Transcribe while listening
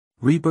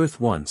Rebirth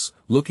once,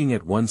 looking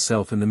at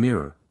oneself in the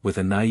mirror, with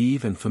a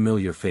naive and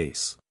familiar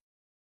face.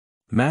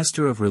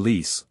 Master of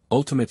release,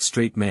 ultimate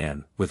straight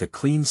man, with a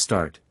clean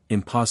start,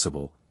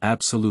 impossible,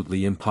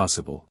 absolutely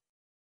impossible.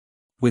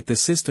 With the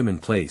system in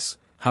place,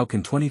 how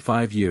can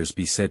 25 years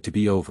be said to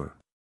be over?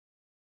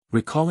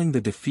 Recalling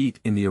the defeat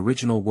in the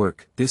original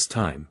work, this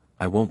time,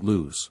 I won't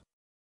lose.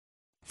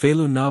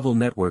 Feilu Novel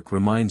Network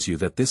reminds you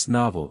that this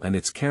novel and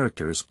its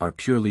characters are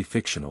purely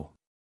fictional.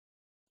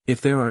 If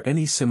there are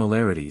any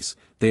similarities,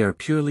 they are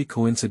purely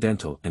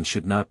coincidental and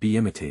should not be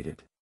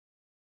imitated.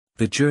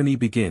 The journey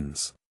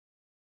begins.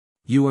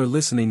 You are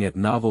listening at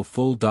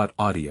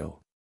novelfull.audio.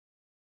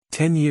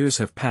 10 years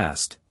have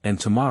passed, and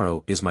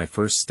tomorrow is my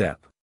first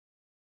step.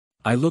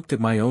 I looked at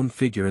my own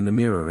figure in the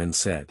mirror and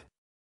said,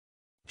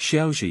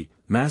 Xiao,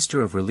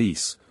 master of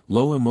release,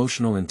 low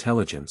emotional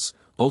intelligence,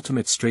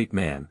 ultimate straight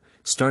man,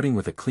 starting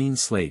with a clean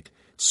slate,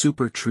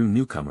 super true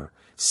newcomer,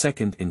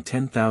 second in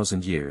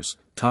 10,000 years,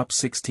 top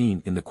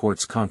 16 in the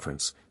Quartz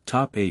Conference,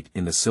 top 8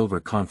 in the Silver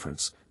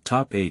Conference,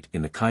 top 8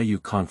 in the Caillou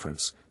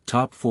Conference,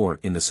 top 4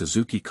 in the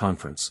Suzuki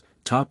Conference,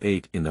 top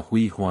 8 in the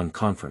Hui Huan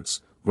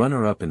Conference,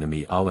 runner-up in the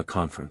Mi-ala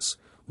Conference,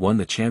 won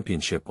the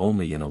championship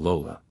only in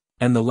Alola.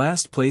 And the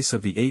last place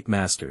of the 8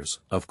 masters,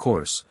 of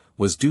course,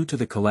 was due to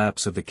the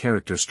collapse of the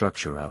character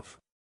structure of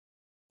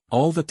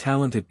all the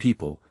talented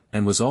people,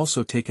 and was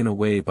also taken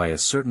away by a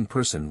certain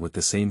person with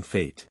the same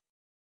fate.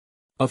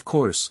 Of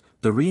course,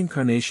 the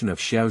reincarnation of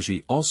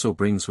Xiaoji also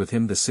brings with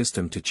him the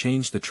system to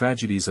change the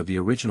tragedies of the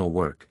original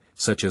work,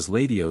 such as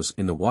Ladios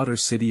in the water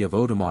city of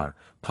Odomar,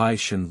 Pai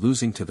Shen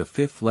losing to the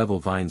 5th level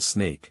vine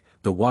snake,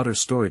 the water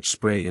storage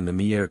spray in the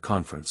Mier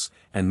conference,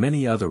 and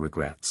many other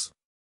regrets.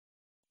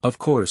 Of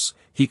course,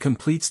 he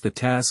completes the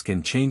task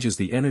and changes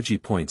the energy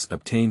points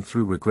obtained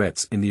through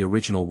regrets in the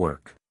original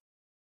work.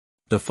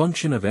 The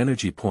function of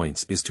energy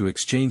points is to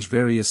exchange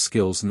various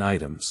skills and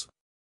items.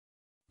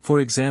 For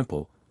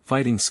example,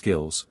 fighting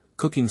skills,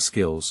 cooking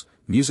skills,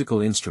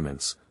 musical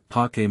instruments,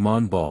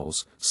 Pokémon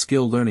balls,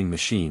 skill learning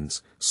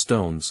machines,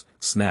 stones,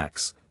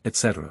 snacks,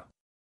 etc.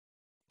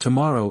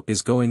 Tomorrow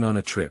is going on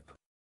a trip.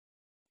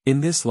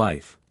 In this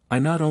life, I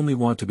not only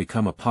want to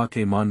become a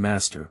Pokémon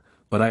master,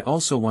 but I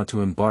also want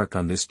to embark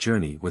on this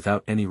journey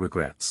without any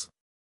regrets.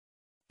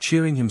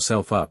 Cheering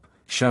himself up,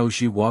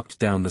 Xiaoji walked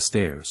down the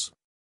stairs.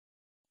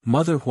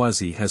 Mother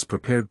Huazi has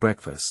prepared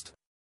breakfast.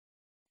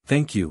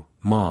 Thank you,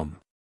 Mom.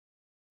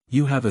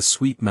 You have a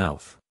sweet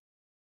mouth.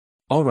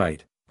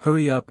 Alright,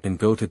 hurry up and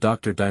go to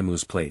Dr.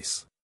 Daimu's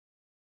place.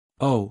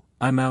 Oh,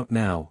 I'm out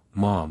now,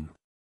 Mom.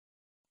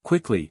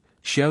 Quickly,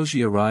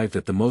 Xiaoji arrived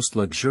at the most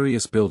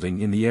luxurious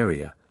building in the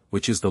area,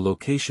 which is the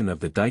location of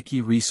the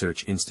Daiki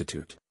Research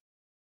Institute.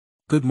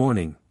 Good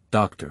morning,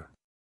 Doctor.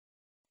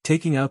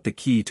 Taking out the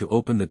key to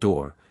open the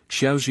door,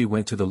 Xiaoji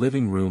went to the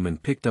living room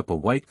and picked up a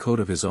white coat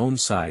of his own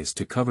size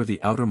to cover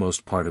the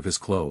outermost part of his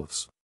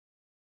clothes.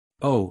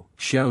 Oh,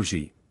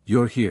 Xiaoji,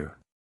 you're here.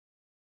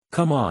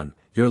 Come on,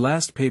 your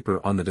last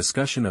paper on the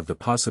discussion of the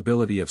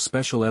possibility of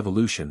special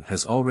evolution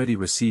has already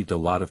received a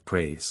lot of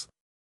praise.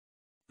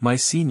 My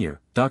senior,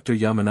 Dr.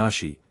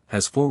 Yamanashi,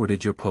 has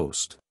forwarded your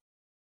post.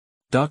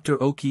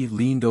 Dr. Oki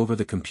leaned over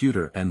the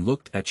computer and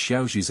looked at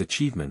Xiaoji's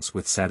achievements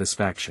with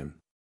satisfaction.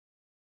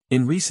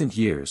 In recent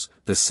years,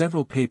 the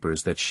several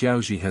papers that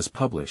Xiaoji has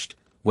published,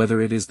 whether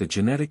it is the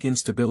genetic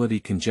instability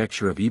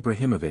conjecture of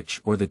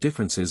Ibrahimovic or the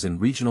differences in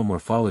regional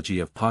morphology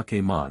of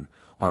Pokémon,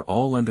 are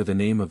all under the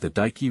name of the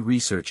Daiki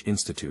Research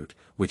Institute,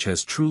 which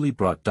has truly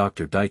brought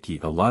Dr.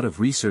 Daiki a lot of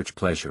research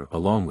pleasure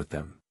along with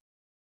them.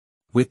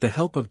 With the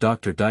help of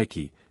Dr.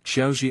 Daiki,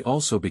 Xiaoji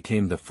also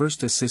became the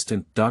first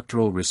assistant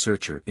doctoral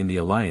researcher in the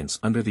Alliance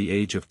under the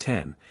age of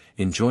 10,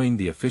 enjoying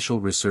the official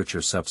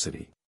researcher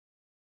subsidy.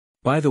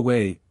 By the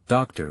way,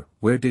 Doctor,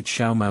 where did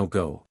Xiao Mao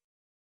go?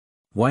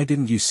 Why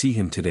didn't you see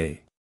him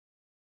today?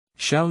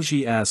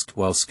 Xiaoji asked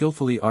while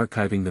skillfully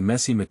archiving the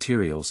messy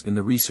materials in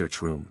the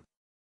research room.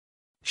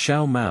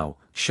 Xiao Mao,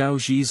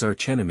 Xiaoji's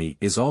archenemy,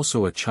 is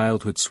also a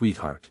childhood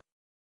sweetheart.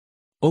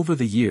 Over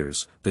the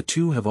years, the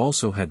two have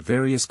also had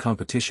various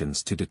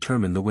competitions to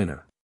determine the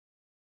winner.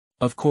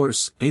 Of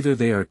course, either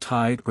they are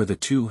tied or the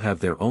two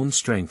have their own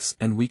strengths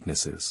and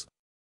weaknesses.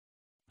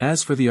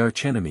 As for the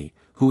archenemy,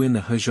 who in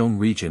the Hezhong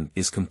region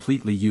is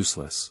completely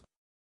useless.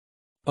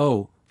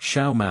 Oh,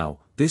 Xiao Mao,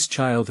 this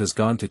child has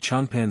gone to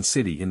Changpan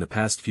City in the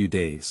past few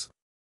days.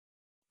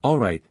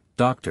 Alright,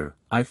 Doctor,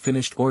 I've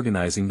finished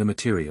organizing the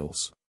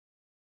materials.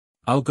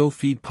 I'll go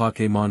feed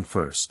Pokémon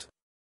first.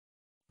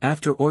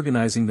 After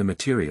organizing the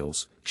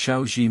materials,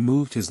 Xiaoji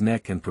moved his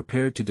neck and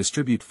prepared to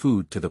distribute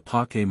food to the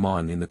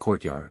Pokémon in the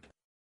courtyard.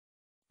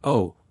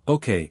 Oh,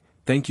 okay,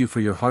 thank you for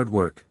your hard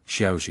work,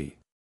 Xiaoji.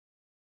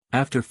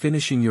 After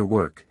finishing your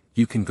work,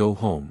 you can go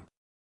home.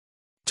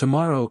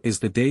 Tomorrow is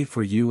the day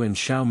for you and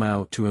Xiao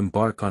Mao to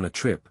embark on a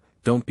trip,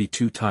 don't be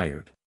too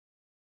tired.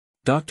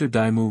 Dr.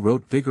 Daimu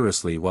wrote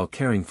vigorously while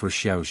caring for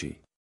Xiaoji.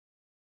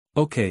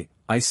 Okay,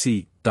 I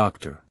see,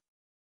 Doctor.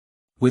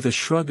 With a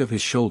shrug of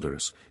his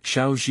shoulders,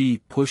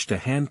 Xiaoji pushed a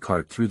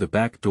handcart through the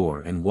back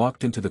door and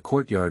walked into the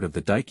courtyard of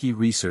the Daiki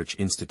Research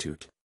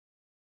Institute.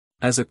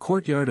 As a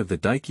courtyard of the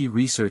Daiki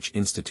Research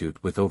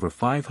Institute with over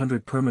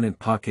 500 permanent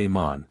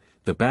Pokémon,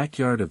 the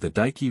backyard of the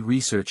Daiki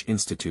Research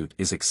Institute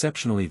is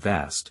exceptionally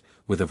vast,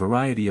 with a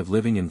variety of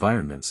living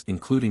environments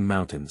including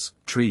mountains,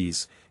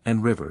 trees,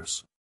 and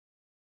rivers.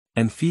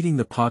 And feeding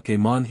the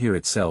Pokémon here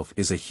itself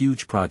is a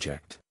huge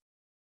project.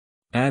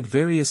 Add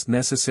various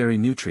necessary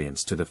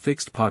nutrients to the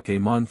fixed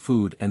Pokémon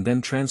food and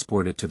then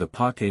transport it to the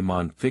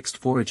Pokémon fixed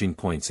foraging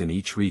points in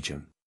each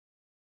region.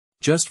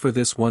 Just for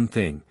this one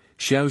thing,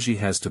 Xiaoji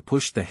has to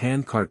push the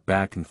handcart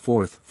back and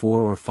forth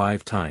 4 or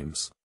 5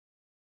 times.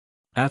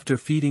 After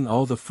feeding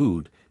all the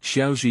food,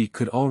 Xiaoji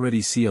could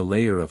already see a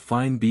layer of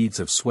fine beads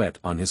of sweat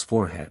on his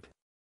forehead.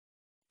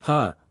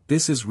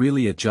 This is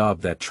really a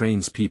job that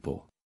trains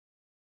people.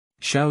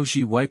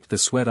 Xiaoji wiped the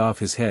sweat off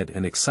his head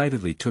and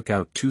excitedly took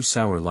out 2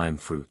 sour lime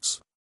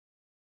fruits.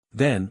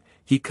 Then,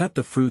 he cut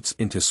the fruits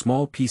into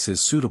small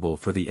pieces suitable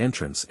for the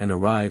entrance and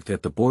arrived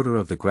at the border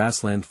of the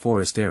grassland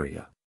forest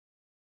area.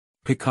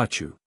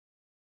 Pikachu!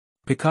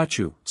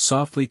 Pikachu!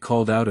 Softly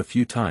called out a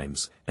few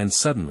times, and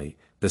suddenly,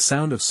 the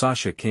sound of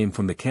Sasha came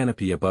from the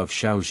canopy above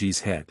Xiaoji's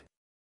head.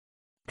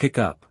 Pick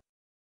up!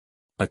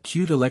 A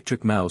cute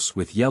electric mouse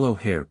with yellow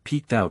hair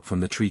peeked out from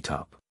the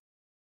treetop.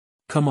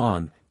 Come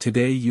on,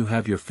 today you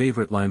have your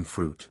favorite lime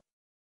fruit.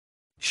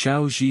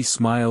 Xiaoji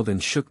smiled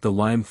and shook the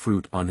lime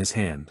fruit on his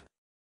hand.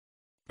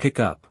 Pick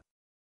up!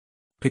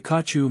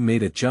 Pikachu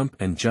made a jump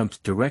and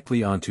jumped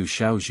directly onto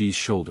Xiaoji's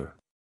shoulder.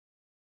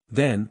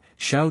 Then,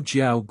 Xiao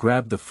Jiao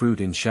grabbed the fruit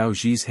in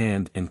Xiaoji's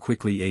hand and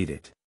quickly ate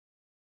it.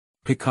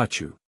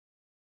 Pikachu!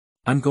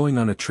 I'm going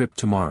on a trip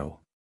tomorrow.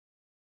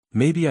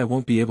 Maybe I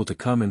won't be able to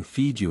come and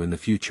feed you in the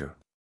future.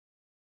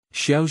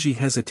 Xiaoji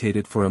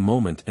hesitated for a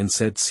moment and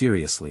said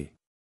seriously.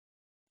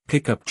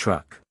 Pickup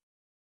truck.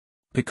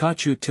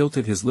 Pikachu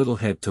tilted his little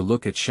head to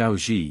look at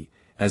Xiaoji,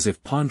 as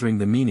if pondering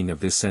the meaning of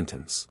this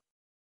sentence.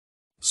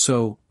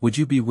 So, would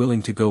you be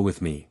willing to go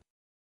with me?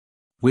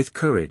 With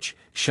courage,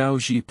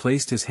 Xiaoji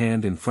placed his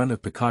hand in front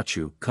of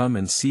Pikachu. Come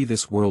and see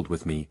this world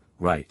with me,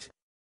 right?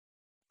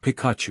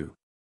 Pikachu.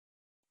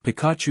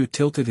 Pikachu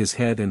tilted his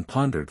head and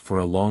pondered for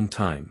a long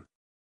time.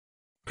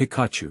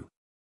 Pikachu.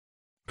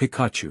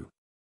 Pikachu.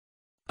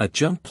 A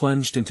jump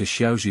plunged into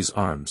Xiaoji's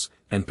arms,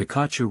 and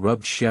Pikachu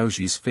rubbed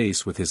Xiaoji's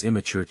face with his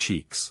immature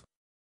cheeks.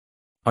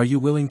 Are you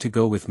willing to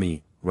go with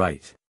me,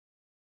 right?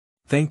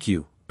 Thank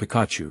you,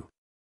 Pikachu.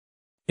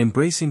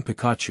 Embracing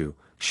Pikachu,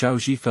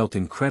 Xiaoji felt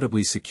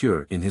incredibly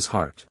secure in his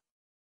heart.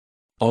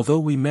 Although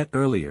we met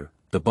earlier,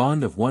 the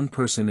bond of one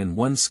person and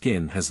one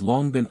skin has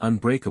long been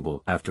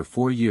unbreakable after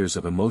 4 years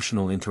of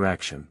emotional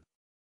interaction.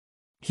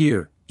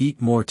 Here,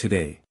 eat more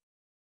today.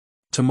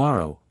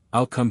 Tomorrow,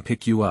 I'll come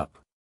pick you up.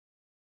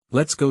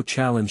 Let's go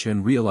challenge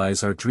and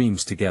realize our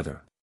dreams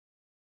together.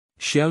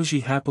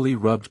 Xiaoji happily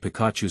rubbed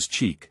Pikachu's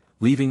cheek,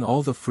 leaving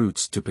all the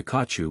fruits to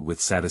Pikachu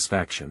with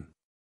satisfaction.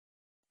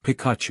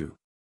 Pikachu.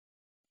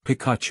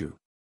 Pikachu.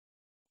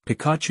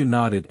 Pikachu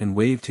nodded and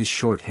waved his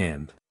short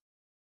hand.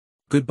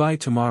 Goodbye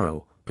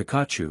tomorrow,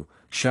 Pikachu.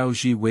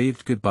 Xiaoji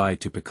waved goodbye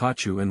to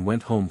Pikachu and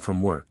went home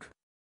from work.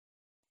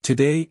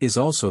 Today is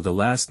also the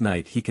last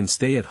night he can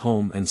stay at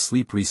home and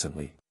sleep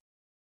recently.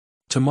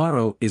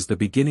 Tomorrow is the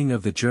beginning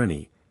of the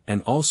journey,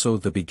 and also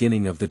the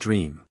beginning of the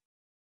dream.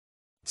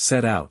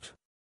 Set out.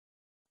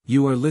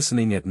 You are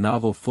listening at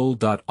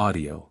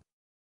novelfull.audio.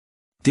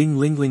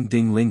 Ding-ling-ling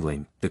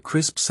ding-ling-ling, the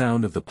crisp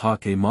sound of the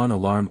Pokémon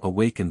alarm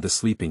awakened the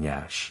sleeping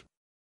Ash.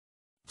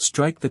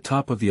 Strike the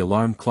top of the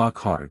alarm clock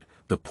hard,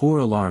 the poor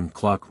alarm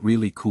clock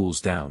really cools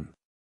down.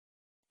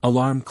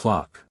 Alarm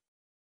clock.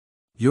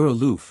 You're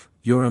aloof,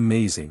 you're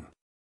amazing.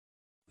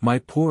 My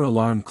poor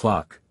alarm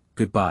clock,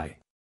 goodbye.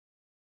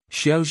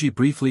 Xiaoji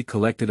briefly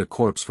collected a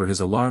corpse for his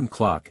alarm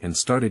clock and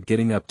started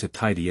getting up to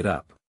tidy it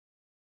up.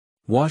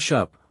 Wash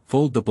up,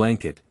 fold the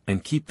blanket,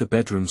 and keep the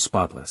bedroom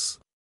spotless.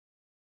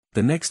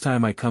 The next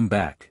time I come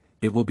back,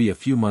 it will be a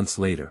few months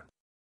later.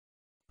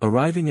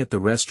 Arriving at the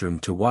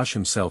restroom to wash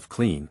himself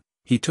clean,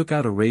 he took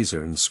out a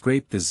razor and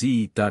scraped the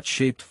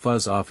Z-shaped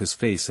fuzz off his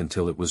face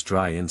until it was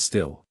dry and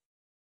still.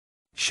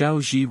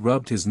 Xiaoji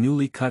rubbed his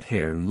newly cut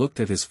hair and looked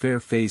at his fair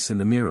face in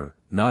the mirror,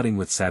 nodding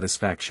with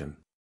satisfaction.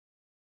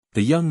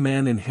 The young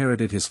man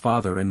inherited his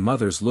father and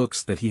mother's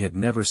looks that he had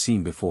never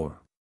seen before.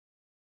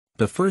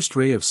 The first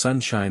ray of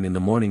sunshine in the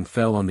morning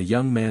fell on the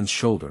young man's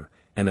shoulder,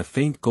 and a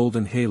faint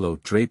golden halo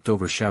draped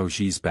over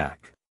Xiaoji's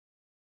back.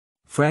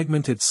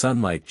 Fragmented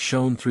sunlight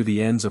shone through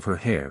the ends of her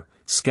hair,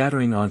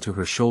 scattering onto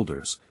her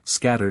shoulders,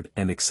 scattered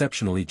and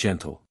exceptionally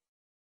gentle.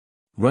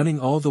 Running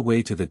all the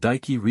way to the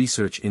Daiki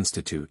Research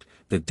Institute,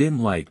 the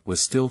dim light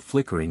was still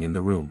flickering in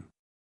the room.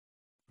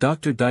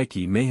 Dr.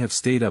 Daiki may have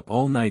stayed up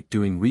all night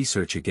doing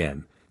research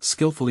again,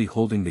 skillfully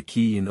holding the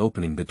key and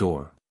opening the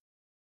door.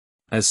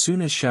 As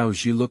soon as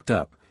Xiaoji looked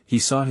up, he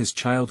saw his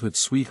childhood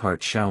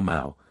sweetheart Xiao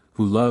Mao,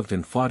 who loved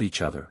and fought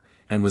each other,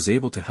 and was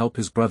able to help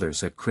his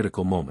brothers at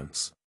critical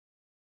moments.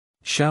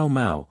 Xiao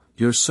Mao,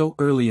 you're so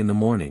early in the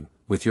morning,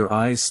 with your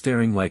eyes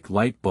staring like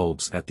light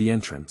bulbs at the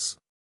entrance.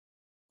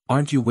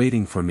 Aren't you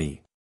waiting for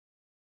me?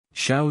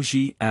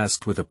 Xiaoji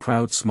asked with a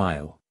proud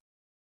smile.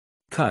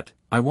 Cut,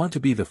 I want to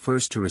be the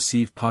first to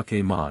receive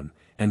Pokémon,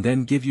 and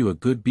then give you a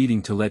good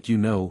beating to let you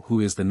know who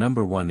is the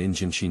number one in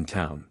Jinshin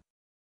Town.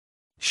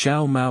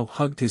 Xiao Mao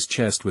hugged his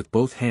chest with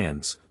both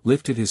hands,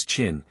 lifted his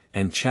chin,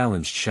 and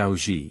challenged Xiao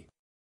Ji.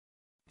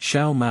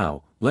 Xiao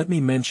Mao, let me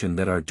mention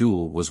that our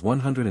duel was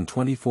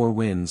 124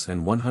 wins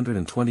and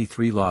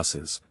 123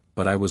 losses,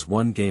 but I was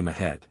one game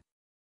ahead.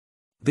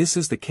 This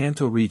is the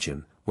Kanto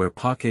region, where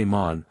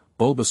Pokémon,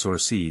 Bulbasaur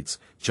seeds,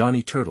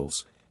 Johnny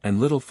Turtles, and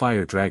little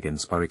fire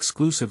dragons are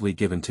exclusively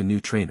given to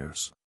new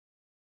trainers.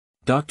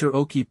 Dr.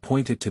 Oki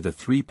pointed to the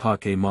 3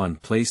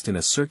 Pokémon placed in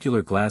a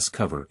circular glass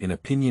cover in a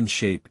pinion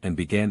shape and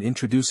began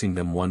introducing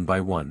them one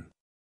by one.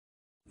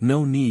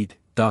 No need,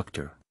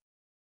 Doctor.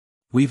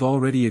 We've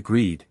already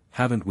agreed,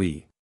 haven't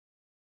we?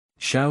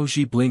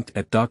 Xiaoji blinked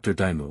at Dr.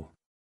 Daimu.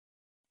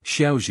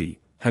 Xiaoji,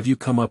 have you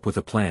come up with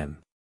a plan?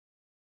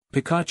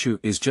 Pikachu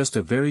is just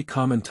a very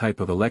common type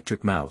of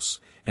electric mouse,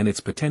 and its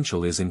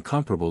potential is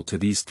incomparable to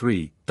these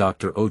 3,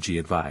 Dr. Oji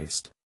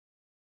advised.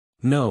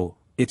 No,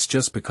 it's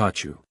just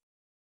Pikachu.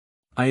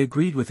 I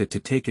agreed with it to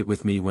take it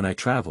with me when I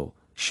travel,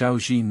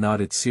 Xiaoji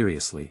nodded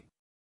seriously.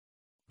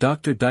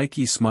 Dr.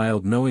 Daiki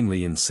smiled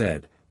knowingly and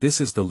said, this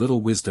is the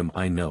little wisdom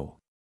I know.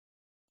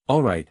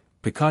 Alright,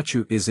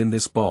 Pikachu is in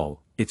this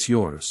ball, it's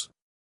yours.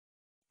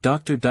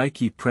 Dr.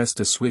 Daiki pressed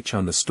a switch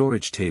on the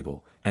storage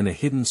table, and a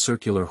hidden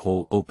circular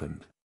hole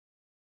opened.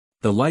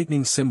 The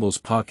lightning symbol's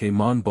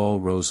Pokémon ball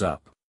rose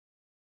up.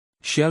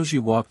 Xiaoji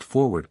walked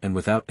forward and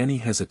without any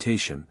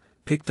hesitation,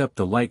 picked up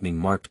the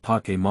lightning-marked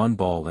Pokémon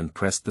ball and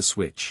pressed the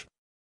switch.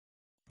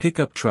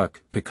 Pickup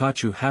truck,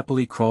 Pikachu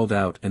happily crawled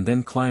out and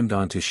then climbed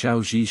onto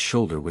Xiaoji's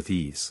shoulder with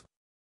ease.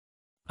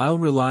 I'll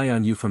rely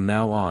on you from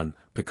now on,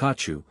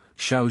 Pikachu,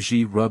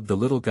 Xiaoji rubbed the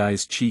little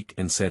guy's cheek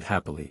and said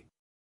happily.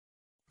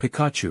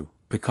 Pikachu,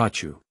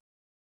 Pikachu.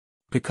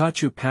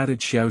 Pikachu patted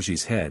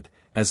Xiaoji's head,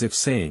 as if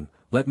saying,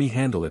 let me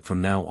handle it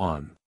from now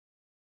on.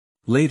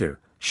 Later,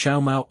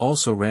 Xiao Mao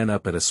also ran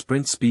up at a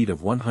sprint speed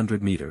of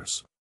 100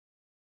 meters.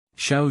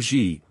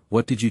 Xiaoji,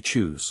 what did you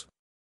choose?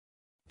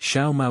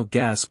 Xiao Mao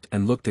gasped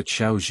and looked at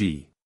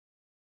Xiaoji.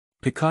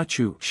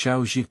 Pikachu,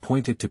 Xiaoji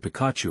pointed to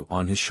Pikachu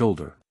on his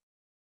shoulder.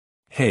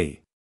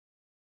 Hey!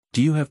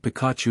 Do you have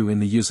Pikachu in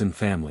the Yuzhen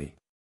family?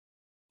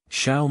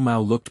 Xiao Mao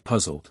looked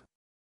puzzled.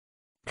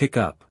 Pick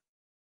up.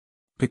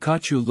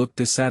 Pikachu looked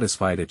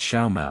dissatisfied at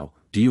Xiao Mao,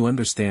 do you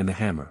understand a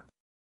hammer?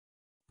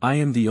 I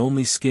am the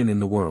only skin in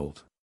the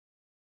world.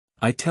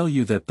 I tell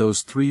you that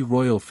those 3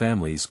 royal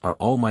families are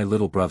all my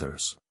little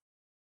brothers.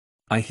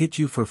 I hit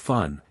you for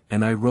fun,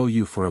 and I row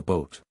you for a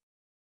boat.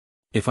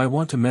 If I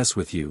want to mess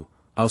with you,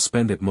 I'll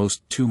spend at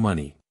most 2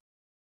 money.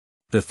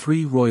 The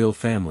 3 royal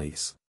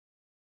families.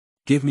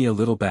 Give me a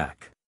little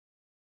back.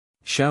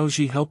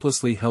 Xiaoji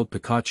helplessly held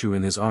Pikachu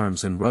in his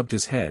arms and rubbed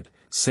his head,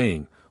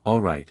 saying, all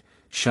right,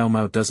 Xiao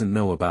Mao doesn't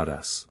know about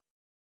us.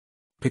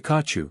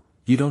 Pikachu,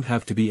 you don't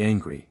have to be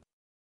angry.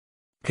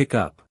 Pick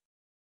up.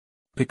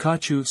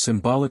 Pikachu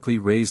symbolically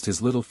raised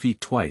his little feet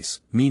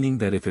twice, meaning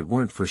that if it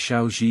weren't for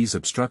Xiaoji's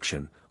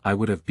obstruction, I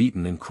would have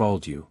beaten and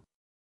crawled you.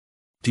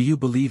 Do you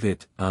believe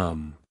it,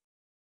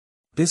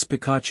 This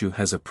Pikachu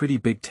has a pretty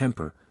big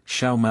temper,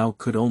 Xiao Mao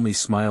could only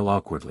smile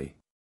awkwardly.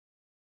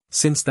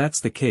 Since that's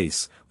the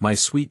case, my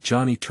sweet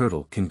Johnny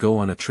Turtle can go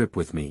on a trip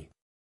with me.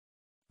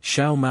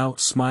 Xiao Mao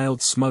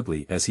smiled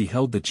smugly as he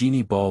held the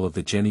genie ball of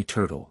the Jenny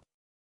Turtle.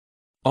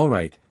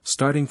 Alright,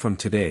 starting from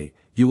today,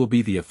 you will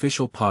be the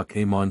official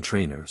Pokémon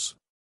trainers.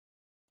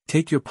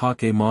 Take your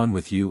Pokémon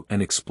with you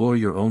and explore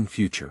your own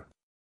future.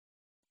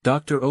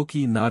 Dr.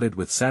 Oki nodded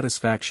with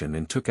satisfaction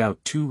and took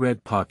out 2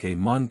 red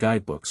Pokémon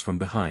guidebooks from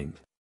behind.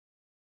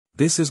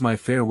 This is my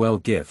farewell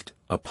gift,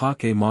 a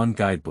Pokémon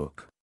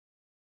guidebook.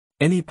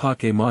 Any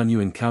Pokémon you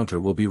encounter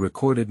will be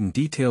recorded and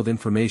detailed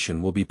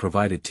information will be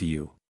provided to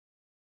you.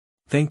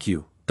 Thank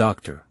you,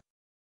 Doctor.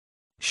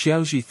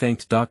 Xiaoji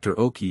thanked Dr.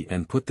 Oki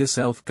and put this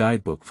elf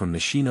guidebook from the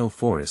Shino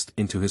forest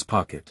into his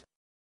pocket.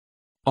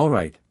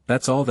 Alright,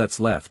 that's all that's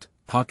left,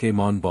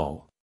 Pokémon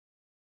Ball.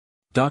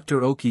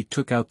 Dr. Oki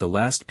took out the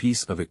last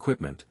piece of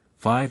equipment,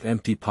 5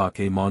 empty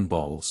Pokémon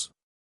balls.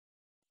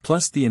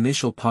 Plus the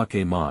initial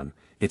Pokémon,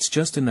 it's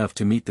just enough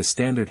to meet the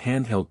standard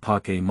handheld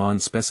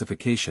Pokémon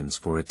specifications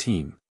for a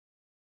team.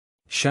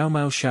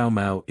 Xiao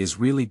Mao is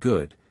really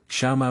good,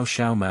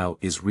 Xiao Mao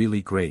is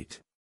really great.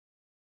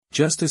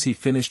 Just as he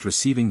finished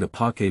receiving the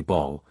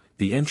Pokéball,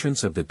 the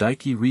entrance of the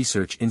Daiki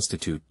Research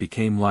Institute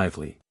became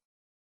lively.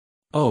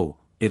 Oh,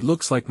 it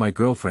looks like my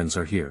girlfriends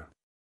are here.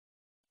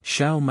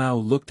 Xiao Mao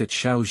looked at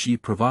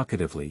Xiaoji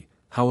provocatively,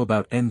 how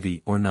about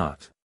envy or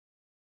not?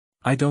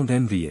 I don't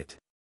envy it.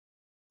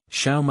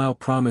 Xiao Mao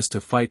promised to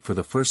fight for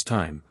the first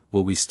time,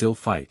 will we still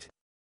fight?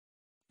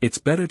 It's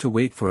better to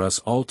wait for us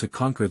all to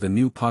conquer the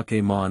new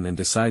Pokémon and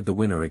decide the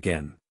winner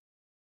again.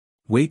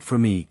 Wait for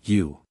me,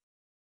 you.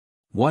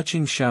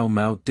 Watching Xiao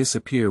Mao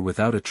disappear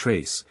without a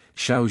trace,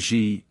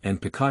 Xiaoji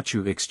and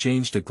Pikachu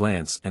exchanged a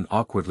glance and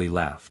awkwardly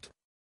laughed.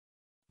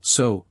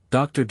 So,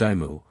 Dr.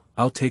 Daimu,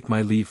 I'll take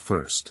my leave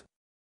first.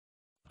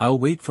 I'll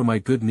wait for my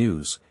good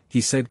news,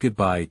 he said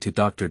goodbye to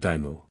Dr.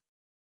 Daimu.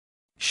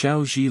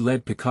 Xiao Ji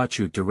led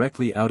Pikachu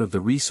directly out of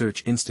the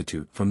research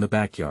institute from the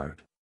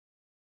backyard.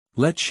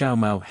 Let Xiao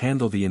Mao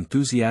handle the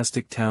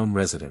enthusiastic town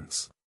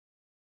residents.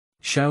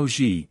 Xiao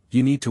Ji,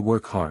 you need to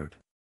work hard.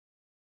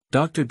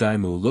 Dr.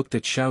 Daimu looked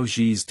at Xiao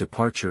Ji's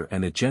departure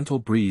and a gentle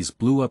breeze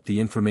blew up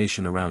the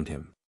information around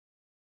him.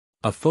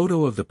 A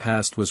photo of the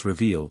past was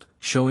revealed,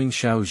 showing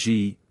Xiao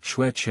Ji,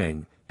 Xue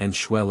Cheng, and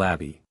Xue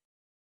Labi.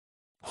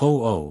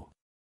 Ho-oh!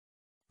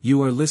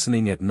 You are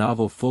listening at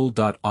Novel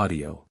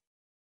Full.audio.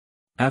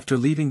 After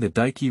leaving the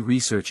Daiki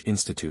Research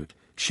Institute,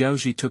 Xiao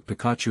Ji took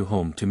Pikachu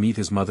home to meet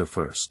his mother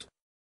first.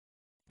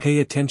 Pay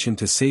attention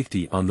to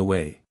safety on the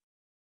way.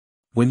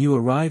 When you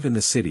arrive in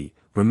the city,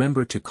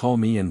 remember to call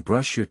me and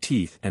brush your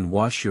teeth and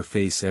wash your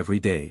face every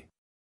day.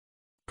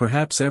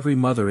 Perhaps every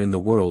mother in the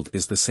world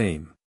is the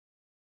same.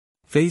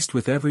 Faced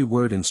with every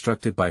word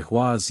instructed by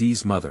Hua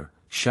Zi's mother,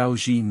 Xiao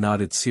Ji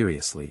nodded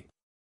seriously.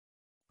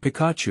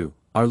 Pikachu,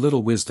 our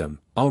little wisdom,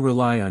 I'll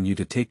rely on you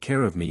to take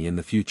care of me in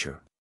the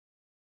future.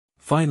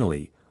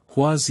 Finally,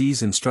 Hua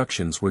Zi's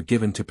instructions were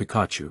given to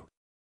Pikachu.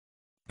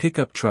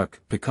 Pickup truck,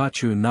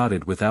 Pikachu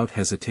nodded without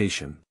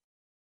hesitation.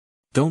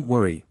 Don't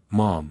worry,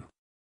 Mom.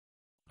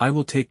 I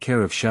will take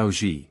care of Xiao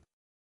Ji.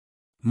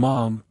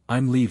 Mom,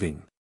 I'm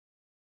leaving.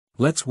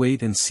 Let's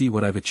wait and see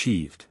what I've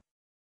achieved.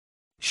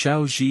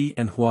 Xiao Ji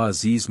and Hua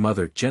Zi's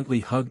mother gently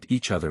hugged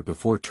each other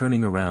before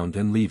turning around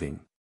and leaving.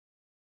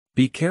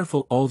 Be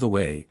careful all the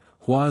way,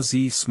 Hua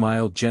Zi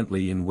smiled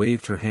gently and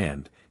waved her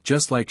hand,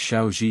 just like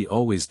Xiao Ji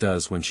always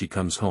does when she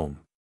comes home.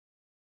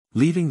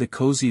 Leaving the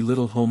cozy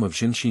little home of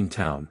Jinshin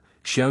Town,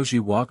 Xiao Ji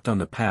walked on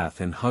the path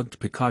and hugged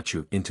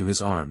Pikachu into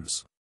his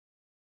arms.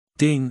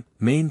 Ding,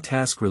 main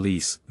task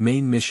release,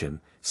 main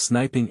mission,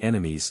 sniping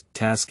enemies,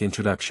 task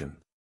introduction.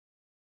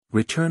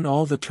 Return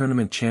all the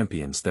tournament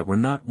champions that were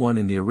not won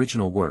in the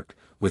original work,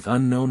 with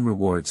unknown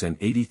rewards and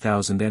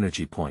 80,000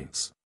 energy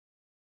points.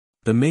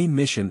 The main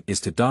mission is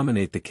to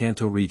dominate the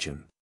Kanto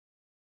region.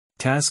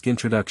 Task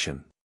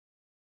introduction.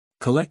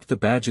 Collect the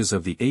badges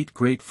of the 8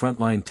 great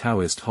frontline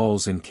Taoist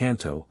halls in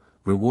Kanto,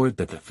 reward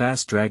the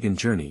Fast Dragon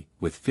Journey,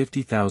 with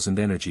 50,000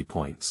 energy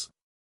points.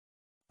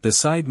 The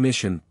side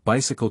mission,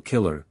 Bicycle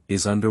Killer,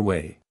 is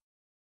underway.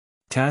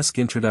 Task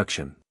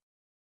introduction.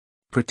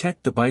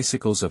 Protect the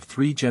bicycles of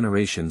 3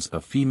 generations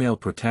of female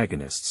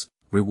protagonists,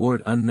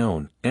 reward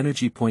unknown,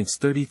 energy points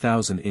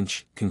 30,000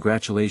 inch,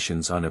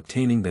 congratulations on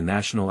obtaining the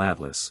National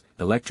Atlas,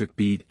 Electric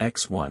Bead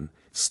X1,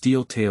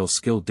 Steel Tail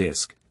Skill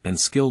Disc, and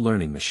Skill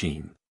Learning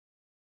Machine.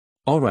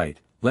 Alright,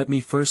 let me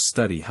first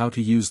study how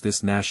to use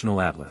this National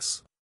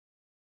Atlas.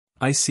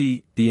 I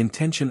see, the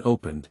intention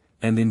opened,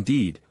 and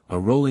indeed, a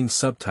rolling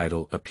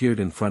subtitle appeared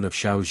in front of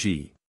Xiao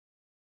Ji.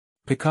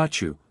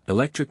 Pikachu,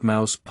 Electric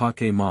Mouse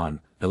Pokémon,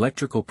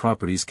 Electrical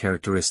Properties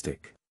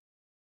Characteristic.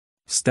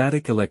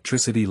 Static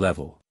Electricity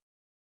Level.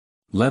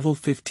 Level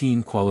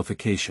 15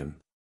 Qualification.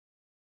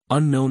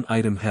 Unknown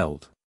Item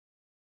Held.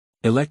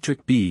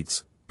 Electric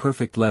Beads,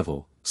 Perfect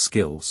Level,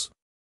 Skills.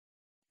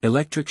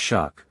 Electric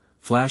Shock,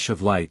 Flash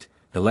of Light,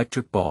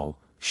 Electric Ball,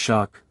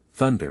 Shock,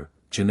 Thunder,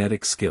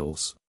 Genetic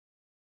Skills.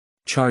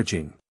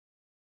 Charging.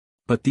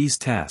 But these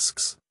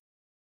tasks.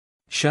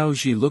 Xiao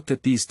Ji looked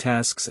at these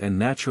tasks and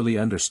naturally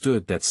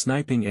understood that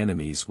sniping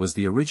enemies was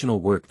the original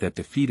work that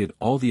defeated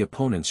all the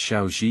opponents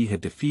Xiao Ji had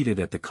defeated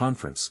at the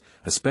conference,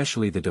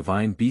 especially the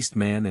Divine Beast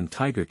Man and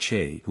Tiger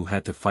Che who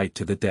had to fight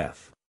to the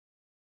death.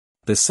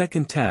 The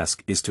second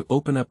task is to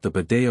open up the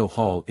Badeo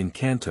Hall in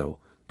Kanto,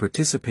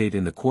 participate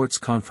in the Quartz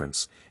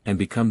Conference, and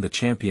become the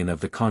champion of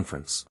the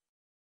conference.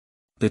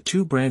 The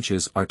 2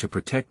 branches are to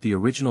protect the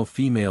original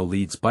female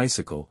lead's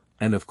bicycle,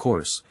 and of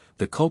course,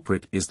 the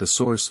culprit is the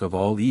source of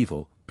all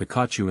evil,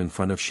 Pikachu in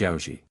front of Xiao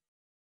Ji.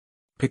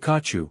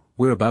 Pikachu,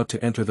 we're about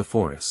to enter the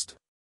forest.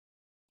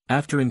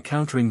 After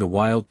encountering the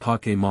wild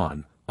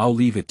Pokémon, I'll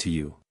leave it to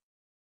you.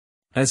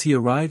 As he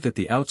arrived at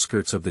the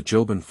outskirts of the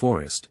Joban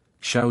forest,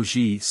 Xiao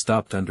Ji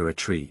stopped under a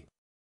tree.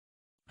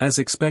 As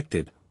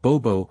expected,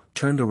 Bobo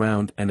turned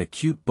around and a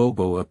cute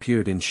Bobo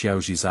appeared in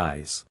Xiao Ji's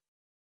eyes.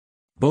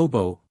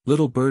 Bobo,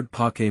 Little Bird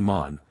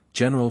Pokémon,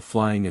 General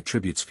Flying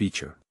Attributes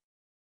Feature.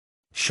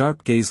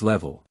 Sharp Gaze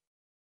Level.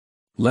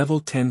 Level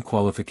 10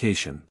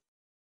 Qualification.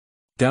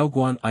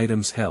 Daoguan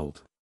Items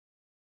Held.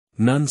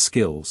 None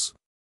Skills.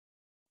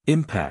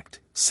 Impact,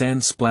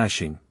 Sand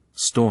Splashing,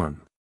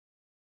 Storm.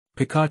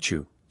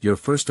 Pikachu, your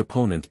first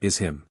opponent is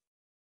him.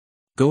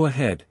 Go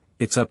ahead,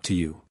 it's up to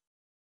you.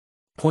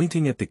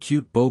 Pointing at the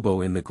cute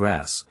Bobo in the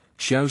grass,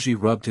 Xiao Ji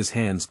rubbed his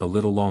hands a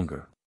little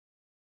longer.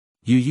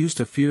 You used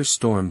a fierce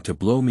storm to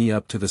blow me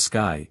up to the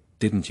sky,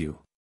 didn't you?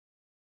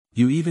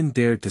 You even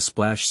dared to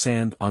splash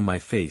sand on my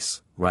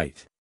face,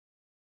 right?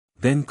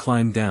 Then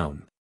climb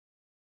down.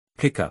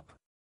 Pick up.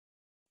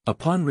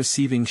 Upon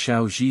receiving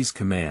Xiao Ji's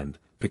command,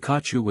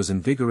 Pikachu was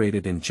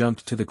invigorated and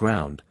jumped to the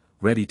ground,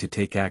 ready to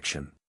take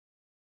action.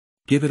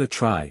 Give it a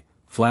try,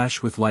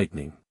 Flash with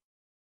Lightning.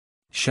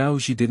 Xiao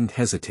Ji didn't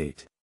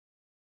hesitate.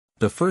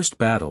 The first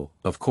battle,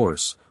 of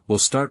course, will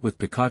start with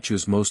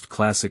Pikachu's most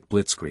classic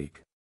Blitzkrieg.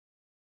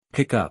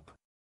 Pick up.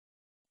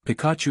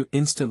 Pikachu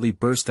instantly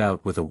burst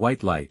out with a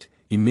white light,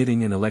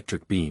 emitting an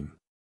electric beam.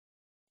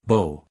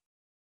 Bo.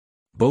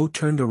 Bo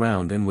turned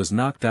around and was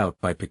knocked out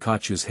by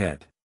Pikachu's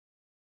head.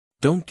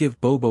 Don't give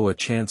Bobo a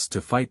chance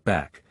to fight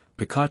back,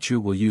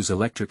 Pikachu will use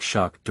electric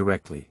shock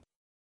directly.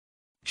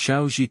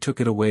 Xiao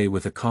took it away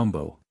with a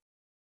combo.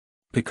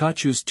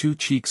 Pikachu's two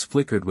cheeks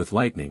flickered with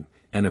lightning,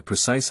 and a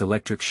precise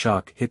electric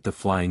shock hit the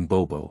flying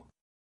Bobo.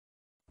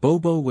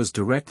 Bobo was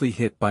directly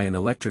hit by an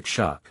electric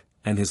shock,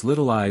 and his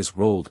little eyes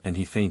rolled and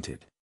he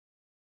fainted.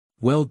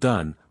 Well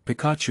done,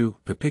 Pikachu.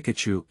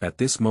 Pikachu. At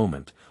this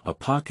moment, a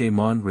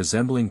Pokémon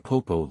resembling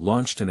Popo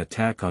launched an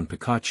attack on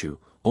Pikachu,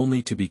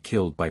 only to be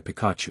killed by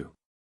Pikachu.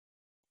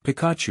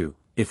 Pikachu,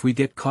 if we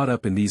get caught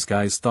up in these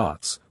guys'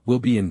 thoughts, we'll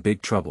be in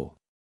big trouble.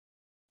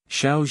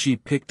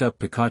 Xiao picked up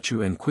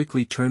Pikachu and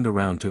quickly turned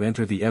around to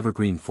enter the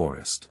evergreen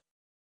forest.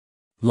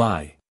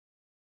 Lie.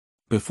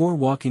 Before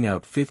walking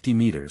out 50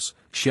 meters,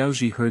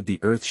 Xiao heard the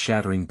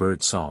earth-shattering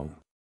bird song.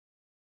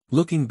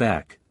 Looking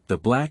back, the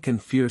black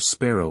and fierce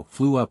sparrow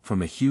flew up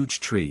from a huge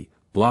tree,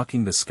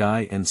 blocking the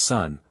sky and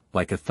sun,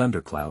 like a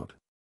thundercloud.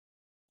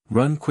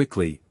 Run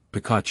quickly,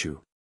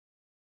 Pikachu.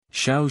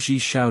 Xiao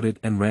shouted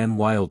and ran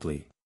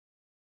wildly.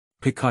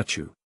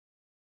 Pikachu.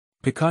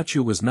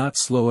 Pikachu was not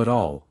slow at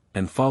all,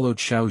 and followed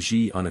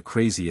Xiao on a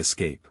crazy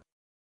escape.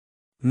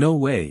 No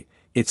way,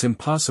 it's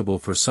impossible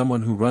for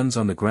someone who runs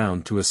on the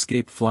ground to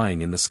escape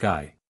flying in the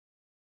sky.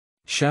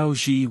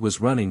 Xiao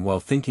was running while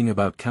thinking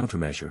about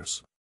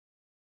countermeasures.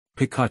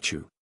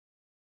 Pikachu.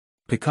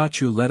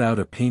 Pikachu let out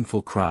a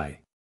painful cry.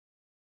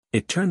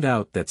 It turned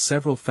out that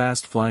several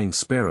fast-flying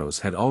sparrows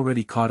had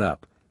already caught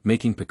up,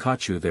 making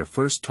Pikachu their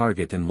first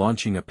target and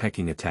launching a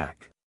pecking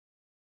attack.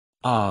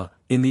 Ah,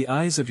 in the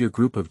eyes of your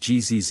group of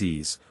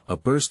GZZs, a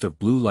burst of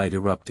blue light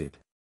erupted.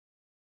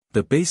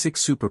 The basic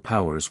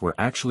superpowers were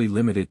actually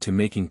limited to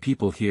making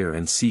people hear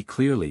and see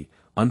clearly,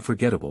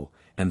 unforgettable,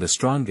 and the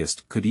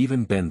strongest could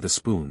even bend the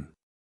spoon.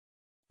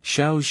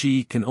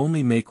 Xiao can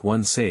only make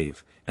one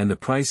save, and the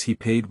price he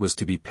paid was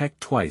to be pecked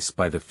twice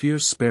by the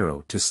fierce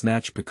sparrow to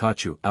snatch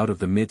Pikachu out of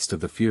the midst of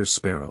the fierce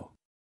sparrow.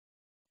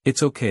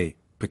 It's okay,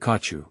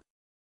 Pikachu.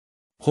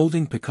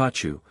 Holding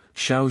Pikachu,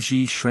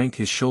 Xiao shrank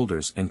his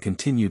shoulders and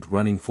continued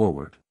running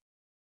forward.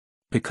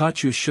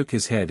 Pikachu shook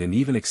his head and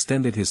even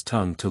extended his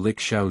tongue to lick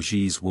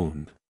Xiao's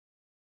wound.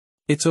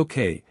 It's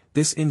okay,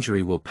 this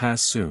injury will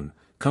pass soon,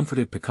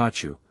 comforted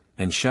Pikachu,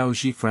 and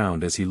Xiao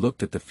frowned as he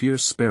looked at the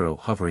fierce sparrow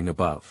hovering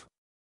above.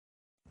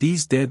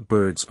 These dead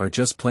birds are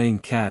just playing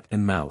cat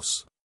and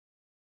mouse.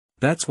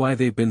 That's why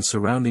they've been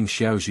surrounding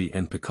Xiao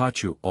and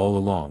Pikachu all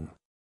along.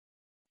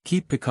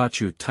 Keep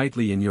Pikachu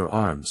tightly in your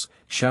arms,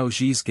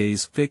 Xiao's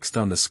gaze fixed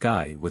on the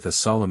sky with a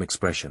solemn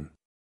expression.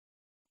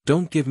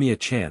 Don't give me a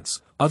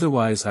chance,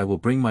 otherwise I will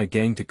bring my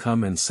gang to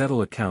come and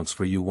settle accounts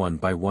for you one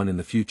by one in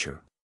the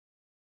future.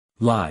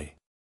 Lie.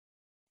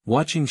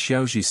 Watching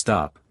Xiao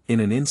stop, in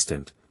an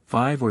instant,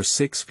 5 or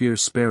 6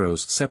 fierce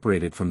sparrows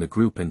separated from the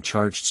group and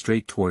charged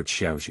straight towards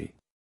Xiao.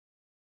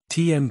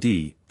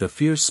 TMD, the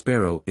fierce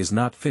sparrow is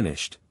not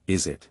finished,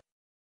 is it?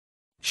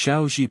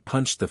 Xiao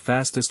punched the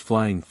fastest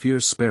flying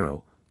fierce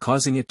sparrow,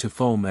 causing it to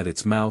foam at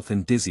its mouth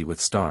and dizzy with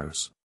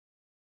stars.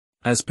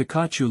 As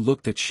Pikachu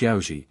looked at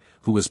Xiao,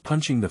 who was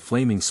punching the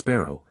flaming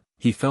sparrow,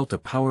 he felt a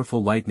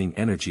powerful lightning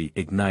energy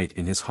ignite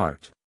in his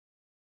heart.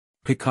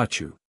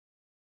 Pikachu.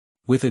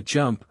 With a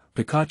jump,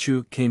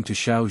 Pikachu came to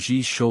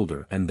Xiao's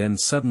shoulder and then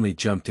suddenly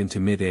jumped into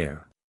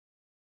mid-air.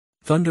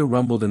 Thunder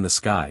rumbled in the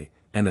sky,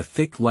 and a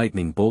thick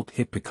lightning bolt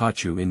hit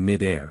Pikachu in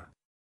mid-air.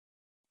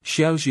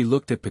 Xiao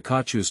looked at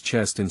Pikachu's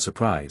chest in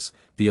surprise,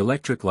 the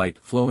electric light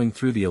flowing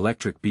through the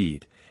electric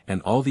bead,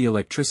 and all the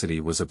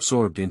electricity was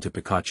absorbed into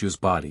Pikachu's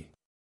body.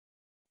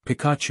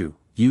 Pikachu,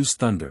 use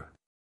thunder.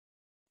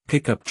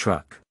 Pickup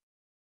truck.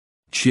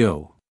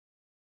 Xiao.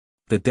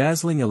 The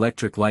dazzling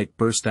electric light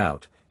burst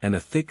out, and a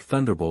thick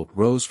thunderbolt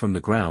rose from the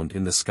ground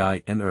in the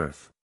sky and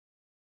earth.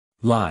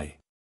 Lie.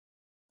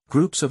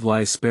 Groups of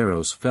lie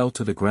sparrows fell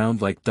to the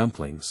ground like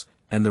dumplings,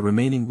 and the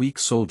remaining weak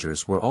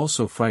soldiers were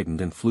also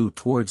frightened and flew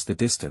towards the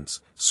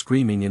distance,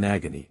 screaming in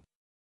agony.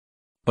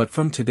 But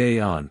from today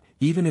on,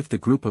 even if the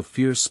group of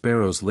fierce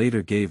sparrows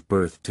later gave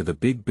birth to the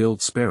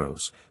big-billed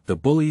sparrows, the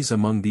bullies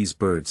among these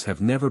birds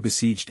have never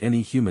besieged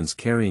any humans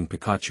carrying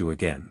Pikachu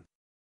again.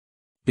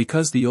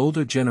 Because the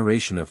older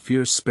generation of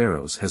fierce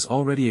sparrows has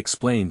already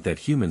explained that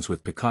humans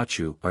with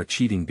Pikachu are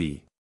cheating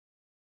bee.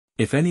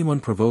 If anyone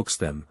provokes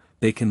them,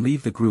 they can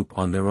leave the group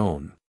on their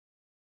own.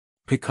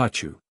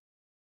 Pikachu.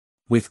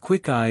 With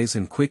quick eyes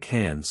and quick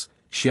hands,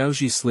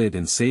 Xiao slid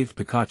and saved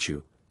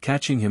Pikachu,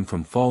 catching him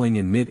from falling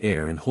in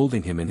mid-air and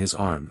holding him in his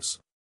arms.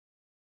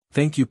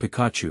 Thank you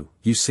Pikachu,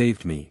 you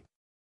saved me.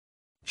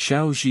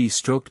 Xiao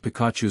stroked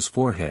Pikachu's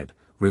forehead,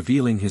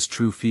 revealing his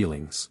true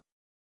feelings.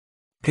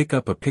 Pick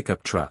up a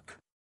pickup truck.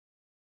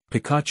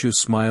 Pikachu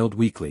smiled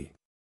weakly.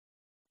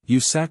 You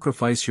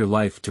sacrifice your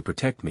life to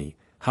protect me,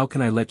 how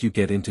can I let you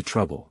get into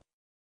trouble?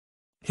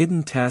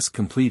 Hidden task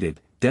completed,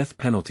 death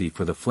penalty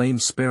for the Flame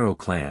Sparrow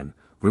clan,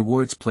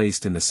 rewards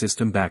placed in the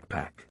system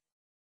backpack.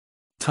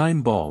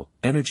 Time ball,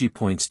 energy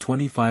points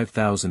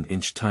 25,000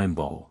 inch time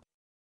ball.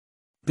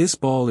 This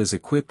ball is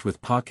equipped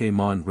with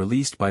Pokémon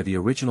released by the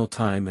original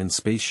Time and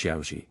Space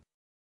Xiaoji.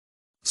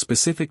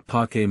 Specific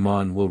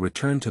Pokémon will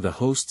return to the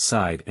host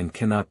side and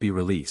cannot be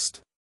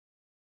released.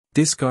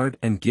 Discard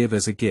and give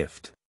as a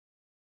gift.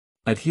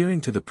 Adhering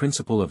to the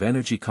principle of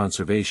energy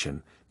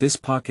conservation, this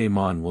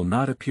Pokémon will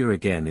not appear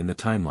again in the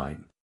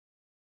timeline.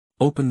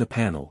 Open the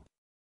panel.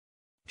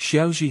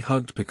 Xiaoji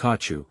hugged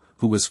Pikachu,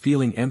 who was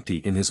feeling empty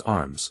in his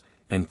arms,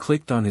 and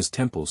clicked on his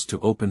temples to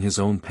open his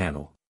own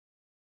panel.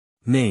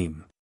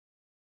 Name.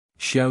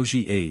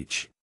 Xiaoji.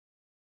 Age.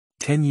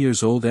 10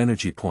 years old.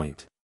 Energy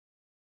point.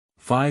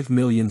 5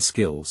 million.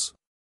 Skills.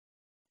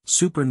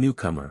 Super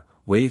Newcomer,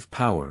 Wave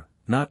Power,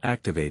 not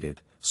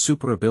activated,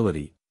 Super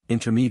Ability,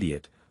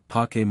 Intermediate,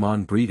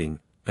 Pokémon Breeding,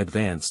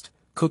 Advanced,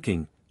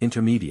 Cooking,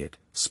 Intermediate,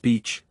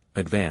 Speech,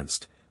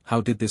 Advanced.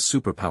 How did this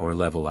superpower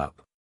level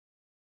up?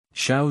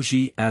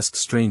 Xiaoji asked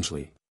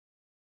strangely.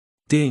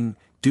 Ding,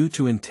 due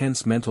to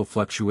intense mental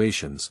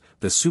fluctuations,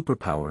 the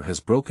superpower has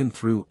broken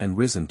through and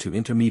risen to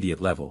intermediate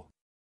level.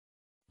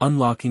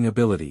 Unlocking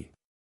ability.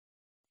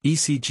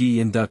 ECG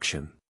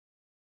induction.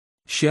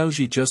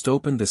 Xiaoji just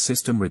opened the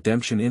system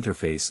redemption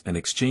interface and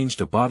exchanged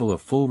a bottle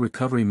of full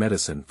recovery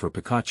medicine for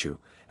Pikachu,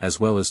 as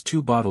well as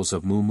 2 bottles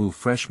of Moo Moo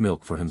fresh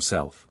milk for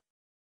himself.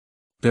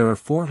 There are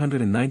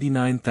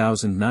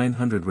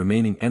 499,900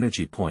 remaining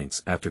energy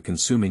points after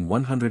consuming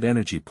 100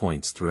 energy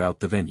points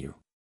throughout the venue.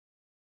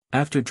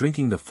 After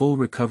drinking the full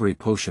recovery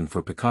potion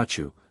for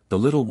Pikachu, the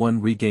little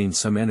one regained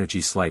some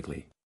energy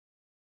slightly.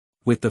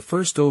 With the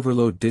first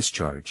overload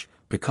discharge,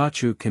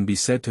 Pikachu can be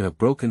said to have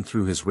broken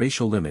through his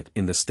racial limit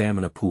in the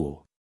stamina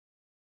pool.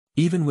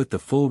 Even with the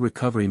full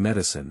recovery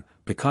medicine,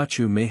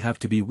 Pikachu may have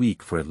to be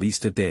weak for at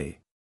least a day.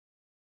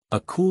 A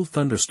cool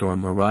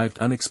thunderstorm arrived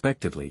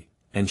unexpectedly,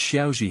 and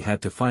Xiaoji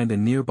had to find a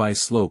nearby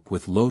slope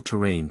with low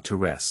terrain to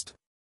rest.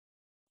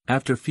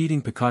 After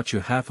feeding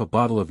Pikachu half a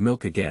bottle of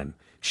milk again,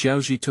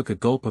 Xiaoji took a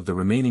gulp of the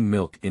remaining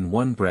milk in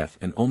one breath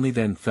and only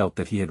then felt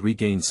that he had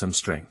regained some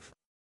strength.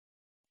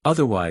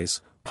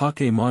 Otherwise,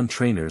 Pokémon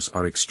trainers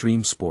are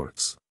extreme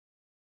sports.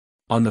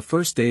 On the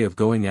first day of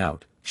going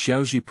out,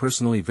 Xiaoji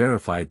personally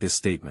verified this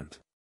statement.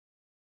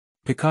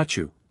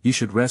 Pikachu, you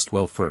should rest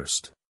well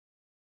first.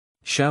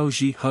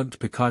 Xiaoji hugged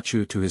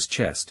Pikachu to his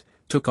chest,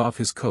 took off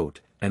his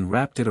coat, and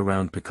wrapped it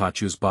around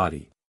Pikachu's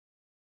body.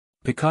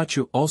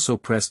 Pikachu also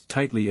pressed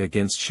tightly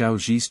against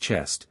Xiaoji's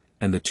chest,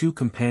 and the two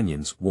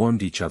companions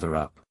warmed each other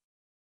up.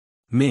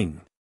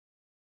 Ming.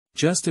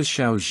 Just as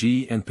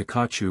Xiaoji and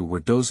Pikachu were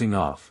dozing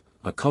off,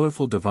 a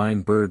colorful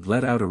divine bird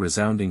let out a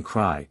resounding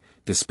cry,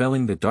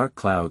 dispelling the dark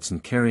clouds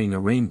and carrying a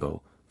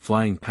rainbow,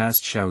 flying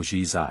past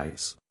Xiaoji's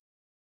eyes.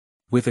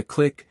 With a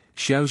click,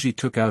 Xiaoji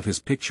took out his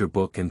picture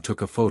book and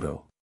took a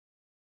photo.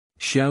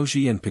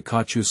 Xiaoji and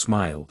Pikachu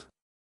smiled.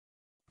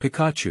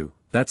 Pikachu,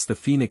 that's the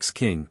Phoenix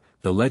King,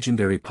 the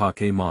legendary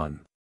Pokémon.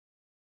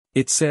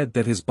 It's said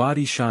that his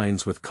body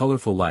shines with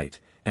colorful light,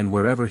 and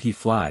wherever he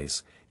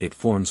flies, it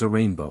forms a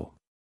rainbow.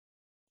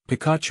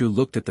 Pikachu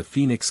looked at the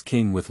Phoenix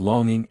King with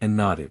longing and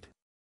nodded.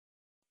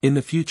 In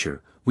the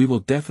future, we will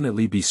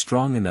definitely be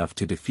strong enough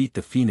to defeat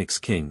the Phoenix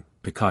King,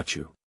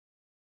 Pikachu.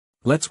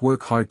 Let's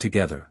work hard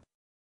together.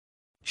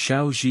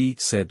 Xiaoji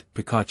said,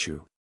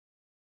 Pikachu.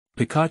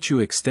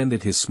 Pikachu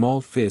extended his small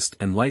fist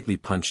and lightly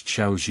punched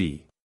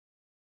Xiaoji.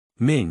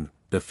 Ming,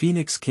 the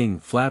Phoenix King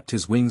flapped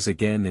his wings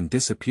again and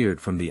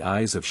disappeared from the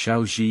eyes of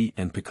Xiaoji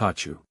and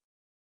Pikachu.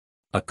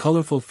 A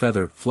colorful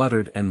feather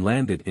fluttered and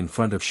landed in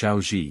front of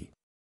Xiaoji.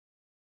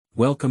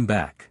 Welcome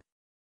back.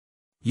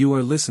 You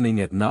are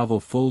listening at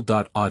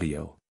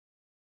novelfull.audio.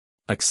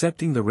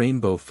 Accepting the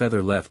rainbow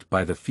feather left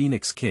by the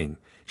Phoenix King,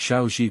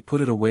 Xiaoji put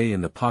it away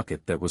in the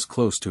pocket that was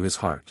close to his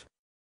heart.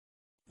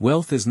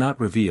 Wealth is not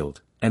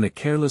revealed, and a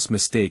careless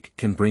mistake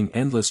can bring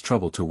endless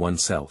trouble to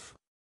oneself.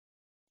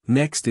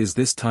 Next is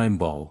this time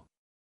ball.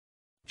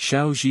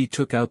 Xiaoji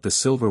took out the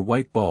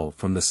silver-white ball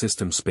from the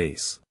system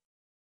space.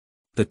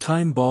 The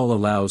time ball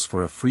allows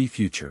for a free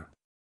future.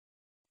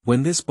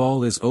 When this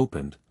ball is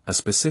opened, a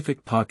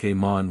specific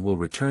Pokémon will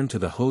return to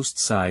the host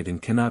side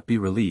and cannot be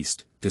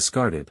released,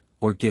 discarded,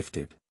 or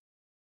gifted.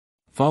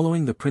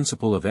 Following the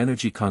principle of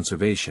energy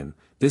conservation,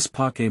 this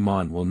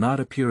Pokémon will not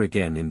appear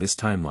again in this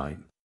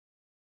timeline.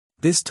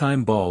 This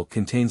time ball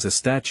contains a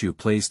statue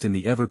placed in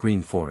the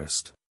evergreen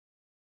forest.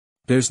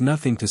 There's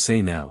nothing to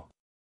say now.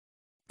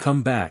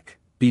 Come back,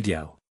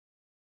 Bidiao.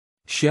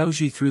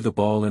 Xiaoji threw the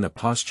ball in a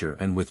posture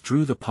and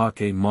withdrew the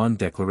Pokémon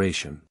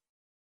declaration.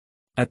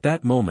 At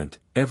that moment,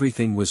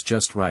 everything was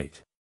just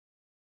right.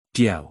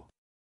 Diao.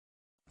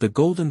 The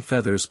golden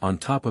feathers on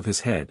top of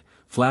his head,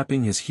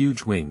 flapping his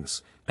huge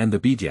wings, and the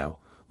Bidiao,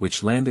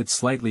 which landed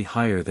slightly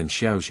higher than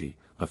Xiaoji,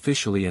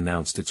 officially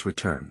announced its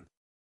return.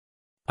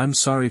 I'm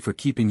sorry for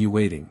keeping you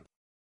waiting.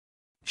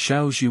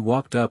 Xiaoji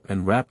walked up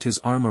and wrapped his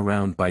arm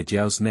around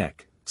Bidiao's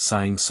neck,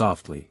 sighing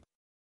softly.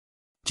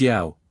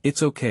 Diao,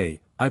 it's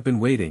okay, I've been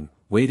waiting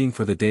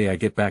for the day I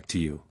get back to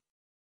you.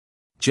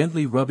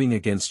 Gently rubbing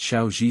against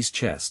Xiaoji's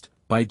chest,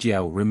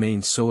 Bidiao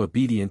remained so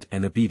obedient.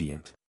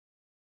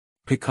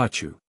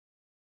 Pikachu.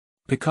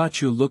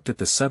 Pikachu looked at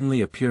the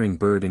suddenly appearing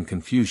bird in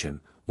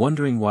confusion,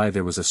 wondering why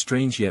there was a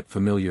strange yet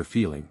familiar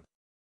feeling.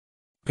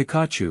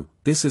 Pikachu,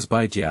 this is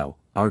Bai Jiao,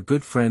 our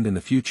good friend in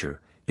the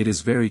future, it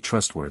is very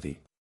trustworthy.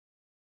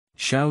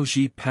 Xiao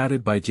Ji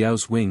patted Bai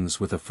Jiao's wings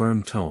with a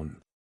firm tone.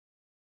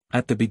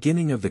 At the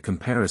beginning of the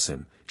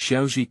comparison,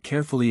 Xiao Ji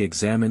carefully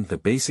examined the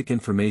basic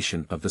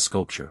information of the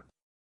sculpture.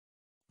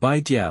 Bai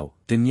Jiao,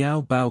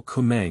 Dinyao Bao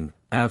Kumeng,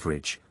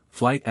 average,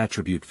 flight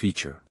attribute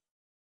feature.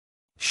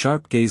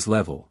 Sharp gaze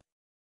level.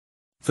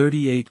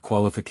 38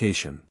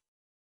 qualification.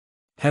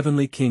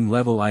 Heavenly King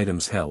level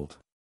items held.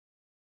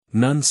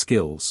 None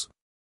skills.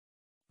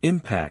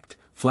 Impact,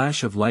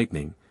 flash of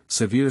lightning,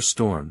 severe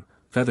storm,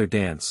 feather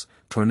dance,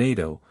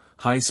 tornado,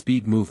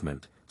 high-speed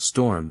movement,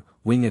 storm,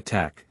 wing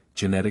attack,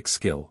 genetic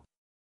skill.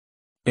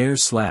 Air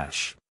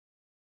slash.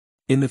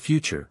 In the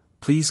future,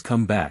 please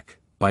come back,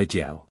 Bai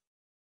Jiao.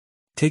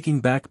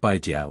 Taking back Bai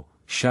Jiao,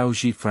 Xiao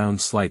Ji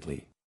frowned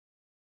slightly.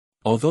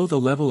 Although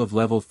the level of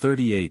level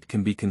 38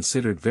 can be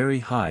considered very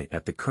high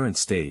at the current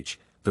stage,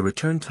 the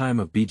return time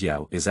of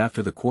Bijiao is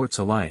after the Quartz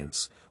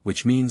Alliance,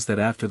 which means that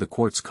after the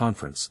Quartz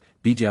Conference,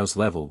 Bijiao's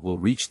level will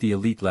reach the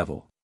elite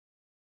level.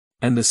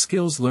 And the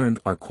skills learned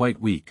are quite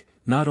weak,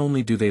 not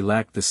only do they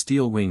lack the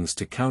steel wings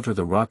to counter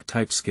the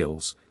rock-type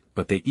skills,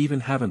 but they even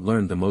haven't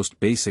learned the most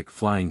basic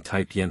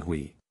flying-type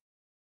Yanhui.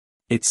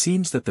 It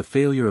seems that the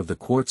failure of the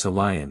Quartz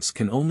Alliance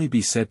can only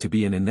be said to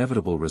be an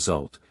inevitable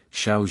result.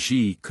 Xiao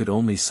Ji could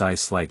only sigh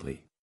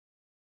slightly.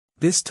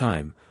 This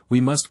time, we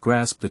must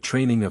grasp the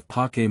training of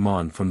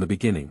Pokémon from the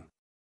beginning.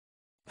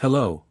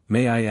 Hello,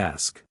 may I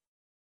ask?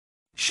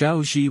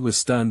 Xiao Ji was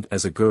stunned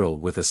as a girl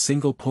with a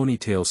single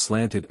ponytail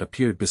slanted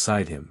appeared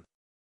beside him.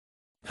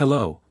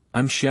 Hello,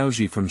 I'm Xiao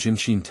Ji from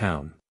Jinshin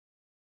Town.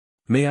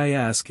 May I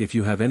ask if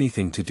you have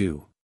anything to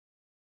do?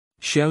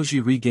 Xiao Ji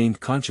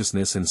regained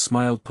consciousness and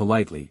smiled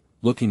politely,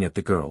 looking at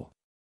the girl.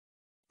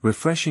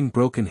 Refreshing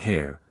broken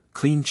hair,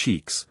 clean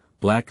cheeks,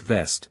 black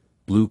vest,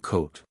 blue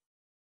coat.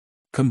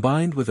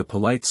 Combined with a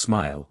polite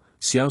smile,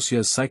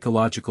 Xiaoxia's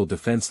psychological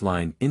defense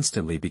line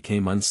instantly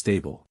became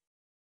unstable.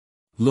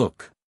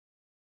 Look.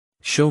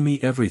 Show me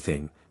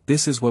everything,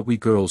 this is what we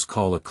girls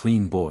call a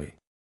clean boy.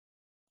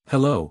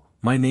 Hello,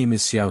 my name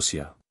is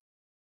Xiaoxia.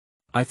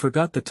 I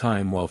forgot the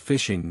time while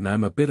fishing and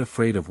I'm a bit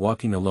afraid of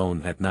walking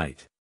alone at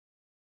night.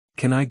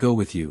 Can I go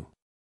with you?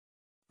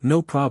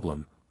 No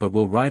problem, but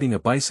will riding a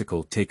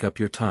bicycle take up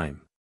your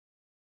time?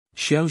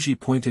 Xiaoji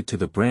pointed to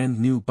the brand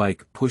new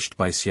bike pushed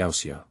by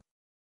Xiaoxia.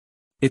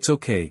 It's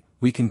okay,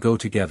 we can go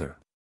together.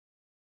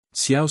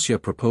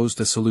 Xiaoxia proposed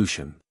a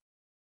solution.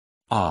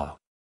 Ah.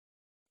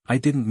 I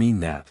didn't mean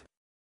that.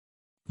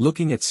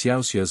 Looking at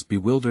Xiaoxia's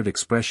bewildered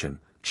expression,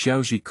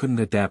 Xiaoji couldn't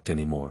adapt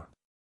anymore.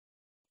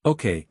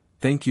 Okay,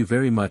 thank you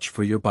very much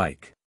for your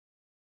bike.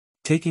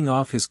 Taking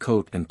off his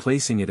coat and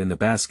placing it in the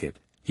basket,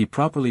 he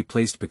properly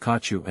placed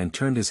Pikachu and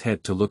turned his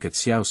head to look at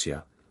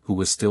Xiaoxia, who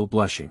was still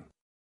blushing.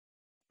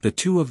 The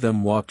two of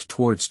them walked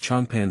towards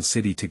Changpan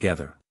City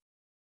together.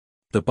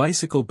 The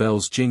bicycle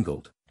bells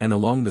jingled, and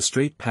along the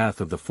straight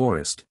path of the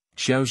forest,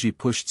 Xiaoji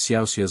pushed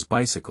Xiaoxia's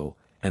bicycle,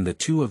 and the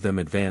two of them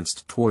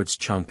advanced towards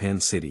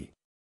Changpan City.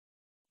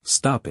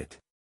 Stop it.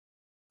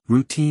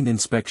 Routine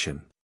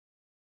inspection.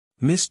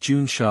 Miss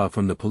Junsha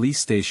from the police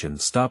station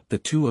stopped the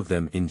two of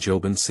them in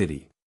Joban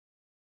City.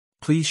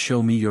 Please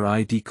show me your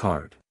ID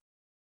card.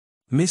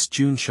 Miss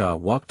Junsha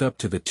walked up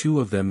to the two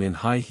of them in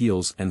high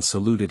heels and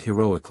saluted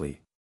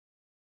heroically.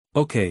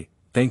 Okay,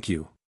 thank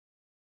you.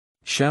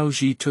 Xiao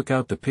Ji took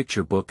out the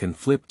picture book and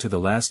flipped to the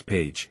last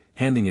page,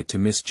 handing it to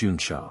Miss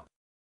Junsha.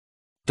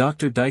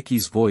 Dr.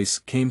 Daiki's voice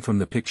came from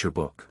the picture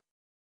book.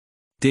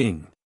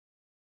 Ding!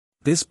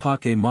 This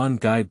Pokémon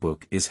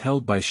guidebook is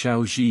held by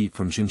Xiao Ji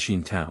from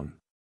Jinshin Town.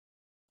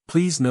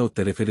 Please note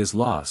that if it is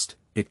lost,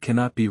 it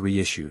cannot be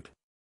reissued.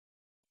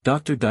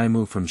 Dr.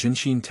 Daimu from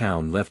Jinshin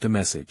Town left a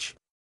message.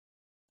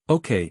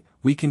 Okay,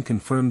 we can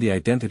confirm the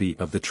identity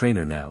of the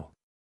trainer now.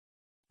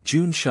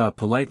 Junsha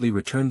politely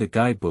returned the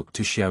guidebook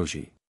to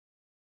Xiaoji.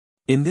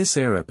 In this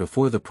era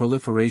before the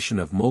proliferation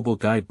of mobile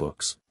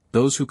guidebooks,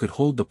 those who could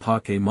hold the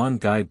Pokémon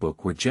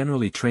guidebook were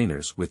generally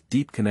trainers with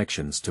deep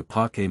connections to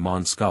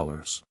Pokémon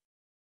scholars.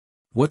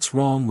 What's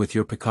wrong with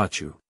your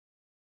Pikachu?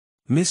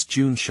 Miss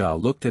Junsha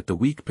looked at the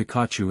weak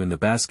Pikachu in the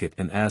basket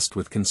and asked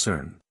with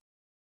concern.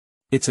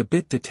 It's a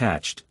bit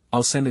detached,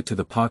 I'll send it to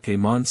the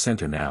Pokémon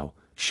Center now,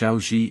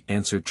 Xiaoji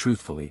answered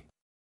truthfully.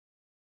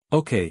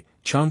 Okay,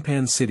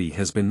 Changpan City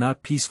has been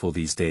not peaceful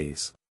these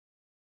days.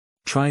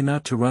 Try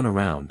not to run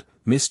around,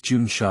 Miss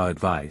Junsha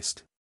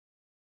advised.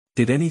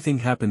 Did anything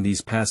happen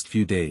these past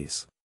few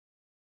days?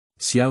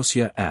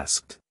 Xiaoxia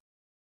asked.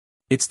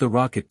 It's the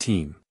Rocket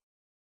Team.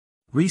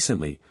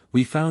 Recently,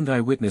 we found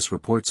eyewitness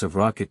reports of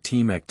Rocket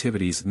Team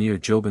activities near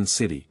Joban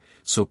City,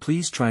 so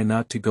please try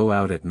not to go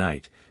out at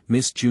night,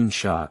 Miss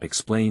Junsha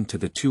explained to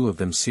the two of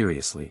them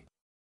seriously.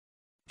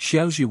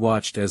 Xiaoji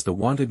watched as the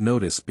wanted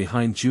notice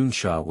behind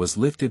Junsha was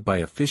lifted by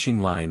a fishing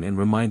line and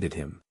reminded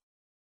him.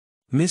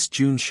 Miss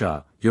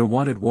Junsha, your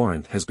wanted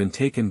warrant has been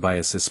taken by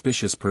a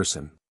suspicious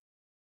person.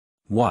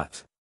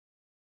 What?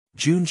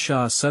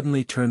 Junsha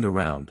suddenly turned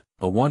around,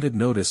 a wanted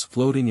notice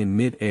floating in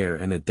mid-air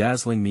and a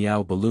dazzling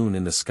meow balloon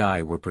in the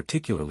sky were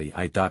particularly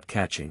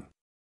eye-catching.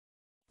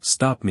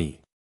 Stop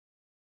me.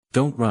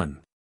 Don't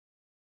run.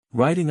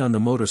 Riding on the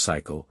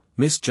motorcycle,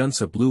 Miss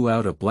Junsa blew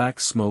out a black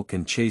smoke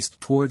and chased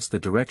towards the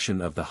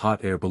direction of the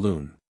hot air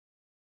balloon.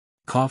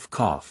 Cough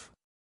cough.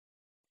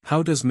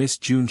 How does Miss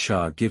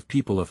Junsha give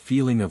people a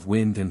feeling of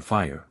wind and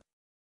fire?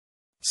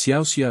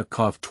 Xiao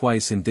coughed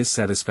twice in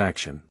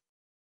dissatisfaction.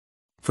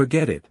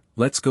 Forget it,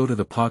 let's go to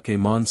the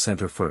Pokémon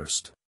Center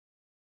first.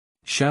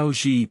 Xiao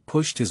Ji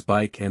pushed his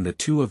bike and the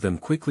two of them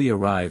quickly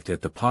arrived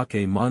at the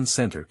Pokémon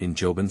Center in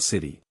Joban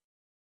City.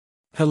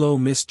 Hello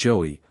Miss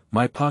Joey,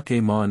 my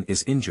Pokémon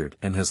is injured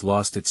and has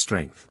lost its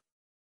strength.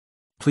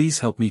 Please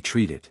help me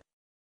treat it.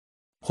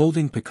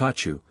 Holding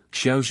Pikachu,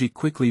 Xiaoji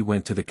quickly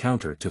went to the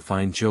counter to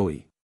find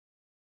Joey.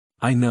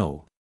 I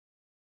know.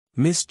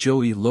 Miss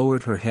Joey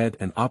lowered her head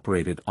and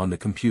operated on the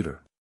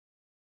computer.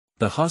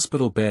 The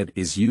hospital bed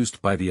is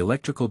used by the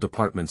electrical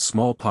department's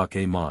small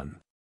Pokémon.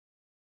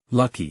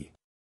 Lucky.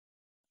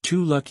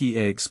 2 lucky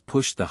eggs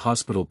pushed the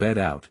hospital bed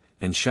out,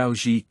 and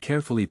Xiaoji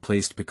carefully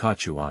placed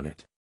Pikachu on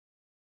it.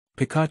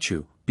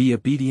 Pikachu, be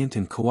obedient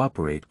and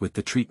cooperate with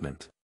the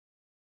treatment.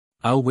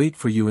 I'll wait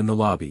for you in the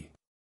lobby.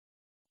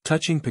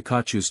 Touching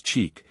Pikachu's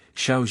cheek,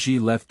 Xiaoji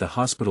left the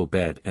hospital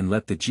bed and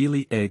let the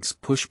Geely eggs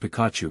push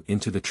Pikachu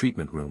into the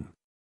treatment room.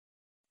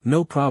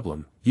 No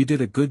problem, you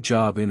did a good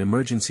job in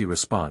emergency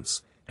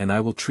response, and I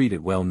will treat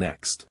it well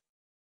next.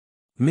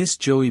 Miss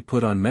Joey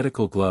put on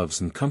medical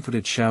gloves and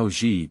comforted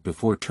Xiaoji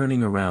before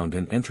turning around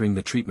and entering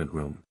the treatment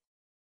room.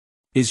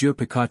 Is your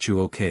Pikachu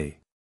okay?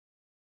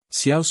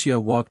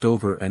 Xiaoxia walked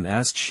over and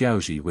asked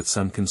Xiaoji with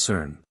some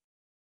concern.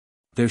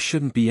 There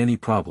shouldn't be any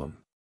problem.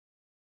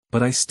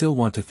 But I still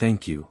want to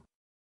thank you.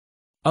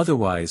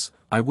 Otherwise,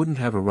 I wouldn't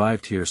have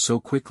arrived here so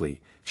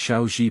quickly,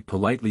 Xiaoji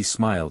politely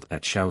smiled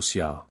at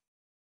Xiaoxia.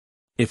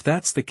 If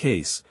that's the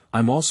case,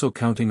 I'm also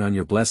counting on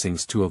your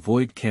blessings to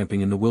avoid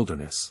camping in the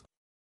wilderness.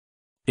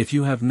 If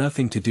you have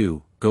nothing to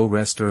do, go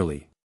rest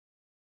early.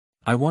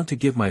 I want to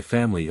give my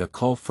family a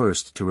call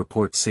first to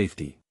report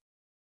safety.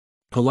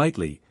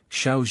 Politely,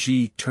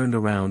 Xiaoji turned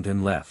around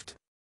and left.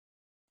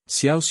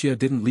 Xiaoxia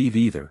didn't leave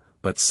either,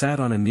 but sat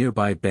on a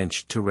nearby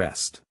bench to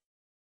rest.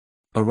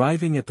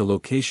 Arriving at the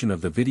location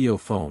of the video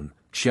phone,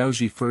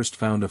 Xiaoji first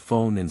found a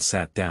phone and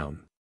sat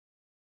down.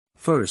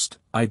 First,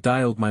 I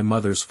dialed my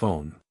mother's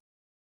phone.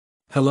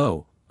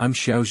 Hello, I'm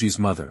Xiaoji's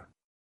mother.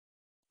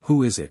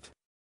 Who is it?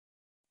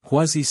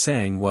 Huazi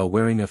sang while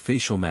wearing a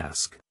facial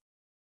mask.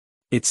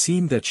 It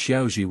seemed that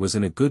Xiaoji was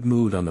in a good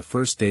mood on the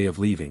first day of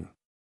leaving.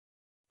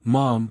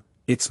 Mom,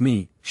 it's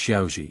me,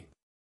 Xiaoji.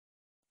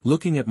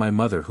 Looking at my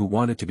mother who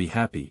wanted to be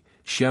happy,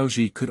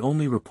 Xiaoji could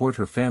only report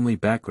her family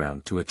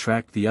background to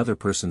attract the other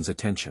person's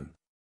attention.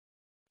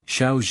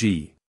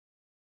 Xiaoji.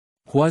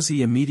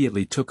 Huazi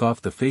immediately took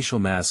off the facial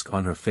mask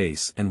on her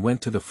face and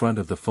went to the front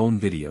of the phone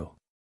video.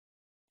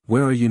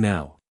 Where are you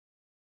now?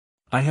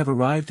 I have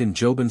arrived in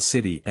Joban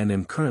City and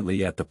am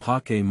currently at the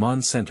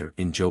Pokémon Center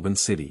in Joban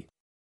City.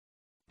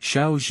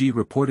 Xiaoji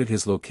reported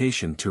his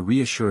location to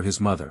reassure his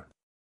mother.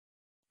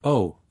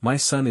 Oh, my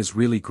son is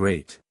really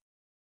great.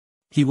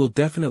 He will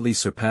definitely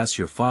surpass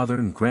your father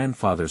and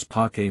grandfather's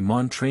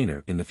Pokémon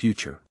trainer in the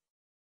future.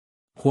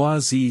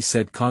 Huazi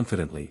said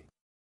confidently.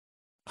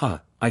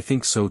 I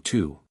think so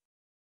too.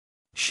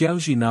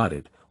 Xiaoji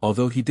nodded,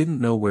 although he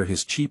didn't know where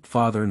his cheap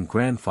father and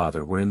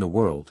grandfather were in the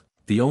world,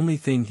 the only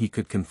thing he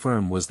could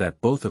confirm was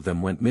that both of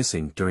them went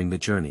missing during the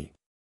journey.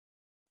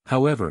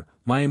 However,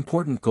 my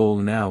important goal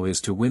now is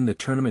to win the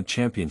tournament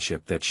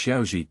championship that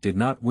Xiaoji did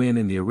not win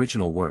in the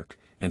original work,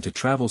 and to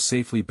travel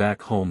safely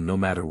back home no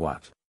matter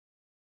what.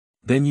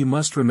 Then you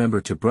must remember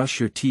to brush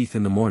your teeth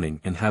in the morning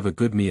and have a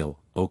good meal,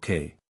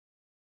 okay?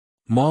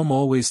 Mom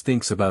always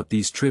thinks about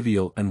these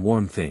trivial and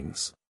warm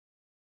things.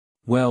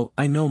 Well,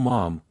 I know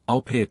Mom,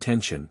 I'll pay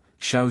attention,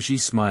 Xiaoji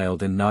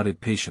smiled and nodded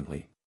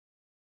patiently.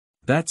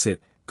 That's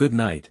it, good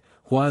night.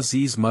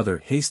 Huazi's mother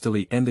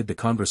hastily ended the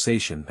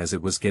conversation as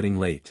it was getting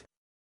late.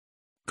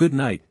 Good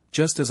night.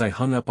 Just as I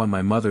hung up on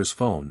my mother's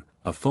phone,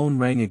 a phone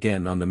rang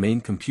again on the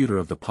main computer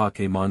of the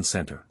Pokémon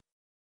Center.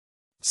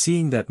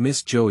 Seeing that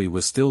Miss Joey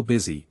was still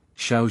busy,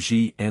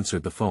 Xiaoji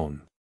answered the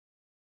phone.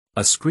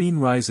 A screen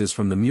rises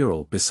from the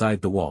mural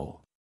beside the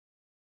wall.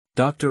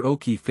 Dr.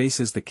 Oki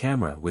faces the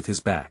camera with his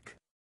back.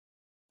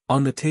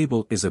 On the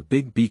table is a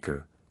big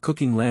beaker,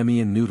 cooking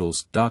ramen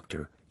noodles.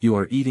 Doctor, you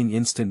are eating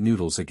instant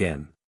noodles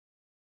again.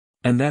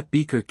 And that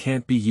beaker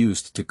can't be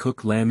used to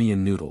cook ramen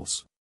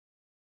noodles.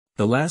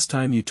 The last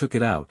time you took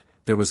it out,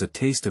 there was a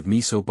taste of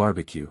miso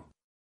barbecue.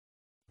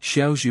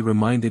 Xiaoji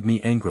reminded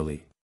me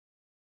angrily.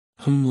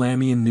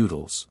 Ramen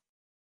noodles.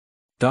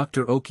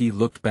 Dr. Oki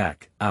looked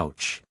back,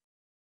 ouch.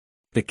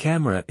 The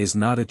camera is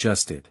not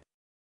adjusted.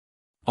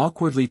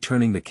 Awkwardly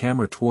turning the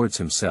camera towards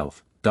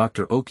himself,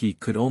 Dr. Oki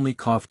could only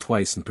cough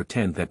twice and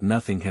pretend that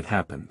nothing had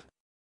happened.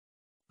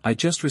 I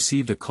just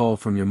received a call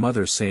from your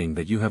mother saying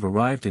that you have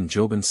arrived in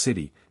Joban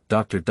City.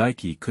 Dr.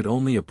 Daiki could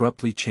only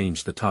abruptly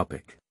change the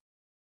topic.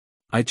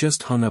 I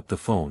just hung up the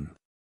phone.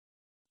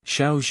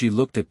 Xiao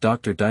looked at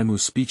Dr. Daimu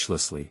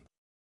speechlessly.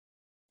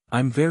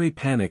 I'm very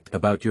panicked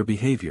about your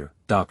behavior,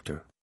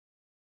 doctor.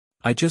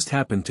 I just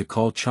happened to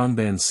call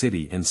Changban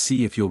City and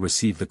see if you'll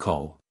receive the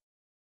call.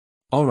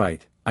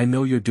 Alright, I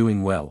know you're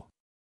doing well.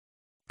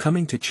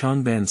 Coming to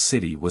Changban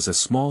City was a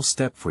small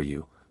step for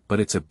you, but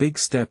it's a big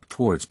step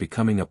towards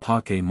becoming a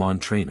Pokémon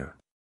trainer.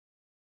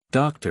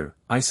 Doctor,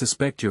 I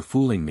suspect you're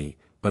fooling me,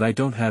 but I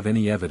don't have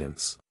any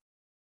evidence.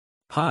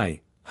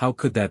 Hi, how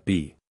could that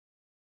be?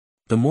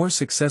 The more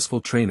successful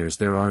trainers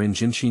there are in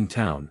Jinshin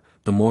Town,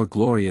 the more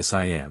glorious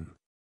I am.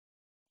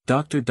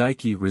 Dr.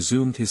 Daiki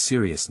resumed his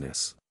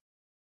seriousness.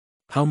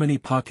 How many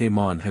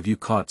Pokémon have you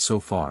caught so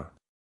far?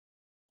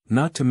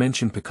 Not to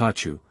mention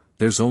Pikachu,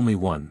 there's only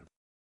one.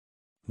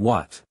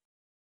 What?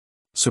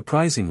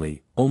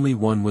 Surprisingly, only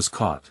one was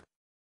caught.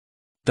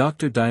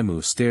 Dr.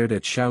 Daimu stared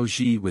at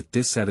Xiao with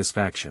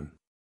dissatisfaction.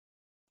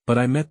 But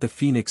I met the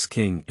Phoenix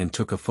King and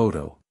took a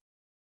photo.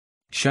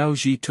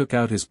 Xiao took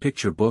out his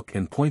picture book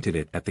and pointed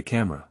it at the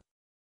camera.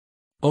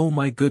 Oh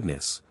my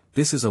goodness,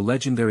 this is a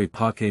legendary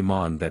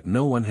Pokémon that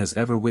no one has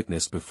ever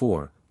witnessed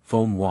before,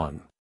 Feng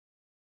Wang.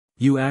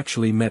 You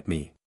actually met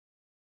me.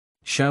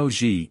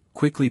 Xiao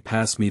quickly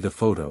pass me the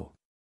photo.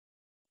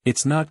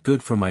 It's not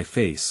good for my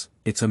face,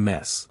 it's a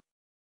mess.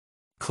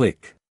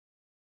 Click.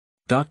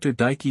 Dr.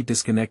 Daiki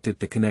disconnected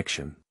the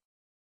connection.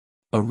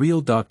 A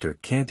real doctor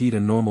can't eat a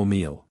normal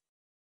meal.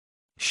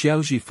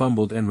 Xiao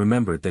fumbled and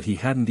remembered that he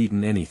hadn't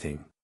eaten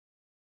anything.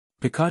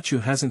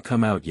 Pikachu hasn't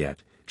come out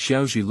yet.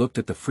 Xiao looked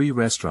at the free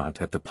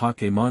restaurant at the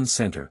Pokémon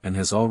Center and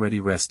has already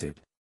rested.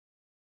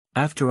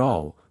 After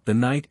all, the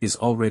night is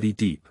already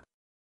deep.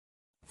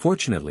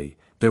 Fortunately,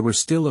 there were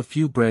still a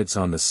few breads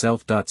on the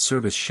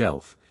self-service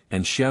shelf,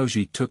 and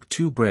Xiao took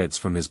 2 breads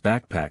from his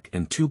backpack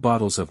and 2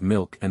 bottles of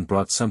milk and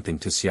brought something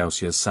to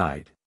Xiaoxia's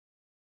side.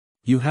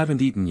 You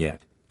haven't eaten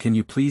yet, can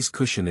you please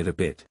cushion it a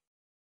bit?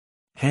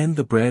 Hand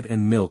the bread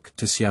and milk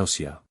to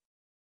Xiaoxia.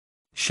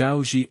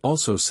 Xiao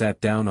also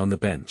sat down on the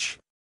bench.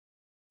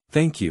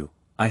 Thank you,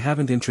 I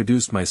haven't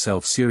introduced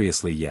myself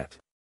seriously yet.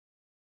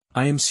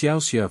 I am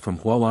Xiaoxia from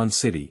Hualan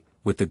City,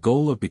 with the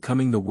goal of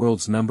becoming the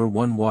world's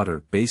 #1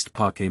 water-based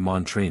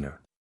Pokémon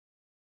trainer.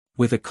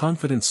 With a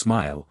confident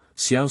smile,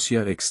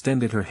 Xiaoxia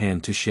extended her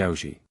hand to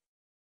Xiao.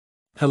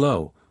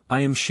 Hello, I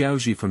am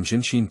Xiao from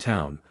Jinshin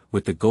Town,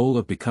 with the goal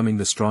of becoming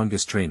the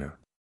strongest trainer.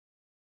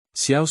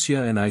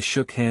 Xiaoxia and I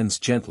shook hands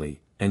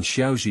gently, and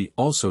Xiao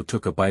also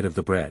took a bite of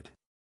the bread.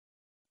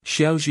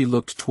 Xiao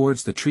looked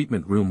towards the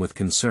treatment room with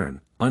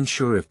concern,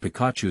 unsure if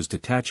Pikachu's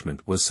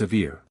detachment was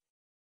severe.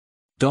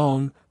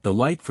 Dong, the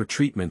light for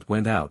treatment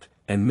went out,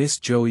 and Miss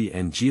Joey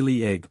and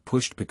Geely Egg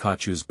pushed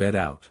Pikachu's bed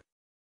out.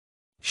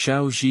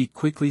 Xiao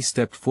quickly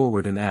stepped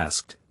forward and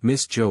asked,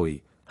 Miss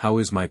Joey, how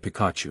is my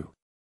Pikachu?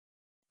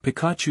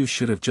 Pikachu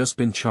should have just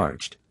been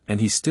charged, and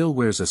he still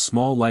wears a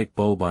small light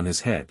bulb on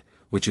his head,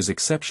 which is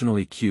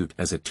exceptionally cute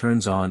as it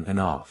turns on and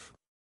off.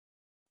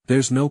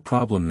 There's no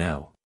problem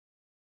now.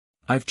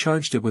 I've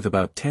charged it with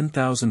about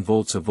 10,000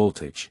 volts of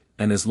voltage,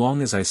 and as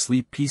long as I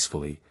sleep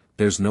peacefully,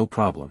 there's no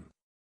problem.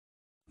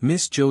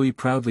 Miss Joey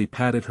proudly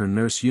patted her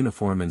nurse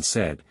uniform and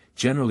said,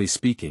 generally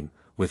speaking,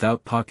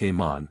 without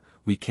Pokémon,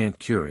 we can't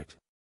cure it.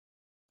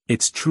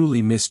 It's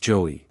truly Miss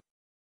Joey.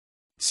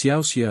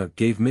 Xiaoxia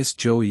gave Miss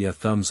Joey a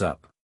thumbs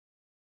up.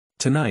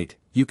 Tonight,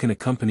 you can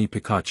accompany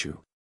Pikachu.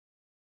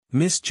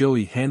 Miss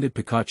Joey handed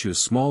Pikachu's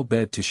small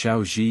bed to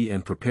Xiao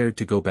and prepared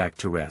to go back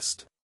to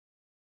rest.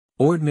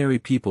 Ordinary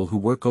people who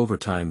work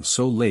overtime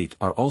so late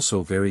are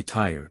also very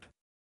tired.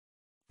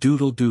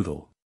 Doodle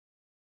doodle.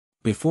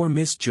 Before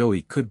Miss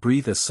Joey could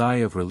breathe a sigh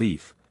of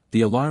relief,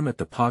 the alarm at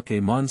the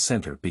Pokémon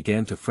Center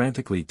began to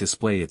frantically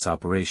display its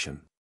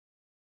operation.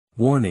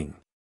 Warning!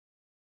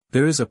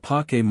 There is a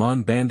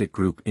Pokémon bandit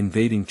group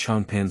invading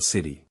Changpan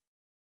City.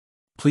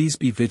 Please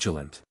be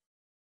vigilant.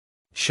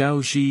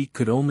 Xiao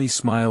could only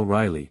smile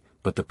wryly,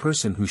 but the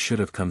person who should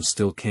have come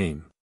still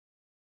came.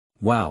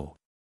 Wow!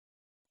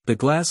 The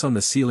glass on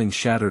the ceiling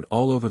shattered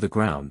all over the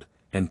ground,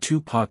 and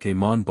 2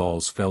 Pokémon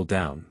balls fell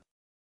down.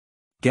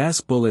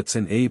 Gas bullets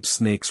and Abe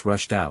snakes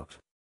rushed out.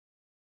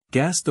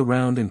 Gas the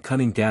round and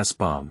cunning gas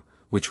bomb,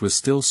 which was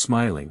still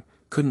smiling,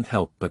 couldn't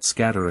help but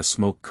scatter a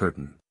smoke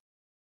curtain.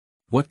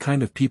 What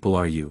kind of people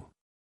are you?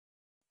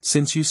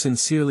 Since you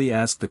sincerely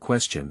asked the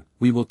question,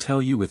 we will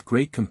tell you with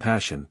great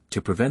compassion,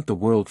 to prevent the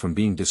world from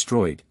being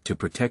destroyed, to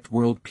protect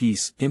world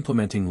peace,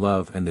 implementing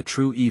love and the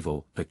true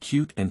evil, a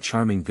cute and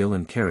charming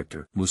villain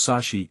character,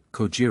 Musashi,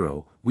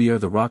 Kojiro, we are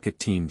the rocket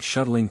team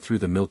shuttling through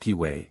the Milky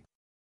Way.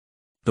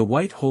 The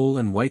white hole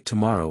and white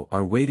tomorrow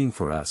are waiting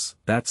for us,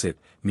 that's it,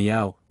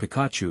 meow,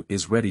 Pikachu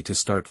is ready to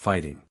start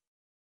fighting.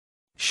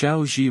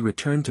 Xiao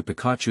returned to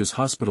Pikachu's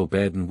hospital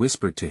bed and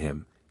whispered to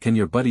him, can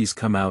your buddies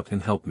come out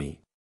and help me?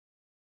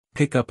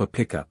 Pick up a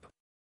pickup.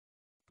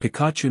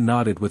 Pikachu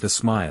nodded with a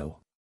smile.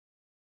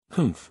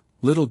 Humph,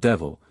 little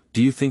devil,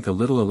 do you think a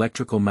little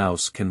electrical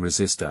mouse can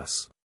resist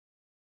us?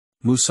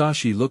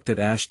 Musashi looked at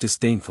Ash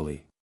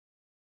disdainfully.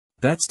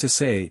 That's to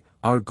say,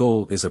 our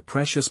goal is a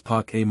precious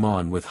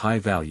Pokémon with high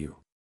value.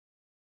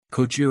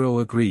 Kojiro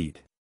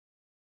agreed.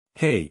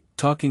 Hey,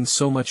 Talking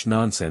so much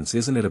nonsense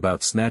isn't it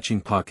about snatching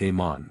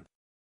Pokémon?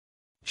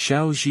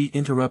 Xiao Ji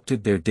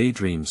interrupted their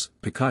daydreams.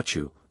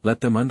 Pikachu,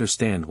 let them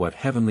understand what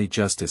heavenly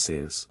justice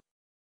is.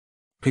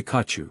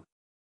 Pikachu.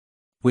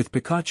 With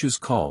Pikachu's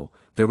call,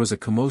 there was a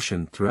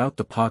commotion throughout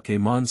the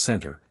Pokémon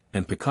Center,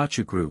 and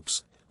Pikachu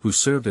groups, who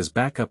served as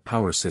backup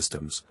power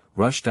systems,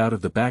 rushed out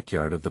of the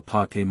backyard of the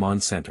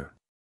Pokémon Center.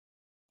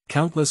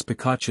 Countless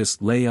Pikachus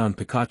lay on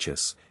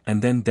Pikachus,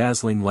 and then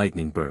dazzling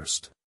lightning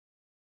burst.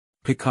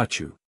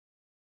 Pikachu.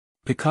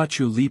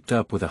 Pikachu leaped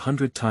up with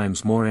 100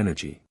 times more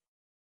energy.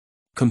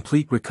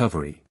 Complete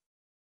recovery.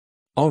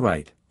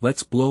 Alright,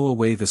 let's blow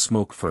away the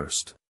smoke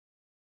first.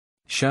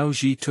 Xiao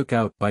Ji took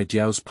out Bai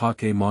Jiao's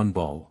Pokémon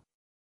Ball.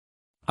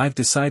 I've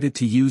decided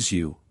to use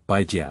you,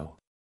 Bai Jiao.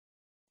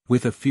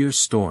 With a fierce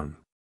storm.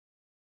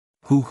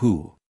 Hoo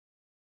hoo.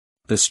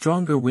 The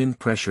stronger wind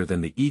pressure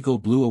than the eagle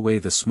blew away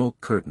the smoke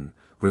curtain,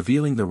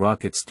 revealing the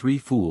rocket's three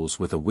fools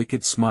with a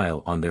wicked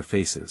smile on their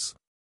faces.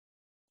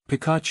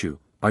 Pikachu,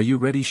 are you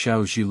ready?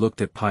 Xiao Ji looked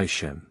at Pai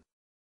Shen.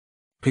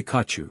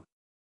 Pikachu.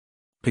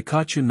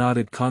 Pikachu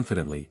nodded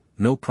confidently,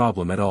 no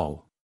problem at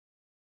all.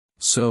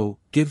 So,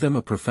 give them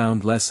a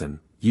profound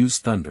lesson, use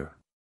thunder.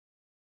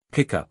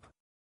 Pickup.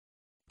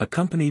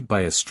 Accompanied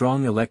by a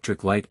strong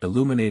electric light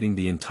illuminating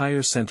the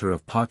entire center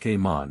of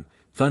Pokémon,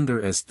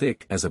 thunder as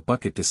thick as a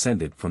bucket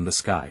descended from the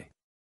sky.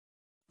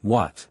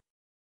 What?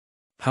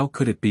 How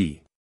could it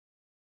be?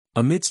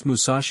 Amidst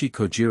Musashi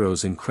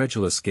Kojiro's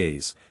incredulous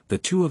gaze, the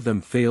two of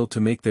them failed to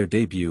make their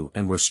debut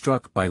and were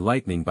struck by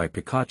lightning by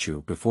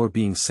Pikachu before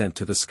being sent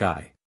to the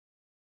sky.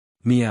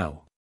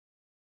 Meow.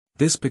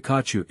 This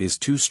Pikachu is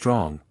too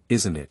strong,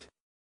 isn't it?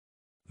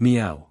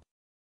 Meow.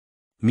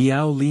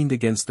 Meow leaned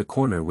against the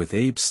corner with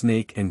Abe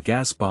Snake and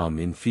Gas Bomb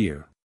in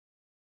fear.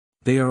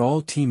 They are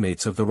all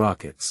teammates of the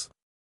Rockets.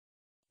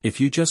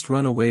 If you just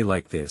run away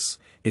like this,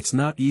 it's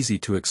not easy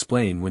to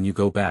explain when you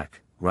go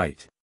back,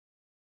 right?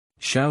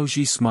 Xiao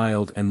Ji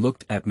smiled and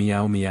looked at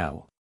Meow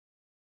Meow.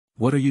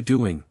 What are you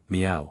doing,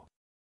 Meow?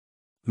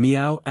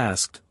 Meow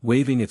asked,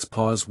 waving its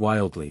paws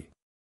wildly.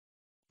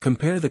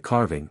 Compare the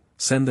carving,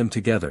 send them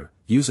together,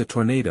 use a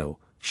tornado,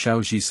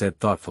 Xiao Ji said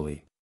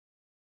thoughtfully.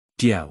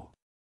 Jiao.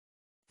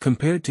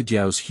 Compared to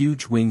Jiao's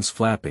huge wings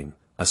flapping,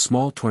 a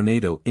small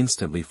tornado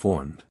instantly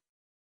formed.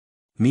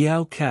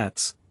 Meow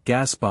cats,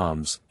 gas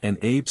bombs, and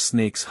Abe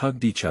snakes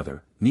hugged each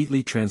other,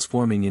 neatly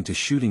transforming into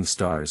shooting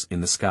stars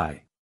in the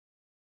sky.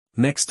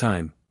 Next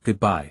time,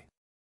 goodbye.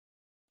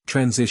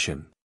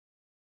 Transition.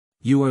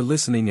 You are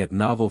listening at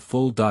Novel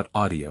Full.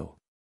 Audio.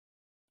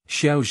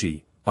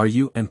 Xiaoji, are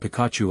you and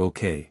Pikachu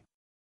okay?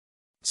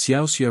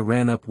 Xiaoxia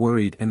ran up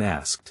worried and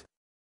asked.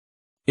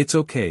 It's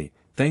okay,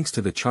 thanks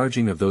to the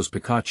charging of those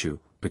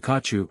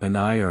Pikachu and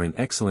I are in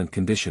excellent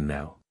condition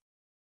now.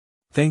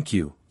 Thank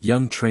you,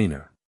 young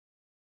trainer.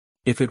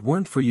 If it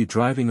weren't for you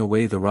driving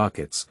away the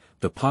Rockets,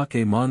 the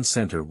Pokémon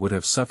Center would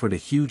have suffered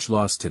a huge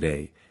loss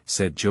today,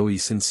 said Joey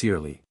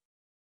sincerely.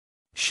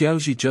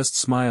 Xiaoji just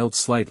smiled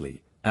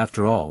slightly.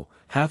 After all,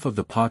 half of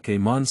the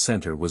Pokémon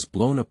Center was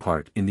blown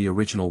apart in the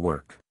original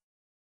work.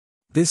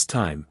 This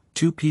time,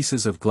 2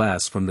 pieces of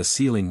glass from the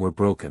ceiling were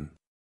broken.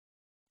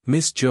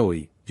 Miss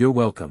Joey, you're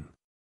welcome.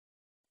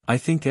 I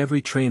think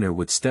every trainer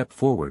would step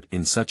forward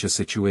in such a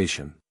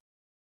situation.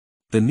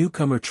 The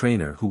newcomer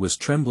trainer who was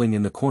trembling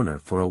in the corner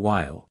for a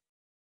while.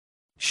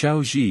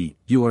 Xiaoji,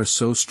 you are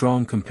so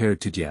strong compared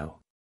to Jiao.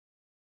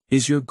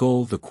 Is your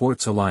goal the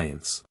Quartz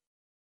Alliance?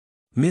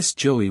 Miss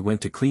Joey went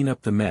to clean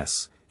up the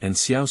mess, and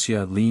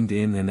Xiaoxia leaned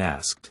in and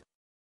asked.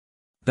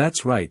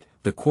 That's right,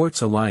 the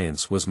Quartz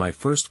Alliance was my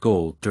first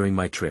goal during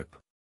my trip.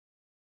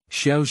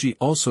 Xiaoji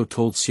also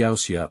told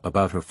Xiaoxia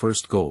about her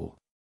first goal.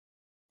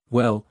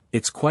 Well,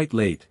 it's quite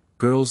late,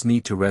 girls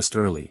need to rest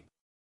early.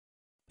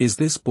 Is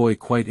this boy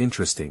quite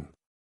interesting?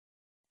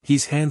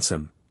 He's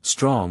handsome,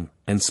 strong,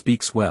 and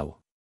speaks well.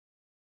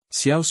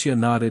 Xiaoxia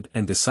nodded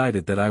and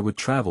decided that I would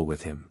travel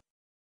with him.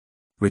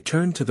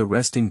 Returned to the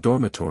resting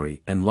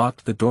dormitory and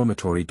locked the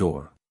dormitory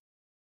door.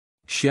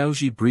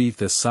 Xiaoji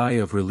breathed a sigh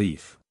of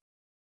relief.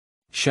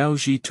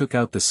 Xiaoji took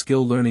out the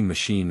skill learning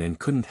machine and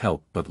couldn't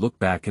help but look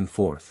back and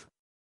forth.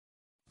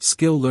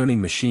 Skill learning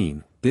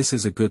machine, this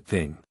is a good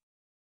thing.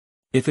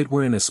 If it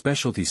were in a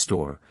specialty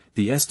store,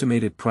 the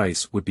estimated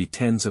price would be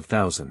tens of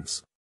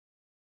thousands.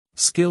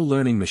 Skill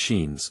learning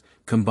machines,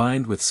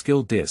 combined with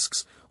skill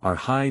discs, are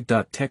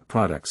high-tech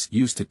products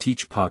used to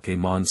teach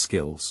Pokémon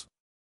skills.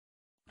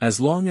 As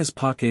long as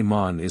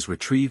Pokémon is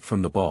retrieved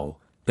from the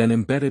ball, then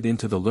embedded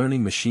into the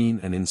learning machine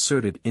and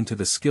inserted into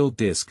the skill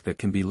disc that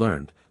can be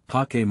learned,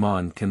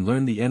 Pokémon can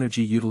learn the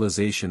energy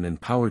utilization and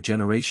power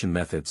generation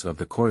methods of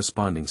the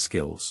corresponding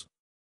skills.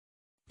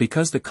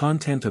 Because the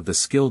content of the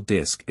skill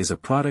disc is a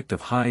product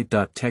of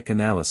high-tech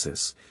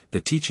analysis,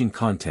 the teaching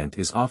content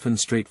is often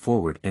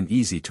straightforward and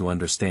easy to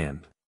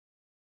understand.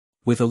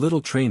 With a little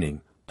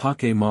training,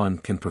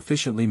 Pokémon can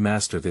proficiently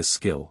master this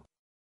skill.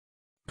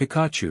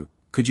 Pikachu,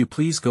 could you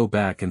please go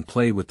back and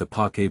play with the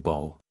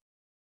Pokéball?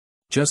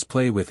 Just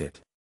play with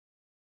it.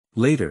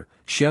 Later,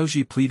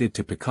 Xiaoji pleaded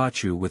to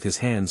Pikachu with his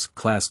hands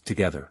clasped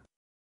together.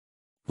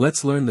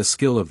 Let's learn the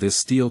skill of this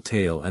steel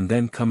tail and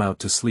then come out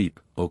to sleep,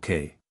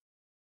 okay?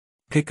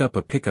 Pick up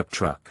a pickup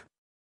truck.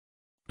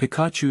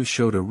 Pikachu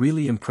showed a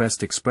really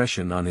impressed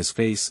expression on his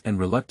face and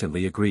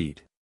reluctantly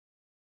agreed.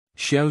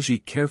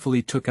 Xiaoji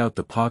carefully took out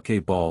the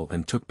Poké ball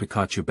and took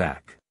Pikachu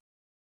back.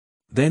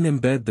 Then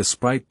embed the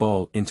sprite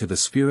ball into the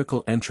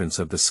spherical entrance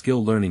of the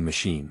skill learning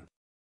machine.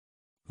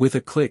 With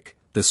a click,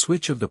 the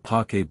switch of the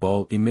Poké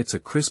ball emits a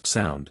crisp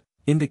sound,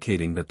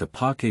 indicating that the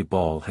Poké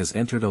ball has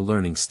entered a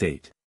learning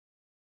state.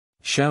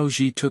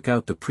 Xiaoji took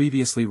out the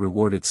previously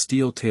rewarded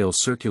steel tail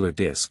circular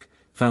disc,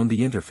 found the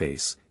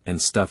interface,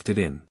 and stuffed it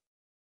in.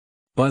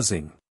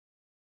 Buzzing.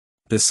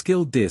 The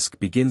skill disc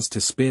begins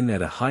to spin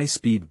at a high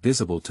speed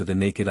visible to the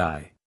naked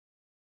eye.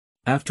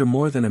 After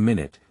more than a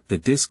minute, the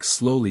disc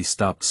slowly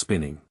stopped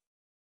spinning.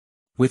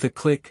 With a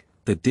click,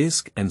 the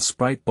disc and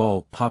sprite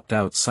ball popped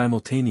out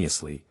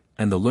simultaneously,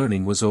 and the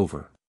learning was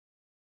over.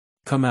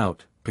 Come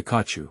out,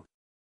 Pikachu.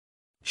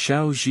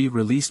 Xiaoji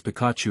released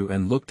Pikachu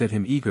and looked at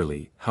him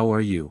eagerly. How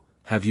are you,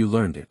 have you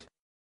learned it?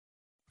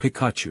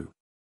 Pikachu.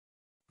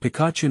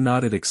 Pikachu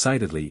nodded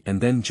excitedly and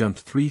then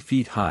jumped 3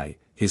 feet high,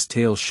 his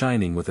tail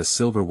shining with a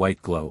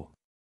silver-white glow.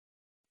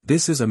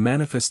 This is a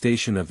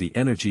manifestation of the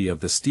energy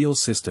of the steel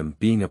system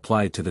being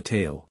applied to the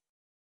tail.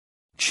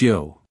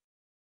 Xiao.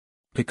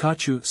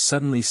 Pikachu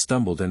suddenly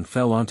stumbled and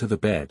fell onto the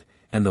bed,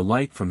 and the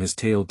light from his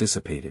tail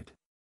dissipated.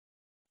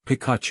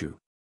 Pikachu.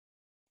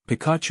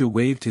 Pikachu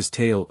waved his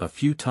tail a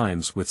few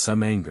times with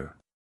some anger.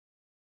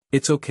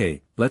 It's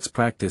okay, let's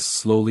practice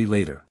slowly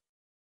later.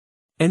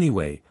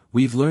 Anyway,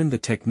 we've learned the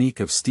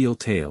technique of steel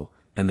tail,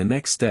 and the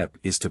next step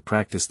is to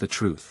practice the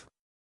truth.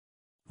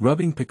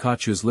 Rubbing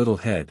Pikachu's little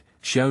head,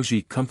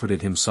 Xiaoji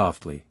comforted him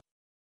softly.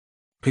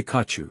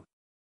 Pikachu.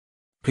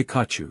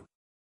 Pikachu.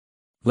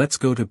 Let's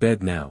go to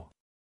bed now.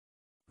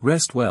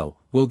 Rest well,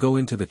 we'll go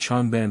into the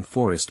Changban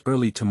forest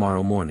early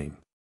tomorrow morning.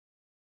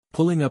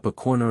 Pulling up a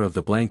corner of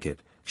the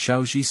blanket,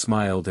 Xiaoji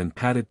smiled and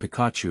patted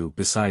Pikachu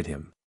beside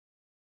him.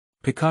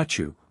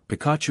 Pikachu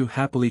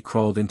happily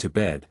crawled into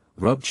bed,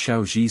 rubbed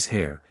Xiaoji's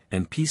hair,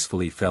 and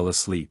peacefully fell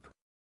asleep.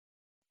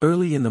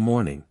 Early in the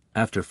morning,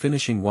 after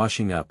finishing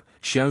washing up,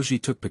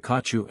 Xiaoji took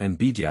Pikachu and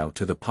Bijiao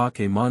to the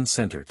Pokémon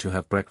Center to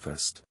have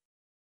breakfast.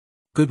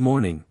 Good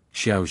morning,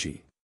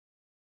 Xiaoji.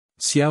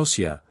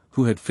 Xiaoxia,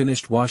 who had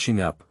finished washing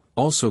up,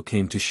 also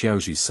came to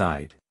Xiaoji's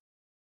side.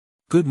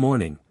 Good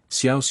morning,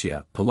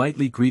 Xiaoxia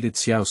politely greeted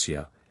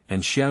Xiaoxia,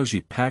 and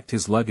Xiaoji packed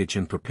his luggage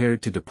and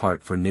prepared to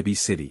depart for Nibi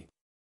City.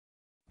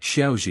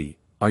 Xiaoji,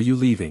 are you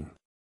leaving?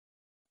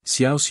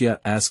 Xiaoxia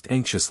asked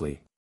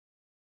anxiously.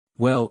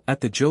 Well,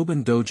 at the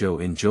Joban Dojo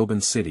in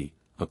Joban City,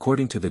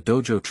 according to the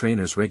dojo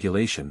trainer's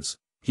regulations,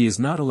 he is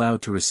not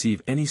allowed to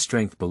receive any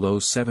strength below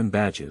 7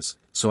 badges,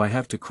 so I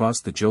have to cross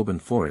the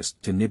Joban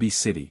forest to Nibi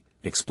City,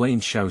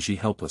 explained Xiaoji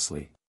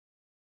helplessly.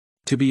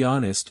 To be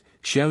honest,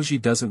 Xiaoji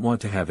doesn't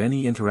want to have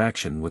any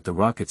interaction with the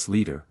rocket's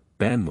leader,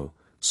 Banmu,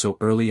 so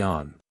early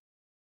on.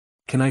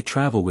 Can I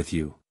travel with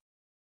you?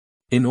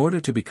 In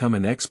order to become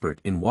an expert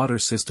in water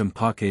system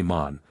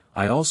Pokémon,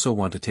 I also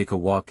want to take a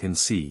walk and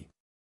see.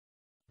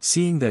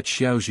 Seeing that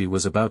Xiaoji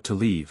was about to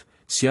leave,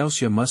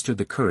 Xiaoxia mustered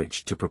the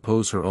courage to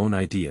propose her own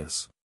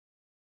ideas.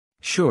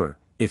 Sure,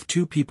 if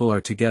 2 people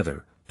are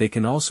together, they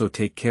can also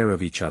take care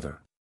of each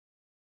other.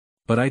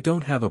 But I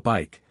don't have a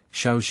bike,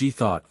 Xiaoji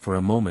thought for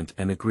a moment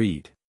and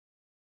agreed.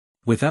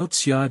 Without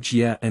Xia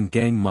Jia and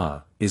Gang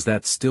Ma, is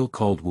that still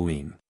called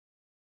Wuyin?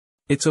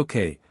 It's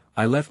okay,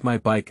 I left my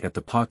bike at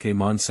the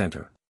Pokémon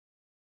Center.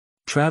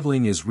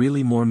 Traveling is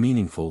really more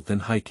meaningful than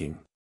hiking.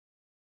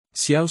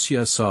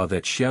 Xiaoxia saw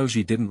that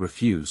Xiaoji didn't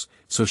refuse,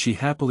 so she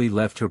happily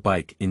left her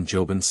bike in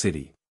Joban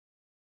City.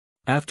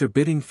 After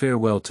bidding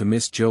farewell to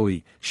Miss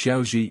Joey,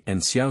 Xiaoji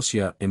and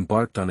Xiaoxia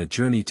embarked on a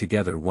journey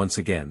together once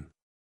again.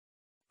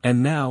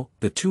 And now,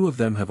 the 2 of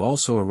them have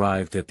also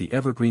arrived at the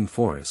evergreen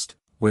forest,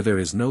 where there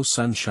is no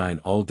sunshine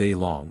all day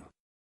long.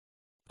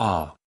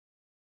 Ah!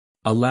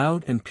 A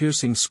loud and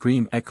piercing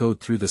scream echoed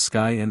through the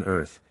sky and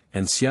earth,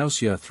 and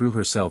Xiaoxia threw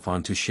herself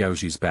onto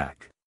Xiaoji's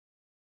back.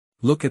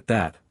 Look at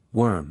that,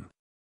 worm!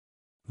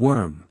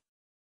 Worm!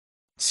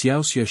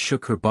 Xiaoxia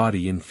shook her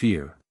body in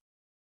fear.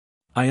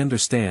 I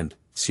understand,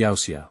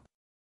 Xiaoxia.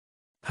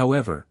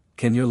 However,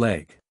 can your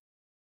leg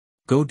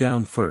go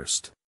down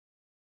first?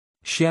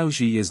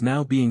 Xiaoji is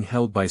now being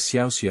held by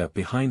Xiaoxia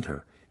behind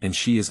her, and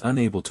she is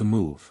unable to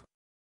move.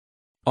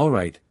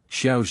 Alright,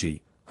 Xiaoji,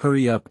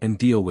 hurry up and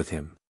deal with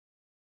him.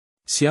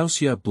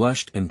 Xiaoxia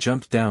blushed and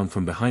jumped down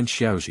from behind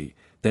Xiaoji,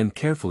 then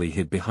carefully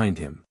hid behind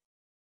him.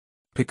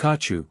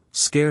 Pikachu,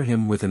 scare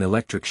him with an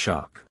electric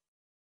shock.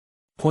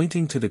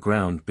 Pointing to the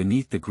ground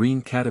beneath the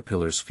green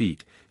caterpillar's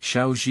feet,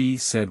 Xiaoji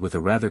said with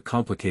a rather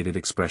complicated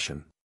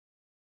expression.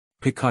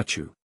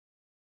 Pikachu.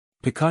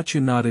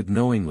 Pikachu nodded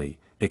knowingly,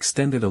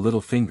 extended a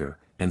little finger,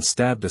 and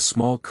stabbed a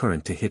small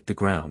current to hit the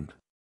ground.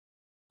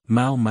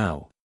 Mau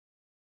mau.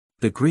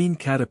 The green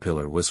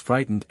caterpillar was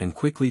frightened and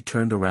quickly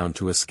turned around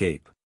to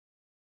escape.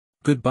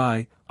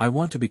 Goodbye, I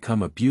want to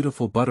become a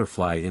beautiful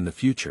butterfly in the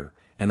future,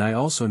 and I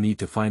also need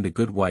to find a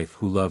good wife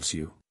who loves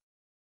you.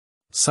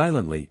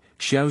 Silently,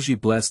 Xiaoji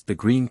blessed the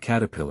green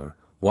caterpillar,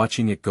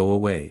 watching it go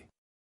away.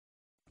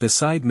 The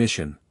side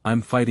mission,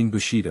 I'm fighting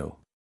Bushido.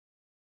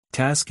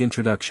 Task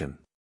Introduction.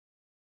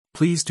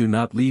 Please do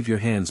not leave your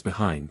hands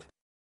behind.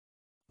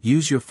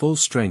 Use your full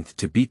strength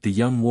to beat the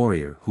young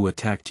warrior who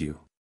attacked you.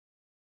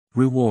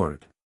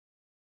 Reward.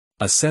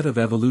 A set of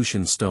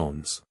evolution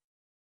stones.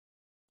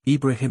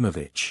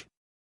 Ibrahimovic.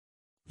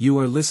 You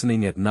are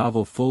listening at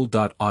Novel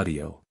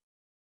Full.audio.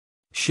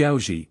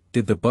 Xiaoji,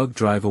 did the bug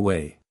drive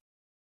away?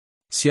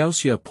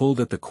 Xiao pulled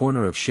at the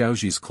corner of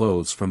Xiaoji's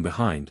clothes from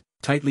behind,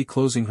 tightly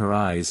closing her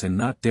eyes and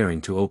not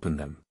daring to open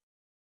them.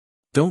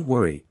 Don't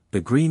worry,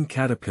 the green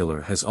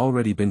caterpillar has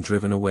already been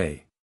driven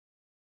away.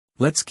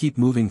 Let's keep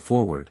moving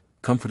forward,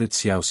 comforted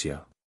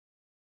Xiao.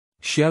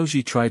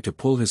 Xiaoji tried to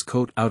pull his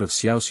coat out of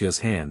Xiao's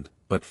hand,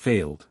 but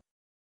failed.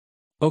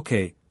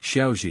 Okay,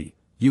 Xiaoji,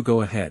 you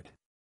go ahead.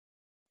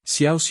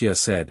 Xiao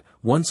said,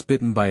 once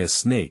bitten by a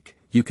snake,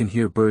 you can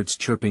hear birds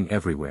chirping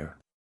everywhere.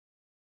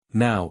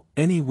 Now,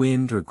 any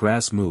wind or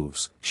grass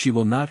moves, she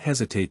will not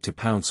hesitate to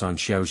pounce on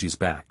Xiaoji's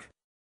back.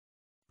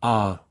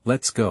 Ah,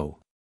 let's go.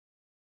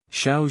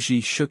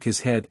 Xiaoji shook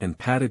his head and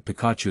patted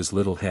Pikachu's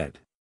little head.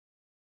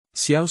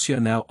 Xiao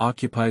now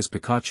occupies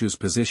Pikachu's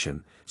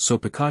position, so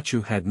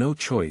Pikachu had no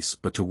choice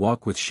but to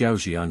walk with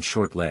Xiaoji on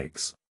short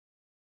legs.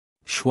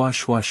 Shwa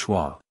shwa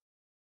shwa.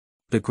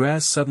 The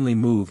grass suddenly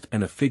moved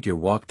and a figure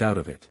walked out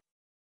of it.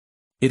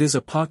 It is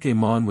a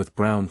Pokémon with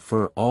brown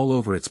fur all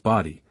over its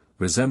body,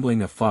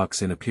 resembling a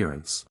fox in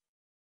appearance.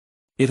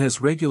 It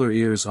has regular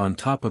ears on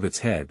top of its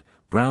head,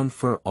 brown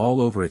fur all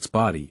over its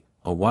body,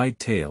 a wide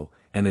tail,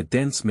 and a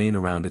dense mane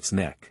around its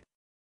neck.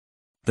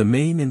 The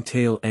mane and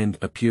tail end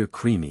appear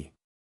creamy.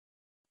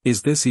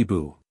 Is this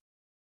Ibu?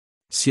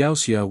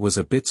 Xiao was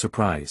a bit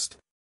surprised.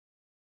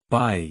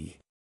 Bye.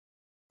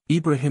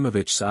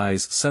 Ibrahimovic's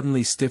eyes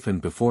suddenly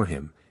stiffened before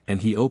him,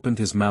 and he opened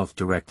his mouth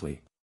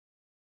directly.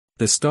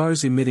 The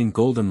stars emitting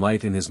golden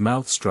light in his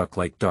mouth struck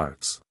like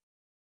darts.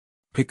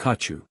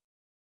 Pikachu.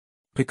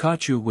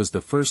 Pikachu was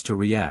the first to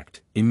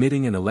react,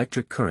 emitting an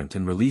electric current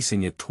and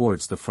releasing it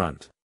towards the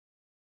front.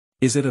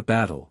 Is it a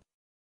battle?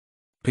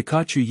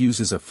 Pikachu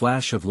uses a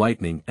flash of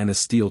lightning and a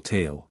steel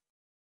tail.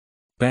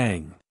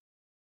 Bang!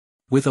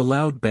 With a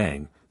loud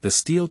bang, the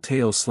steel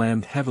tail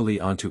slammed heavily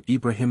onto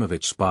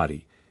Ibrahimovic's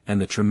body,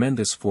 and the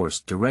tremendous force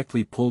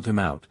directly pulled him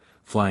out,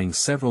 flying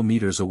several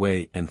meters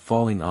away and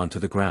falling onto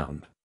the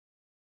ground.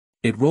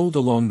 It rolled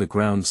along the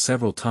ground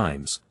several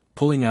times,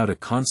 pulling out a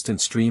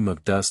constant stream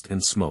of dust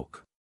and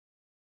smoke.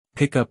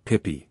 Pick up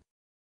Pippi.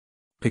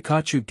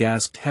 Pikachu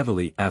gasped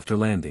heavily after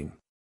landing.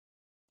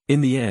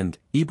 In the end,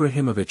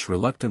 Ibrahimovic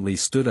reluctantly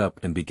stood up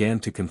and began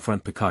to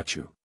confront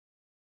Pikachu.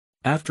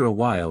 After a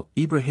while,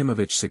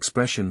 Ibrahimovic's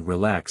expression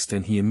relaxed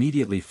and he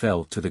immediately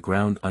fell to the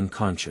ground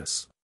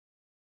unconscious.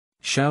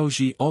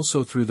 Xiaoji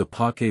also threw the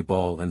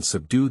Pokéball and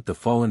subdued the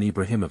fallen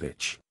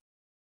Ibrahimovic.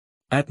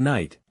 At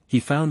night, he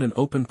found an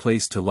open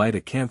place to light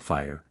a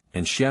campfire,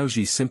 and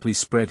Xiaoji simply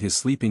spread his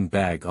sleeping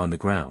bag on the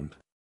ground.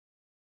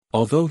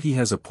 Although he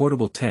has a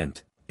portable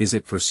tent, is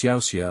it for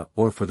Xiao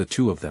or for the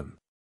two of them?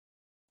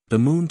 The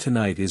moon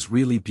tonight is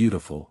really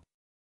beautiful.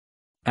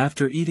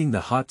 After eating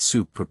the hot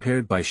soup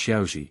prepared by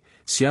Xiaoji,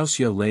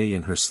 Xiao lay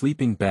in her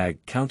sleeping bag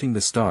counting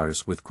the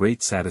stars with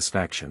great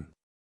satisfaction.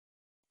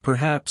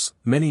 Perhaps,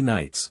 many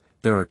nights,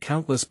 there are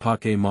countless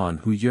Pokémon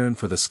who yearn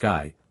for the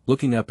sky,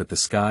 looking up at the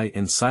sky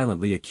and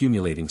silently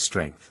accumulating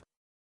strength.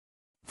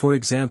 For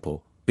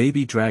example,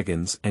 baby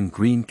dragons and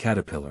green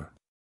caterpillar.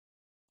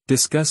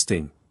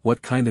 Disgusting,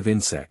 what kind of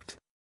insect?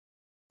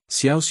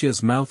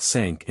 Xiao's mouth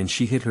sank and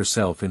she hid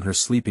herself in her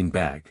sleeping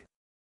bag.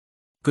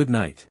 Good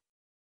night.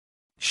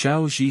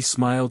 Xiaoji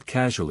smiled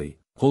casually,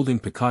 holding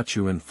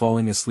Pikachu and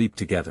falling asleep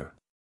together.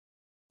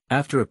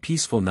 After a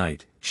peaceful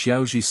night,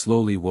 Xiaoji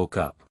slowly woke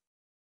up.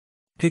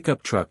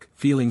 Pickup truck,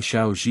 feeling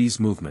Xiaoji's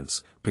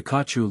movements,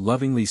 Pikachu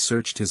lovingly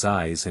searched his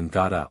eyes and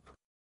got up.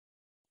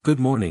 Good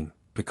morning,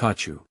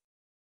 Pikachu.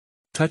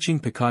 Touching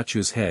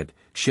Pikachu's head,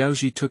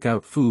 Xiaoji took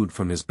out food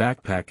from his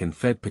backpack and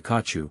fed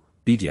Pikachu,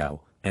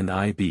 Bidiao, and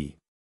IB.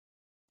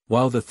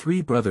 While the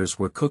three brothers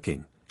were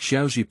cooking,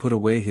 Xiaoji put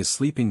away his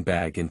sleeping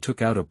bag and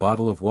took out a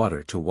bottle of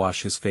water to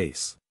wash his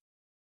face.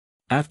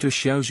 After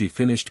Xiaoji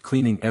finished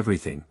cleaning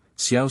everything,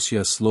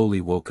 Xiao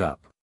slowly woke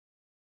up.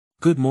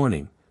 Good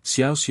morning,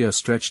 Xiao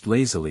stretched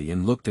lazily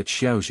and looked at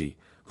Xiaoji,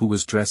 who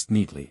was dressed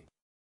neatly.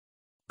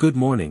 Good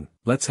morning,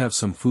 let's have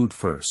some food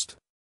first.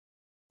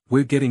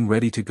 We're getting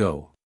ready to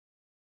go.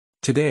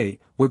 Today,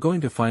 we're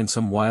going to find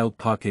some wild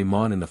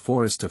Pokémon in the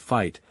forest to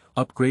fight,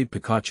 upgrade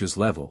Pikachu's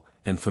level,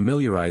 and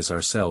familiarize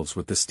ourselves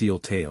with the steel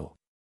tail.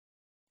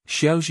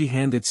 Xiaoji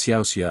handed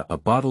Xiao a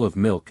bottle of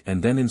milk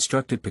and then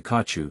instructed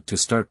Pikachu to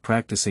start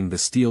practicing the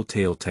steel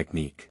tail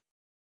technique.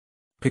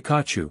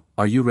 Pikachu,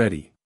 are you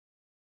ready?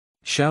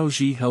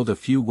 Xiaoji held a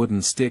few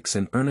wooden sticks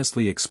and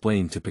earnestly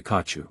explained to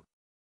Pikachu.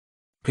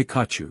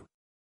 Pikachu.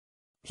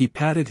 He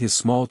patted his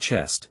small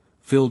chest,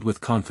 filled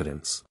with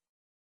confidence.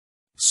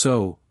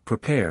 So,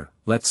 prepare,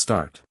 let's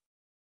start.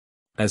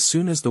 As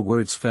soon as the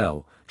words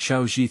fell,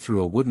 Xiaoji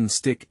threw a wooden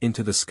stick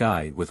into the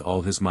sky with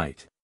all his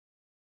might.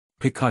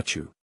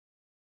 Pikachu.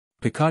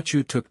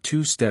 Pikachu took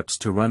 2 steps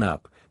to run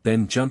up,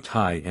 then jumped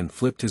high and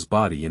flipped his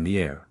body in the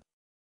air.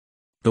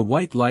 The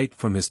white light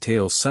from his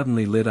tail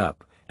suddenly lit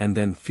up, and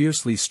then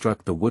fiercely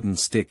struck the wooden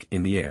stick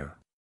in the air.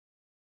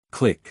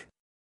 Click.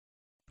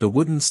 The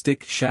wooden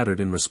stick shattered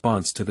in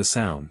response to the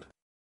sound.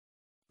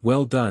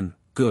 Well done,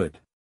 good.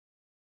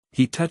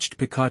 He touched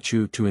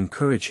Pikachu to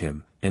encourage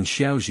him, and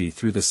Xiaoji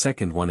threw the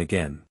second one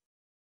again.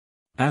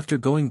 After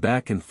going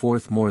back and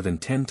forth more than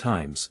 10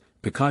 times,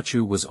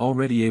 Pikachu was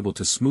already able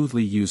to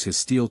smoothly use his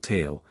steel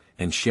tail,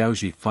 and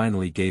Xiaoji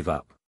finally gave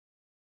up.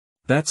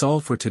 That's all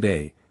for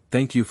today,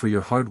 thank you for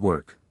your hard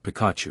work,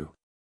 Pikachu.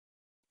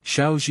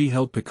 Xiaoji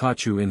held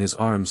Pikachu in his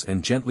arms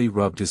and gently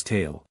rubbed his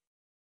tail.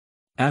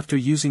 After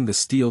using the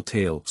steel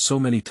tail so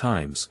many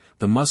times,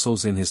 the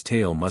muscles in his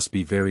tail must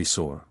be very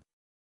sore.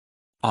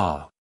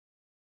 Ah.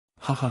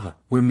 Ha ha ha,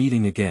 we're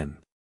meeting again.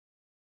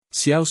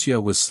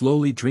 Xiao was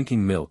slowly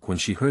drinking milk when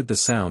she heard the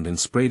sound and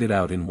sprayed it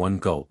out in one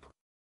gulp.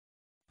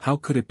 How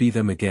could it be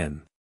them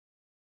again?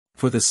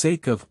 For the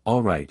sake of,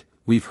 alright,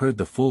 we've heard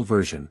the full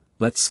version,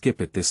 let's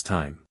skip it this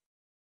time.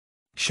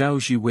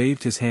 Xiaoji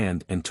waved his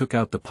hand and took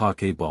out the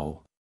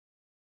Pokeball.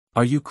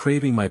 Are you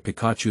craving my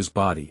Pikachu's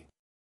body?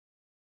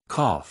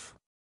 Cough.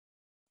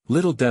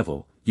 Little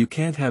devil, you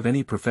can't have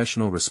any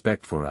professional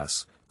respect for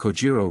us,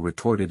 Kojiro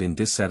retorted in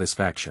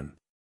dissatisfaction.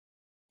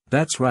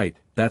 That's right,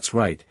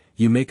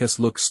 you make us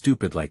look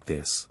stupid like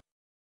this.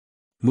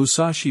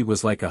 Musashi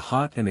was like a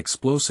hot and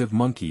explosive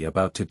monkey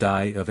about to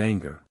die of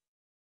anger.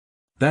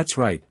 That's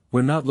right,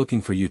 we're not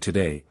looking for you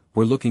today,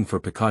 we're looking for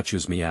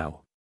Pikachu's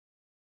Meow.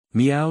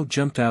 Meow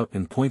jumped out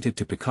and pointed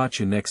to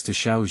Pikachu next to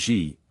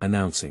Xiaoji,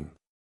 announcing.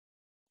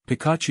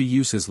 Pikachu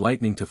uses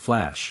lightning to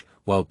flash,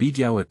 while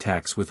Bijiao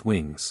attacks with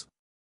wings.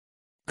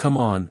 Come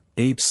on,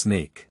 Abe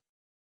Snake.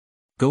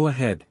 Go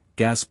ahead,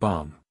 Gas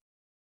Bomb.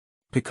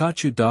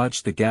 Pikachu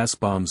dodged the gas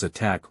bomb's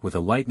attack with a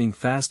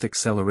lightning-fast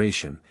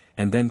acceleration,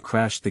 and then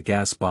crashed the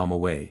gas bomb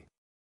away.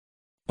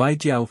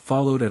 Bijiao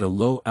followed at a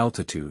low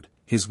altitude,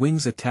 his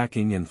wings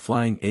attacking and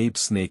flying Abe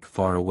Snake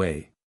far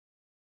away.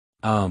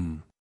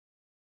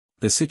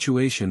 The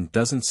situation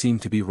doesn't seem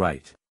to be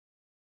right.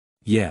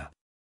 Yeah.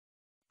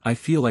 I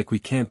feel like we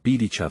can't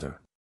beat each other.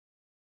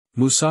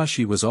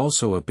 Musashi was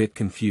also a bit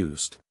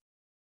confused.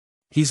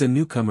 He's a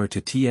newcomer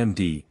to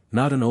TMD,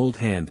 not an old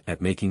hand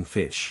at making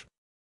fish.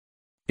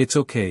 It's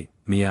okay,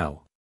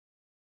 Meow.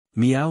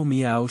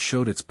 Meow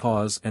showed its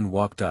paws and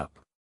walked up.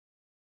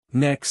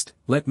 Next,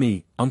 let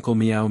me, Uncle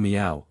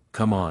Meow,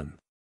 come on.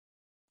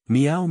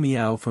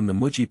 Meow from the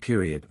Muji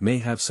period may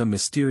have some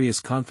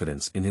mysterious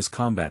confidence in his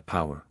combat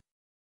power.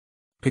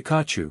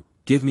 Pikachu,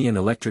 give me an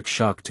electric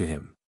shock to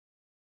him.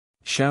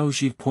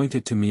 Xiaoji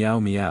pointed to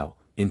Meow,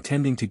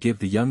 intending to give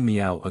the young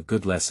Meow a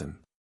good lesson.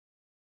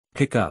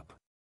 Pick up.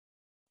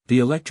 The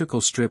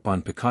electrical strip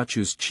on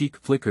Pikachu's cheek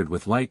flickered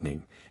with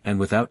lightning, and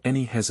without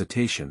any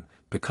hesitation,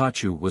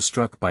 Pikachu was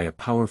struck by a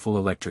powerful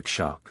electric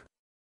shock.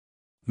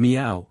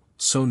 Meow,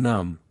 so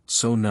numb.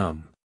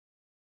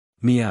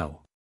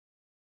 Meow.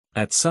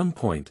 At some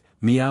point,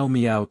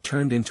 Meow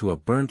turned into a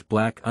burnt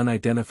black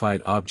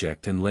unidentified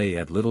object and lay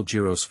at little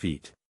Jiro's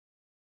feet.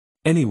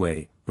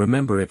 Anyway,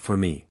 remember it for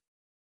me.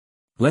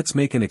 Let's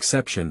make an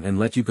exception and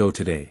let you go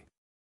today.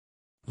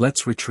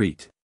 Let's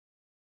retreat.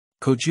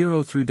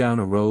 Kojiro threw down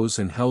a rose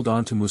and held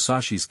on to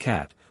Musashi's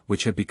cat,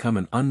 which had become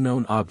an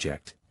unknown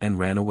object, and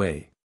ran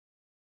away.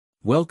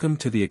 Welcome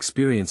to the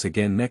experience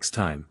again next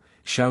time,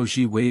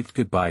 Xiaoji waved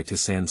goodbye to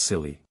San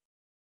Silly.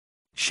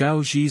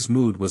 Xiaoji's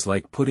mood was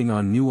like putting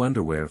on new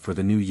underwear for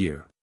the new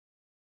year.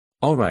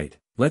 Alright,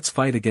 let's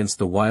fight against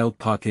the wild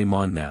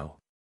Pokémon now.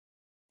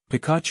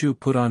 Pikachu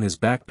put on his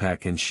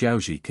backpack and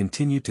Xiaoji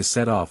continued to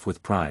set off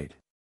with pride.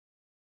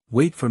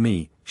 Wait for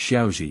me,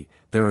 Xiaoji,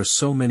 there are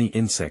so many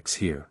insects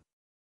here.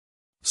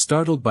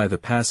 Startled by the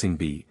passing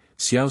bee,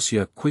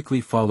 Xiaoxia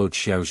quickly followed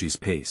Xiaoji's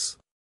pace.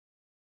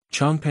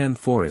 Chongpan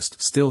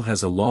Forest still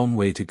has a long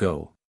way to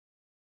go.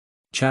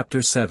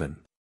 Chapter 7.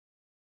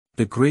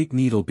 The Great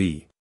Needle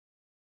Bee.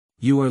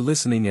 You are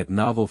listening at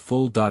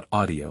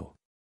novelfull.audio.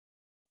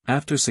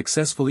 After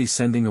successfully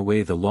sending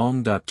away the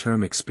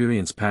long-term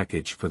experience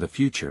package for the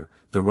future,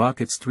 the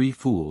Rocket's 3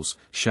 fools,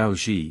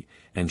 Xiaoji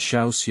and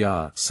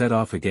Xiaoxia, set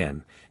off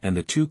again, and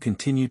the two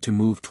continued to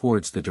move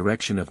towards the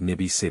direction of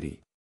Nibi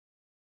City.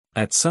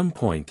 At some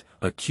point,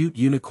 a cute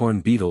unicorn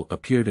beetle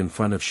appeared in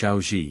front of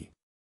Xiaoji.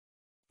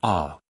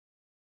 Ah!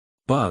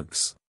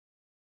 Bugs!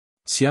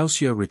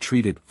 Xiaoxia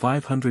retreated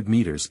 500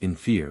 meters in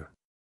fear.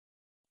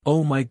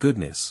 Oh my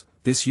goodness,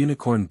 this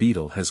unicorn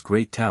beetle has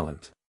great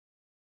talent.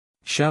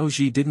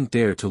 Xiaoji didn't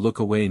dare to look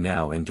away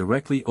now and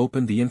directly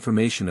opened the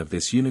information of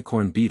this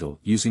unicorn beetle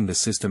using the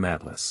system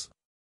atlas.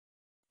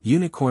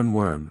 Unicorn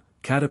worm,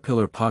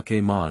 caterpillar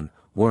Pokémon,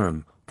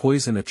 worm,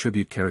 poison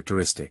attribute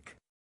characteristic.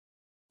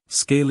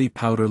 Scaly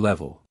powder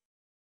level.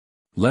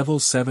 Level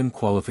 7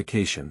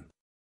 qualification.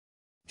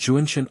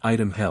 Juanshan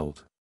item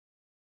held.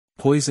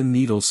 Poison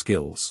needle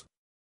skills.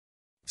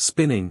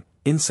 Spinning,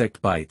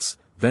 insect bites,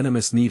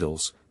 venomous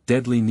needles,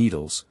 deadly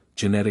needles,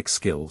 genetic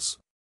skills.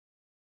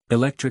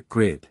 Electric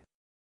grid.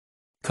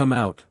 Come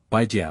out,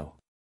 Bijiao.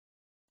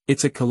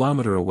 It's a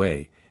kilometer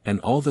away, and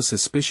all the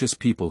suspicious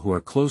people who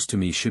are close to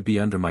me should be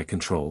under my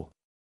control.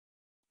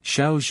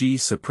 Xiao Ji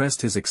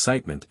suppressed his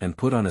excitement and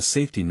put on a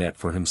safety net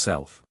for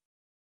himself.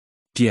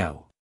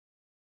 Jiao.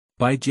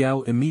 Bai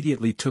Jiao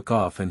immediately took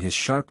off and his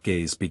sharp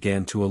gaze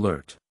began to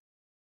alert.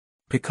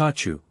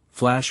 Pikachu,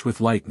 flash with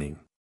lightning.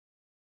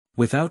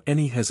 Without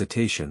any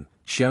hesitation,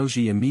 Xiao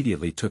Ji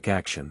immediately took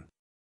action.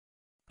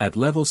 At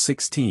level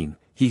 16,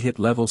 he hit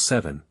level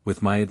 7,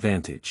 with my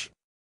advantage.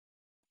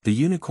 The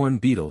unicorn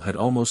beetle had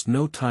almost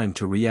no time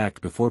to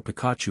react before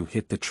Pikachu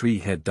hit the tree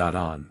head.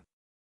 On.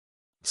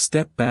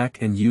 Step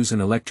back and use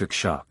an electric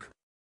shock.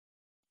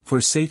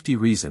 For safety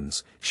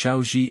reasons,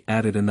 Xiao Ji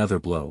added another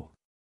blow.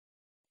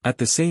 At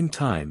the same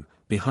time,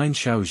 behind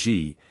Xiao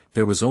Ji,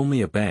 there was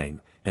only a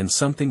bang, and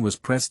something was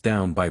pressed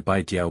down by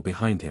Bai Jiao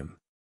behind him.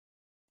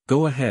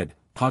 Go ahead,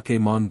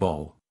 Pokémon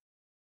Ball.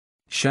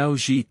 Xiao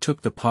Ji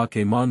took the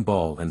Pokémon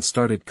Ball and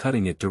started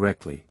cutting it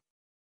directly.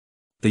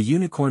 The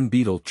unicorn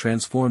beetle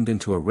transformed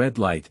into a red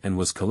light and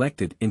was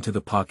collected into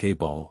the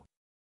Pokéball.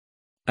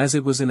 As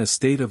it was in a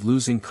state of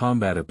losing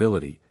combat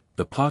ability,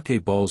 the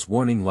Pokéball's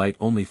warning light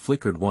only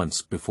flickered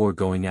once before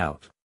going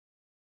out.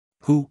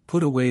 Who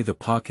put away the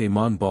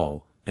Pokémon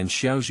Ball, and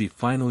Xiaoji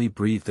finally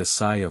breathed a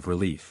sigh of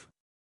relief.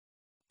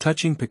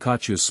 Touching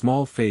Pikachu's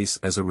small face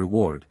as a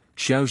reward,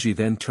 Xiaoji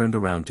then turned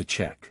around to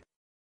check.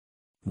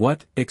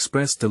 What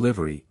express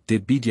delivery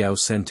did Bijiao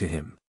send to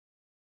him?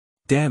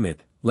 Damn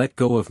it, let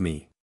go of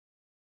me.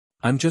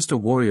 I'm just a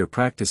warrior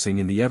practicing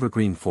in the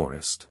evergreen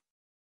forest.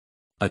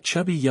 A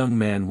chubby young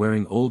man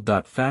wearing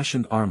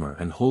old-fashioned armor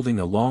and holding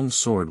a long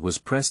sword was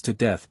pressed to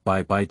death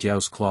by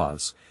Bijiao's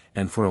claws,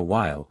 and for a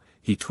while,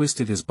 he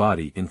twisted his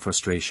body in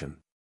frustration.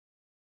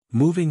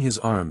 Moving his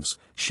arms,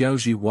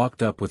 Xiaoji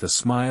walked up with a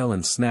smile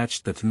and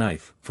snatched the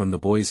knife from the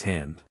boy's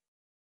hand.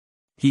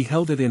 He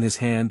held it in his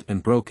hand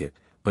and broke it,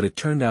 but it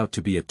turned out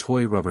to be a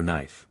toy rubber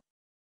knife.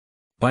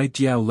 Bai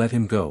Jiao let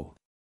him go.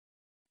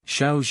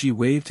 Xiaoji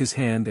waved his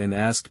hand and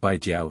asked Bai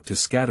Jiao to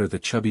scatter the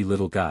chubby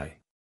little guy.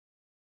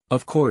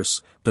 Of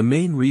course, the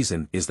main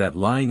reason is that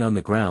lying on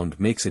the ground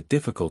makes it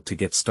difficult to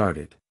get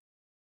started.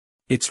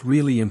 It's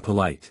really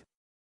impolite.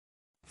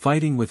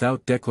 Fighting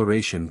without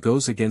declaration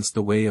goes against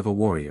the way of a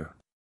warrior.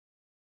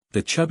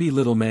 The chubby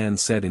little man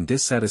said in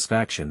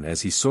dissatisfaction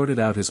as he sorted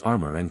out his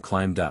armor and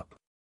climbed up.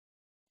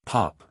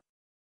 Pop.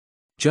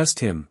 Just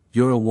him,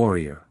 you're a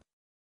warrior.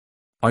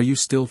 Are you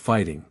still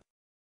fighting?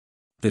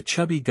 The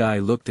chubby guy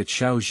looked at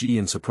Xiao Ji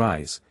in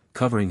surprise,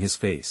 covering his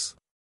face.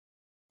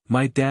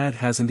 My dad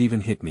hasn't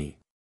even hit me.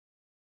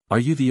 Are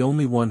you the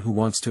only one who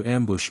wants to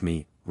ambush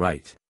me,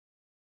 right?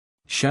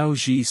 Xiao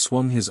Ji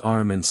swung his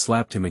arm and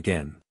slapped him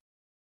again.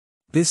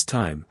 This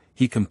time,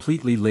 he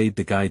completely laid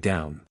the guy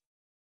down.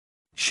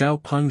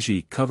 Xiao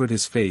Pengji covered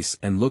his face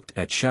and looked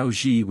at Xiao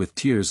Ji with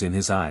tears in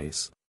his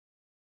eyes.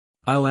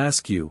 I'll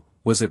ask you,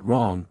 was it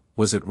wrong,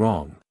 was it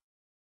wrong?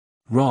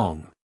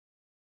 Wrong.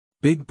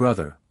 Big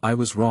brother, I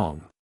was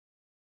wrong.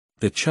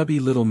 The chubby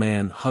little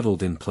man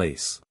huddled in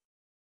place.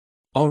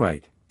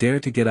 Alright, dare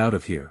to get out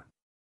of here.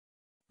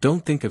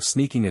 Don't think of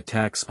sneaking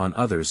attacks on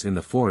others in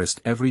the forest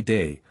every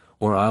day,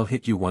 or I'll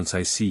hit you once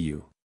I see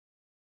you.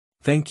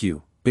 Thank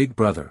you, big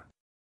brother.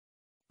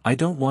 I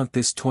don't want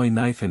this toy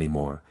knife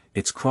anymore,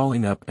 it's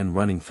crawling up and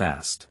running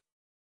fast.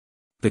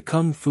 The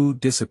kung fu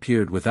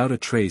disappeared without a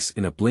trace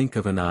in a blink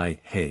of an eye.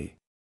 Hey.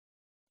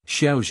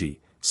 Xiaoji,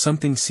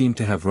 something seemed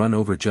to have run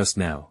over just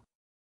now.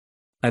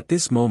 At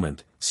this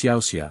moment,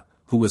 Xiaoxia,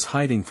 who was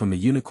hiding from the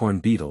unicorn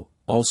beetle,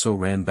 also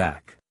ran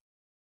back.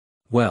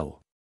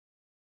 Well.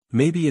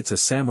 Maybe it's a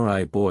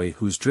samurai boy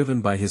who's driven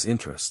by his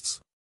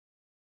interests.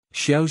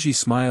 Xiaoji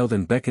smiled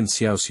and beckoned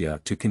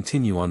Xiaoxia to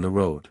continue on the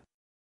road.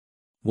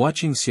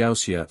 Watching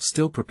Xiaoxia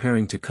still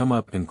preparing to come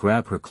up and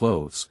grab her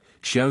clothes,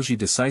 Xiaoji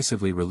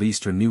decisively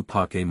released her new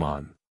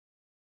Pokémon.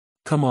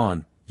 Come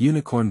on,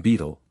 unicorn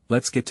beetle,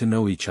 let's get to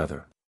know each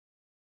other.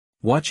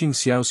 Watching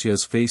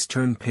Xiaoxia's face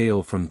turn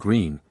pale from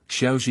green,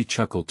 Xiaoji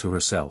chuckled to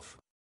herself.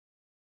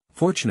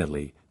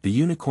 Fortunately, the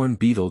unicorn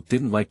beetle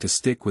didn't like to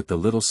stick with the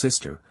little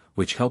sister,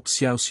 which helped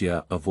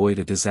Xiaoxia avoid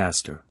a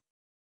disaster.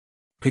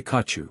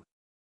 Pikachu.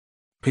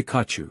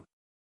 Pikachu.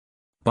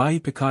 By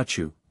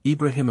Pikachu,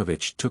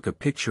 Ibrahimovic took a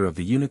picture of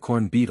the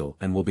unicorn beetle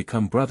and will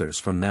become brothers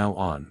from now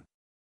on.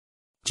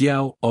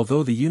 Jiao,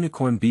 although the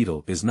unicorn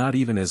beetle is not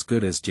even as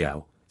good as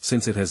Jiao,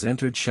 since it has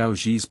entered Xiao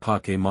Ji's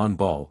Pokémon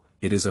Ball,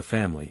 it is a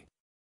family.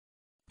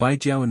 Bai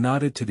Jiao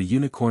nodded to the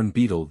unicorn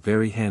beetle,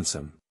 very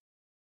handsome.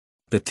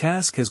 The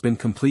task has been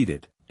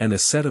completed, and a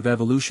set of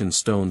evolution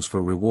stones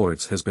for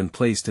rewards has been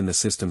placed in the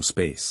system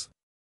space.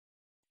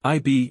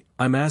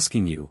 I'm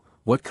asking you,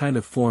 what kind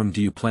of form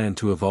do you plan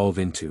to evolve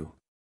into?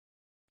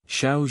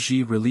 Xiao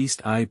Ji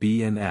released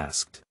IB and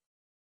asked.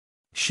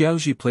 Xiao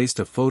Ji placed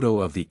a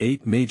photo of the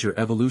 8 major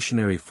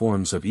evolutionary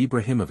forms of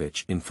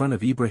Ibrahimovic in front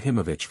of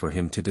Ibrahimovic for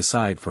him to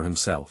decide for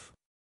himself.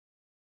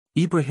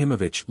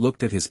 Ibrahimovic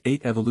looked at his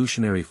 8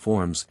 evolutionary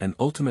forms and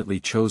ultimately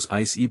chose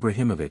Ice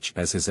Ibrahimovic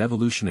as his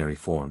evolutionary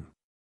form.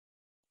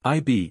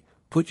 IB,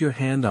 put your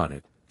hand on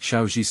it,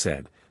 Xiao Ji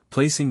said,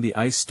 placing the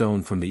ice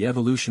stone from the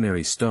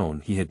evolutionary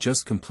stone he had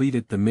just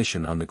completed the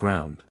mission on the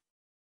ground.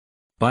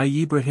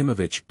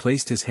 Ibrahimovic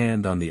placed his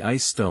hand on the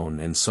ice stone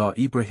and saw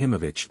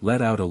Ibrahimovic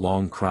let out a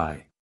long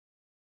cry.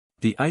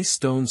 The ice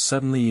stone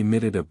suddenly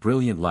emitted a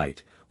brilliant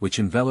light, which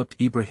enveloped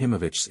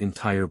Ibrahimovic's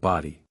entire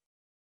body.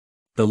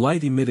 The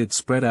light emitted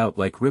spread out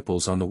like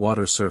ripples on the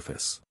water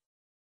surface.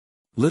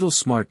 Little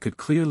Smart could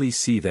clearly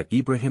see that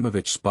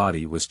Ibrahimovic's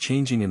body was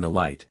changing in the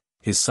light,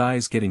 his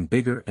size getting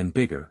bigger and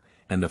bigger,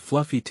 and the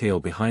fluffy tail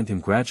behind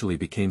him gradually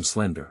became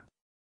slender.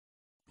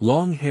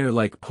 Long hair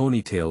like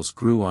ponytails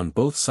grew on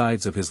both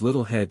sides of his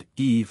little head.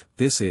 "Eve,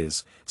 this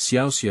is,"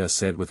 Xiao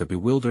said with a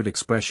bewildered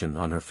expression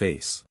on her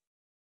face.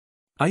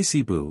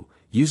 Icy Boo,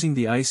 using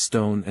the ice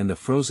stone and the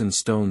frozen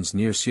stones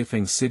near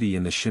Xifeng City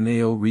in the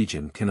Shanao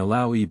region can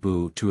allow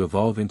Ibu to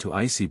evolve into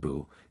Icy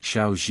Boo.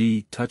 Xiao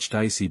Ji touched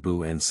Icy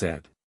Boo and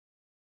said,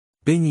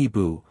 "Bing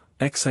Ibu,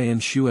 Xian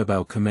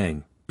Shuebao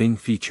Kameng, Bing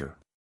feature.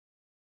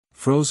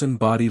 Frozen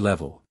body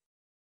level.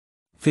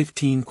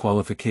 15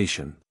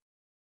 qualification.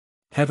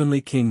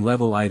 Heavenly King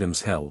level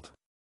items held.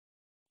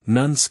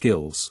 None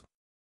skills.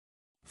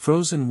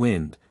 Frozen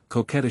wind,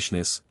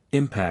 coquettishness,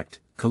 impact,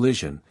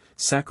 collision,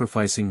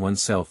 sacrificing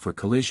oneself for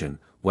collision,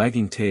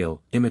 wagging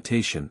tail,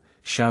 imitation,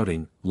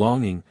 shouting,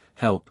 longing,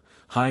 help,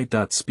 high.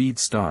 Speed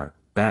star,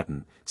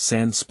 batten,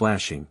 sand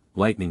splashing,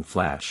 lightning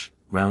flash,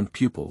 round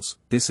pupils.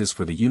 This is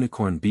for the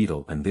unicorn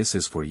beetle and this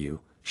is for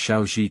you."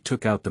 Xiao Ji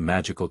took out the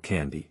magical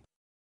candy.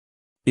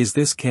 "Is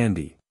this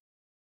candy?"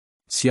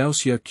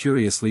 Xiaoxia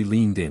curiously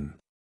leaned in.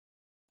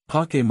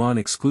 "Pokémon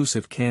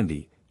exclusive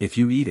candy, if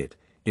you eat it,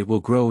 it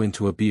will grow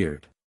into a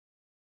beard."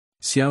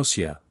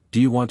 "Xiaoxia, do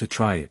you want to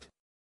try it?"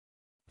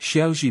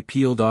 Xiaoji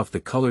peeled off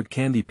the colored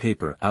candy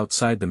paper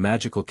outside the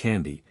magical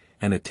candy,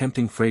 and a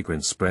tempting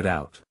fragrance spread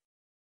out.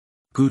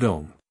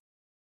 "Gudong.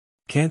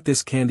 Can't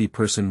this candy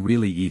person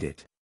really eat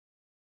it?"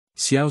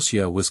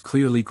 Xiaoxia was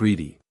clearly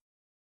greedy.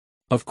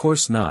 "Of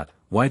course not,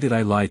 why did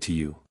I lie to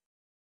you?"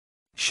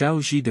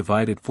 Xiaoji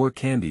divided 4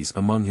 candies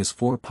among his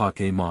 4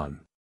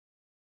 Pokémon.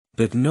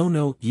 The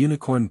no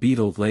unicorn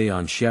beetle lay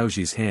on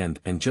Xiaoji's hand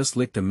and just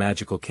licked a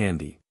magical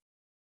candy.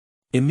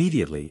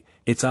 Immediately,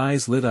 its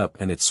eyes lit up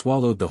and it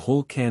swallowed the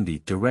whole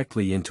candy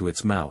directly into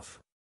its mouth.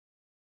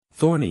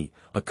 Thorny,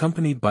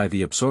 accompanied by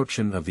the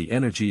absorption of the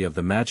energy of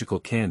the magical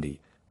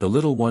candy, the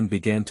little one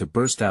began to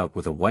burst out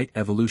with a white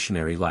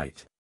evolutionary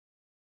light.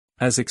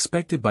 As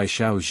expected by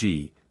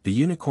Xiaoji, the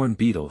unicorn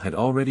beetle had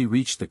already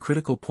reached the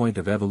critical point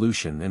of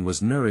evolution and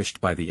was nourished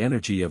by the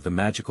energy of the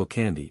magical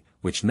candy,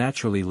 which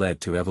naturally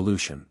led to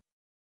evolution.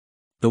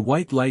 The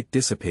white light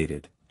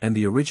dissipated, and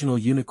the original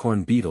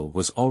unicorn beetle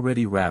was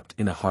already wrapped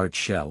in a hard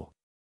shell.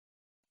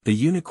 The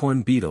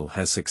unicorn beetle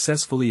has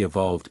successfully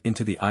evolved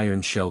into the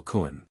iron shell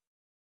koan.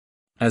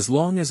 As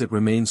long as it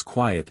remains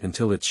quiet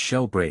until its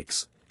shell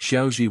breaks,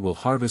 Xiaoji will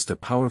harvest a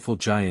powerful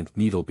giant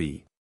needle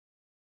bee.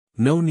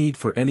 No need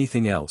for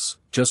anything else,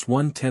 just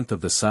 1/10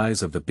 of the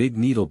size of the big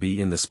needle bee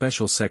in the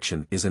special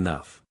section is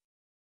enough.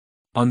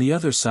 On the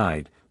other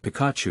side,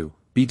 Pikachu,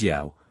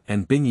 Bidiao,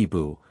 and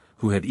Bingibu,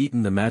 who had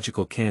eaten the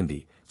magical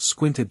candy,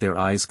 squinted their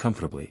eyes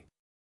comfortably.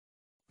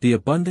 The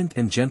abundant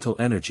and gentle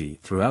energy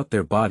throughout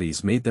their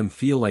bodies made them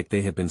feel like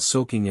they had been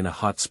soaking in a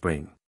hot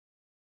spring.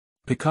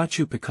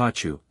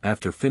 Pikachu,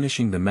 after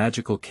finishing the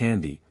magical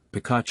candy,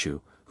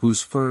 Pikachu,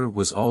 whose fur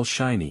was all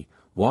shiny,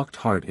 walked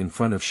hard in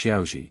front of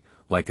Xiaoji,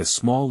 like a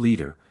small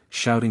leader,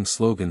 shouting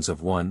slogans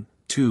of 1,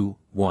 2,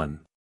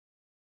 1.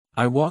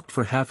 "I walked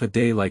for half a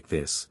day like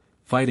this,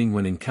 fighting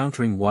when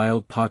encountering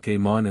wild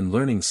Pokémon and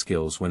learning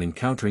skills when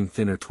encountering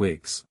thinner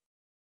twigs.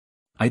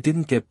 I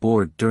didn't get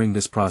bored during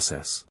this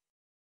process."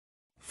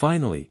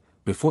 Finally,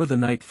 before the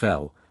night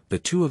fell, the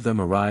 2 of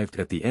them arrived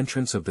at the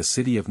entrance of the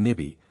city of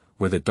Nibi,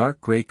 where the dark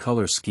gray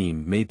color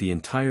scheme made the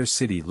entire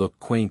city look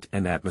quaint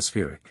and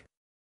atmospheric.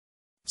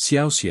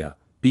 "Xiaoxia,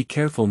 be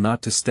careful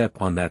not to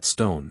step on that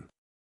stone."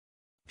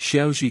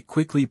 Xiaoji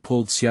quickly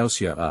pulled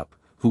Xiaoxia up,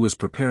 who was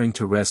preparing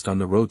to rest on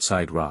the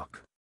roadside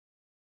rock.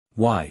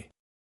 "Why?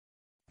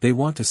 They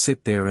want to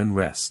sit there and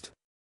rest."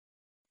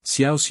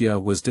 Xiaoxia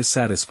was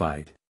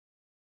dissatisfied.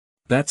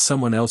 "That's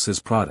someone else's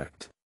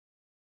product."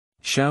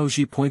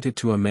 Xiaoji pointed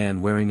to a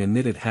man wearing a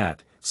knitted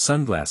hat,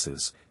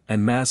 sunglasses,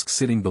 and mask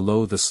sitting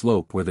below the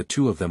slope where the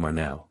 2 of them are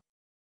now.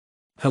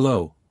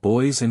 "Hello,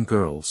 boys and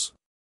girls."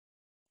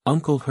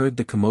 Uncle heard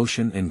the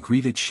commotion and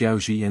greeted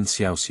Xiaoji and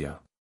Xiaoxia.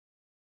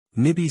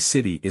 "Nibi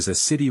City is a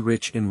city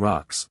rich in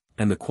rocks,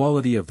 and the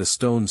quality of the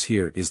stones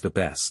here is the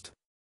best.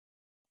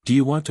 Do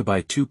you want to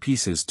buy 2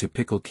 pieces to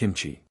pickle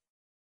kimchi?"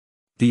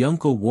 The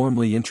uncle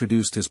warmly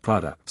introduced his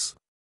products.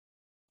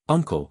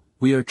 "Uncle,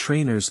 we are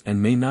trainers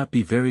and may not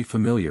be very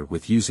familiar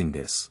with using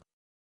this.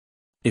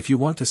 If you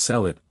want to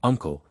sell it,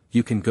 uncle,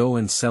 you can go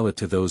and sell it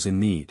to those in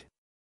need.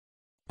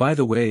 By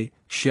the way,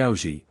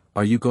 Xiaoji,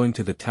 are you going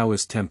to the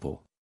Taoist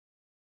temple?"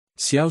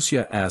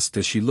 Xiaoxia asked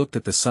as she looked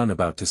at the sun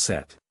about to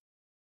set.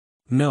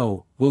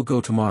 "No, we'll go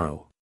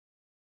tomorrow.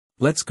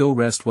 Let's go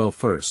rest well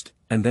first,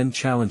 and then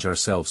challenge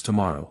ourselves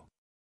tomorrow.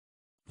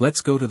 Let's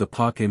go to the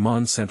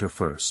Pokémon Center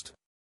first."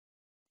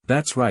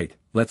 "That's right,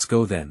 let's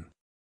go then."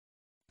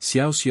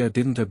 Xiao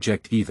didn't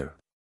object either.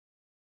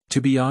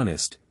 To be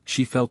honest,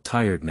 she felt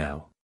tired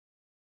now.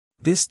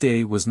 This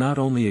day was not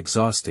only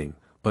exhausting,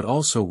 but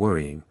also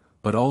worrying,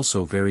 but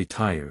also very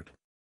tired.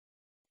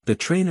 The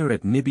trainer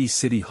at Nibi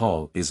City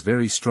Hall is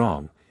very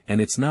strong,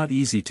 and it's not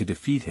easy to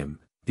defeat him,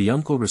 the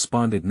uncle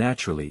responded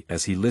naturally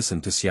as he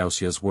listened to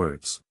Xiaoxia's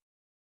words.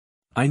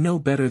 I know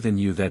better than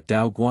you that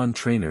Dao Guan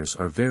trainers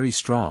are very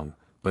strong,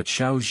 but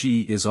Xiao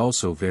Ji is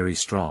also very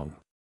strong.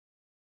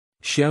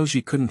 Xiao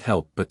Ji couldn't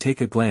help but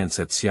take a glance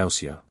at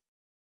Xiaoxia.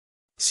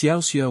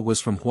 Xiaoxia was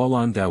from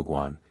Hualan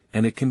Daoguan,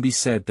 and it can be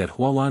said that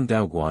Hualan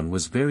Daoguan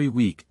was very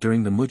weak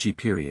during the Muji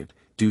period,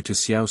 due to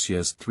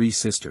Xiaoxia's 3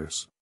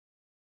 sisters.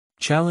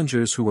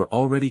 Challengers who were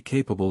already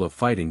capable of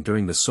fighting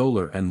during the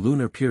solar and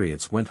lunar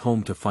periods went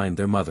home to find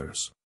their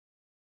mothers.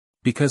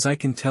 Because I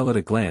can tell at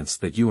a glance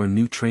that you are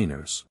new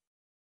trainers.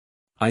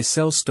 I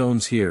sell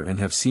stones here and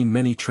have seen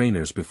many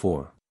trainers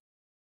before.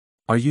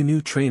 Are you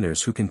new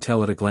trainers who can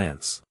tell at a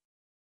glance?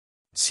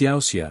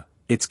 Xiaoxia,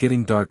 it's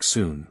getting dark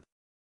soon.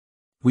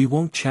 We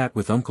won't chat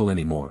with uncle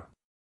anymore.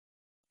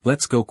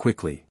 Let's go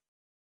quickly.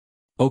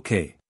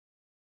 Okay.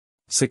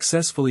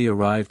 Successfully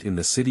arrived in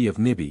the city of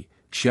Nibi,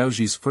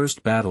 Xiaoji's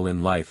first battle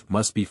in life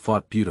must be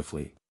fought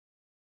beautifully.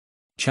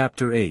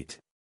 Chapter 8.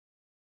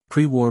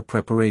 Pre-war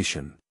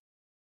preparation.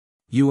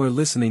 You are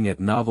listening at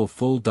Novel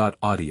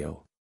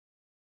Full.audio.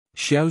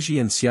 Xiaoji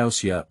and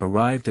Xiaoxia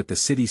arrived at the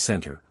city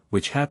center,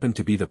 which happened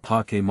to be the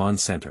Pokémon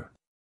Center.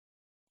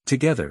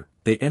 Together,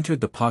 they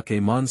entered the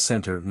Pokémon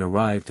Center and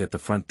arrived at the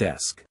front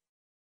desk.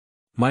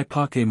 My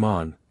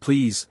Pokémon,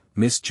 please,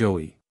 Miss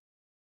Joey.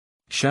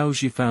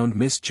 Xiaoji found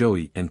Miss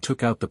Joey and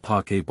took out the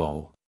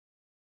Pokéball.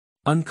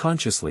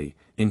 Unconsciously,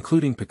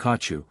 including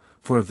Pikachu,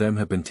 4 of them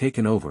have been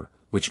taken over,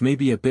 which may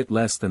be a bit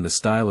less than the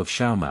style of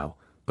Xiaomao,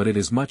 but it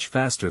is much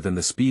faster than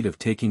the speed of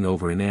taking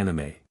over in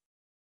anime.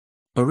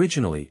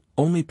 Originally,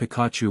 only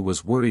Pikachu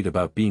was worried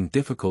about being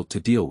difficult to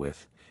deal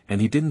with,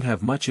 and he didn't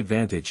have much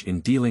advantage in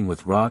dealing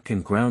with rock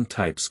and ground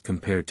types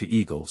compared to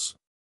Eagles.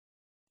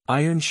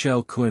 Iron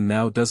Shell Kun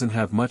now doesn't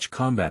have much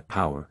combat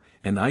power,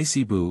 and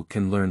Icy Boo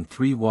can learn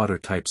 3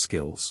 water-type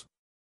skills.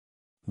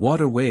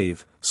 Water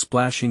Wave,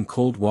 Splashing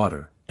Cold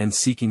Water, and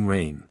Seeking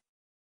Rain.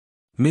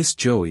 Miss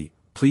Joey,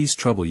 please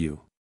trouble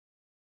you.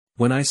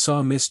 When I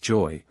saw Miss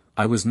Joy,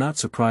 I was not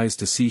surprised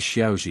to see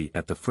Xiaoji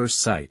at the first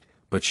sight,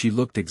 but she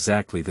looked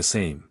exactly the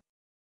same.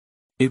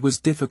 It was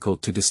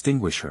difficult to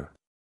distinguish her.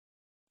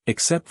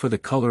 Except for the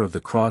color of the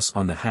cross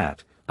on the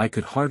hat, I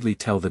could hardly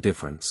tell the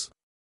difference.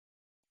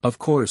 Of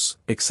course,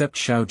 except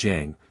Xiao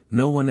Jiang,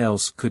 no one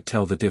else could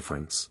tell the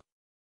difference.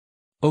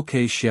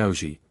 Okay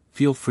Xiaoji,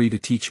 feel free to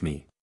teach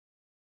me.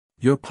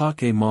 Your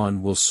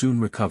Pokémon will soon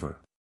recover.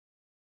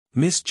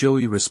 Miss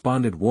Joey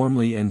responded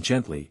warmly and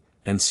gently,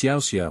 and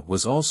Xiaoxia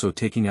was also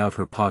taking out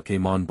her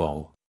Pokémon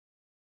ball.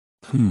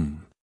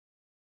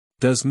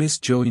 Does Miss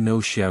Joey know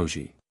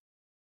Xiaoji?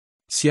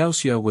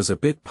 Xiaoxia was a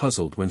bit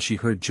puzzled when she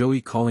heard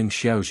Joey calling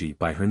Xiaoji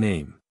by her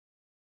name.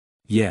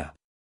 Yeah.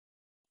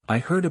 I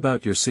heard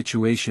about your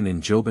situation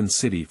in Joban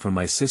City from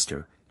my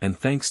sister, and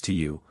thanks to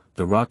you,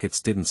 the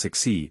rockets didn't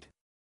succeed.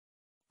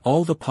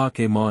 All the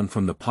Pokémon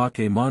from the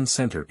Pokémon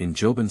Center in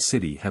Joban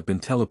City have been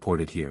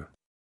teleported here.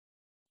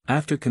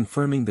 After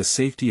confirming the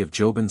safety of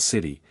Joban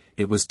City,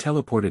 it was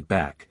teleported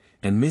back,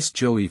 and Miss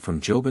Joey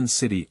from Joban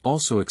City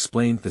also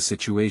explained the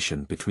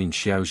situation between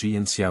Xiaoji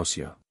and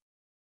Xiaoxia.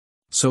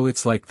 So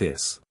it's like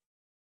this.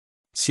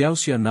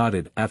 Xiaoxia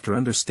nodded after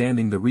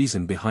understanding the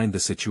reason behind the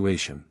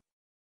situation.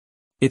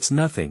 It's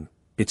nothing,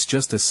 it's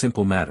just a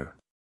simple matter.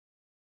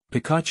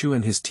 Pikachu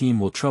and his team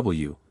will trouble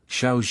you,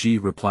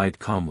 Xiaoji replied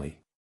calmly.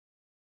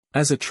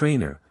 As a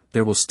trainer,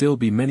 there will still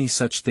be many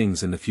such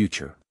things in the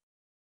future.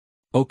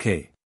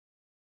 Okay.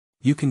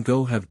 You can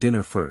go have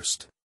dinner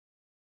first.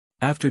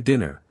 After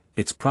dinner,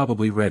 it's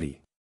probably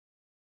ready.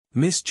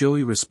 Miss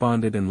Joey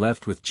responded and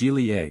left with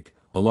Geely Egg,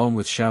 along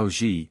with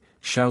Xiaoji,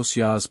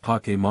 Xiaoxia's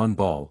Pokémon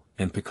Ball,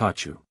 and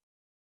Pikachu.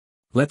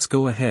 Let's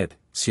go ahead,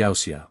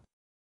 Xiaoxia.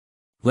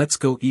 Let's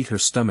go eat her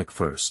stomach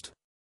first.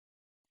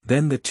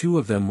 Then the 2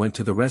 of them went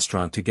to the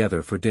restaurant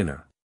together for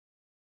dinner.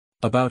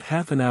 About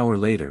half an hour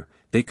later,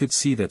 they could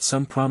see that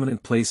some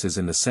prominent places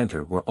in the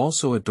center were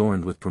also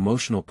adorned with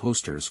promotional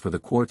posters for the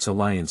Quartz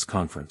Alliance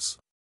conference.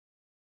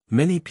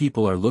 Many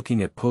people are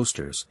looking at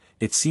posters,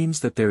 it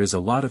seems that there is a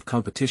lot of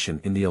competition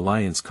in the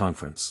Alliance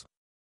conference.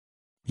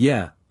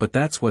 Yeah, but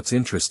that's what's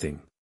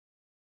interesting.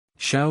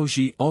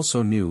 Xiaoji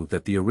also knew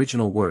that the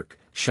original work,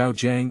 Xiao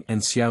Jiang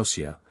and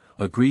Xiaoxia,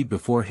 agreed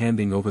before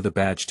handing over the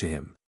badge to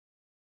him.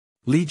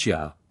 Li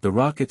Jia, the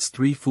rocket's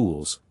 3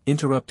 fools,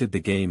 interrupted the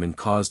game and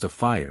caused a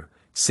fire,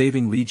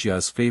 saving Li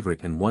Jia's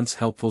favorite and once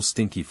helpful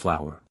Stinky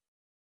Flower.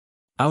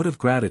 Out of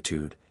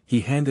gratitude,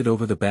 he handed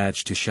over the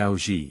badge to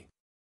Xiaoji.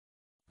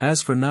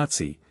 As for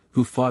Nazi,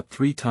 who fought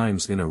 3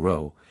 times in a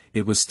row,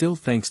 it was still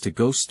thanks to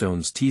Ghost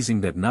Stones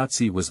teasing that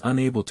Nazi was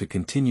unable to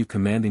continue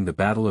commanding the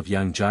Battle of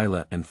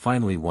Yangjila and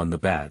finally won the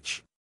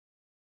badge.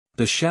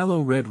 The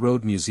Shallow Red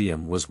Road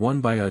Museum was won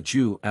by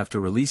Aju after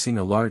releasing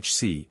a large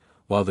sea,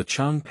 while the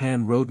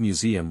Changpan Road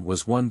Museum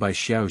was won by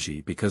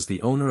Xiaoji because the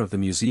owner of the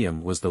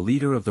museum was the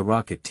leader of the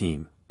rocket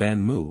team,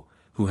 Ban Mu,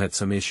 who had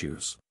some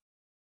issues.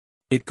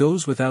 It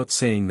goes without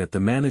saying that the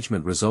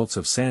management results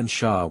of San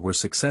Sha were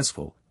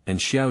successful, and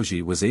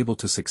Xiaoji was able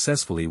to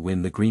successfully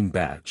win the green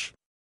badge.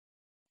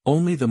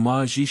 Only the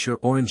Ma Zhisher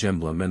orange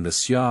emblem and the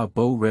Xia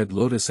Bo red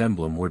lotus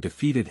emblem were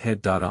defeated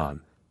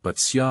head-on, but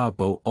Xia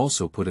Bo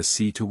also put a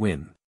C to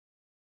win.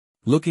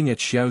 Looking at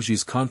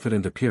Xiaoji's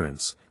confident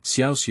appearance,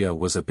 Xiaoxia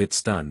was a bit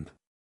stunned.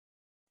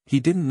 He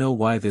didn't know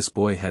why this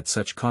boy had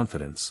such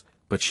confidence,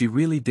 but she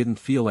really didn't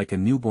feel like a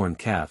newborn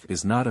calf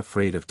is not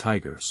afraid of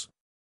tigers.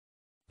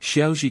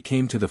 Xiaoji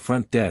came to the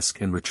front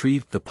desk and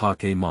retrieved the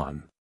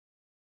Pokémon.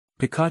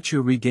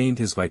 Pikachu regained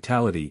his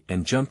vitality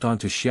and jumped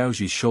onto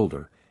Xiaoji's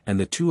shoulder, and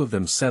the two of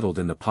them settled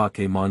in the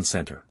Pokémon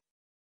Center.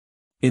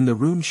 In the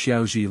room,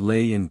 Xiaoji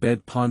lay in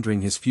bed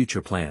pondering his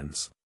future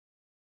plans.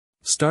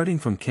 Starting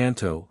from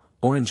Kanto,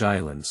 Orange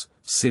Islands,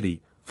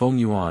 City,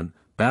 Fengyuan,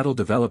 Battle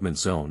Development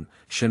Zone,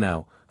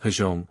 Shanao,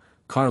 Hezhong,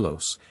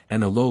 Carlos,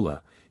 and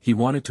Alola, he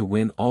wanted to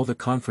win all the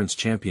conference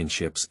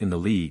championships in the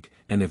league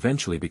and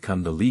eventually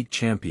become the league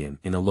champion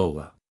in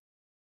Alola.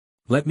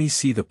 Let me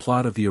see the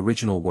plot of the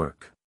original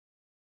work.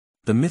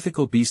 The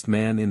mythical beast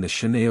man in the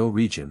Shanao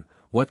region,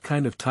 what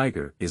kind of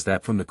tiger is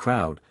that from the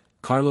crowd,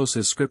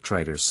 Carlos's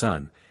scriptwriter's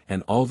son,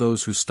 and all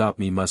those who stop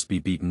me must be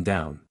beaten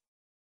down.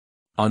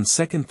 On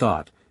second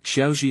thought,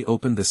 Xiaoji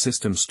opened the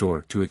system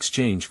store to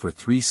exchange for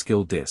 3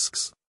 skill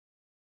discs.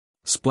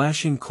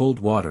 Splashing cold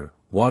water,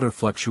 water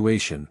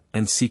fluctuation,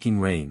 and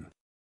seeking rain.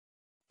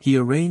 He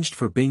arranged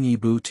for Bing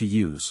Yibu to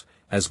use,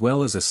 as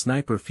well as a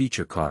sniper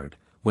feature card,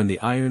 when the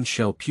iron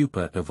shell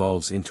pupa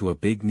evolves into a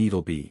big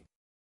needle bee.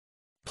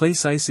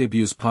 Place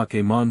Icebu's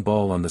Pokémon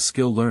ball on the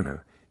skill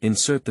learner,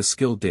 insert the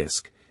skill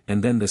disc,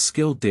 and then the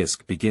skill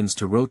disc begins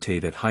to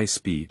rotate at high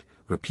speed,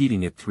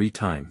 repeating it 3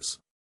 times.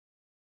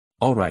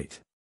 Alright.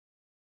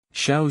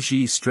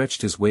 Xiaoji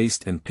stretched his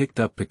waist and picked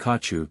up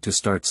Pikachu to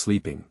start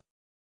sleeping.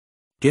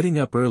 Getting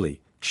up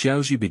early,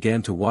 Xiaoji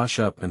began to wash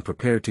up and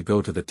prepare to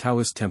go to the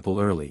Taoist temple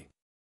early.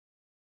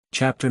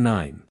 Chapter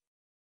 9.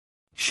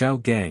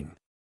 Xiao Gang.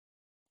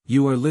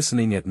 You are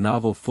listening at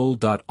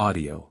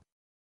novelfull.audio.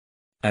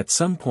 At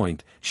some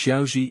point,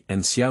 Xiaoji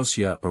and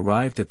Xiaoxia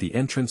arrived at the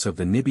entrance of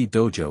the Nibi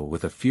Dojo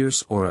with a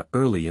fierce aura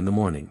early in the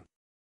morning.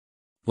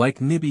 Like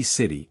Nibi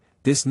City,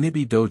 this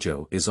Nibi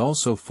Dojo is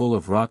also full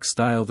of rock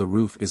style. The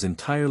roof is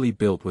entirely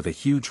built with a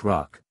huge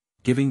rock,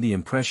 giving the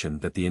impression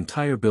that the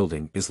entire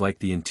building is like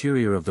the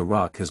interior of the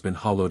rock has been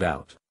hollowed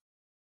out.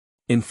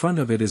 In front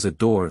of it is a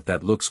door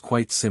that looks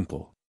quite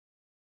simple.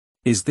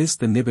 Is this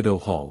the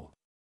Nibido Hall?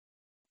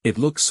 It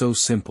looks so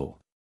simple.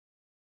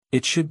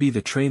 It should be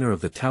the trainer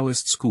of the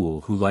Taoist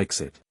school who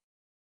likes it.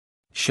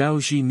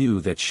 Xiaoji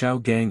knew that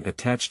Xiao Gang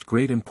attached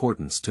great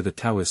importance to the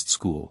Taoist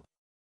school.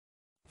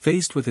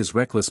 Faced with his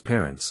reckless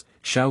parents,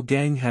 Xiao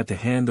Gang had to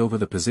hand over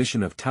the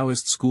position of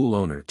Taoist school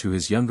owner to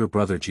his younger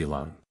brother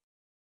Jilang.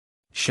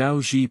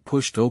 Xiaoji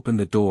pushed open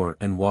the door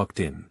and walked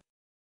in.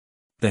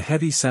 The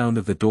heavy sound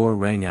of the door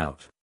rang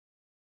out.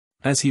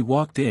 As he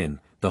walked in,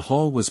 the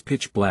hall was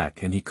pitch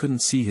black and he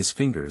couldn't see his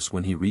fingers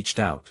when he reached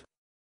out.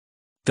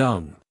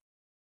 Dung.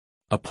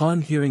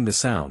 Upon hearing the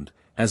sound,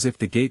 as if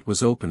the gate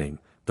was opening,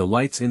 the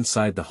lights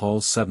inside the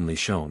hall suddenly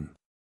shone.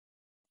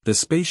 The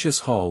spacious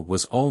hall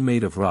was all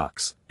made of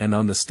rocks, and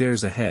on the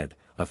stairs ahead,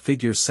 a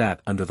figure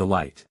sat under the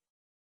light.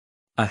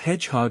 A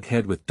hedgehog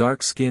head with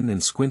dark skin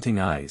and squinting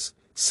eyes,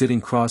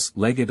 sitting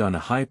cross-legged on a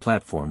high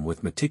platform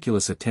with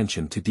meticulous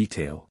attention to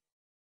detail.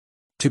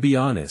 To be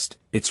honest,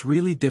 it's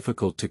really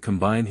difficult to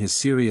combine his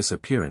serious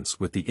appearance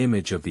with the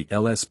image of the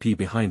LSP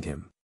behind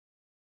him.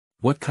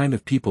 What kind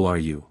of people are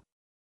you?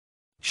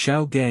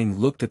 Xiao Gang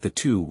looked at the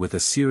two with a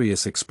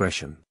serious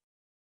expression.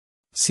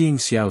 Seeing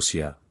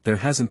Xiaoxia, there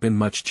hasn't been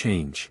much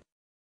change.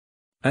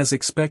 As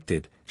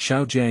expected,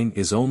 Xiao Gang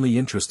is only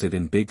interested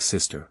in big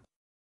sister.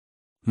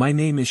 My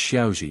name is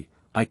Xiaoji,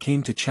 I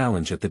came to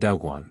challenge at the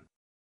Daoguan.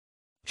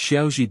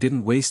 Xiaoji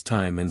didn't waste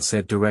time and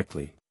said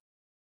directly.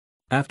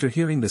 After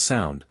hearing the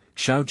sound,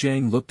 Xiao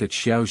Gang looked at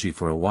Xiaoji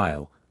for a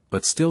while,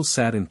 but still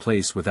sat in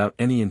place without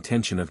any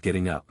intention of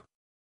getting up.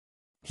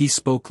 He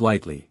spoke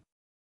lightly.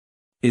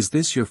 Is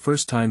this your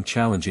first time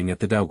challenging at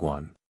the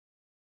Daoguan?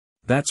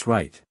 That's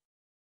right.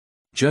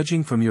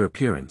 Judging from your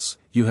appearance,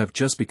 you have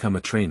just become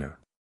a trainer.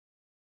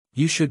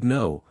 You should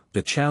know,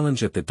 the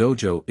challenge at the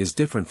dojo is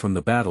different from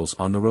the battles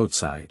on the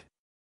roadside.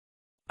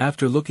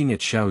 After looking at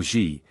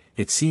Xiaoji,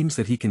 it seems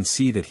that he can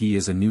see that he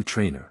is a new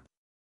trainer.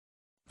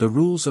 The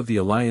rules of the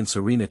Alliance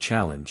Arena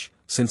Challenge,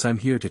 since I'm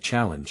here to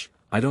challenge,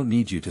 I don't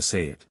need you to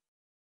say it.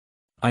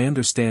 I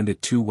understand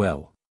it too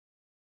well.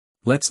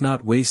 Let's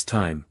not waste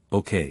time,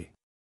 okay?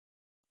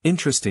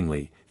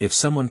 Interestingly, if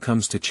someone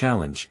comes to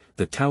challenge,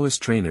 the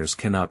Taoist trainers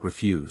cannot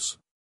refuse.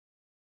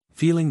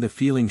 Feeling the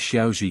feeling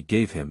Xiaoji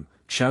gave him,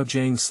 Xiao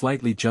Gang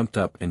slightly jumped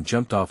up and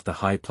jumped off the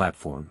high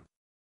platform.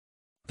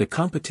 The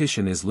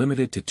competition is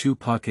limited to 2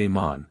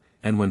 Pokémon,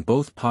 and when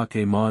both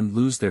Pokémon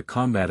lose their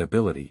combat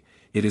ability,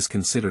 it is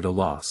considered a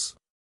loss.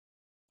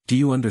 Do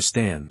you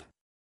understand?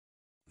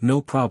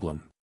 No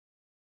problem.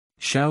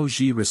 Xiao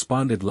Ji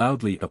responded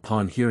loudly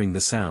upon hearing the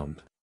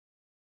sound.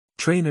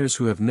 Trainers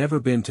who have never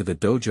been to the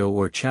dojo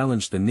or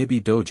challenged the Nibi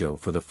dojo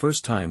for the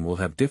first time will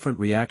have different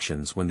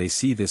reactions when they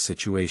see this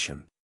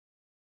situation.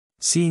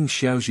 Seeing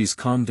Xiaoji's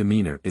calm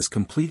demeanor is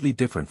completely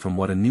different from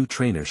what a new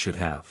trainer should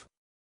have.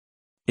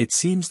 It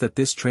seems that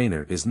this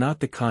trainer is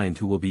not the kind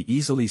who will be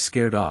easily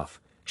scared off.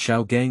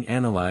 Xiao Gang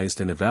analyzed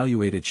and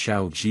evaluated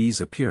Xiao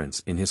Ji's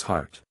appearance in his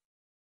heart.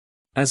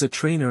 As a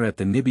trainer at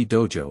the Nibi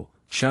dojo,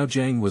 Xiao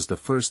Jiang was the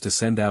first to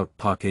send out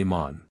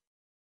Pokémon.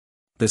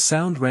 The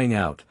sound rang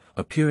out,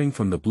 appearing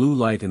from the blue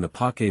light in the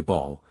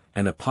Pokéball,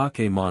 and a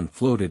Pokémon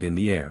floated in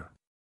the air.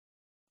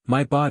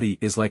 My body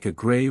is like a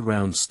gray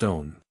round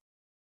stone.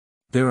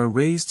 There are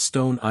raised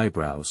stone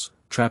eyebrows,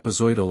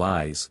 trapezoidal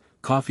eyes,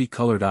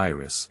 coffee-colored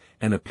iris,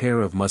 and a pair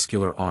of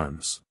muscular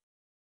arms.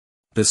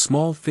 The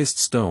small fist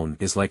stone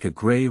is like a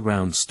gray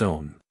round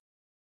stone.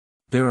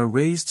 There are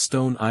raised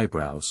stone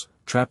eyebrows,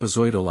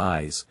 trapezoidal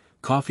eyes,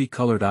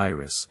 coffee-colored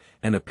iris,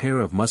 and a pair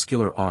of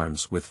muscular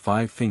arms with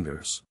 5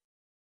 fingers.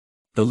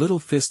 The little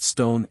fist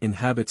stone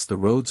inhabits the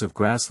roads of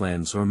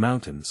grasslands or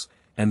mountains,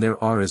 and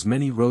there are as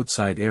many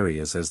roadside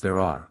areas as there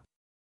are.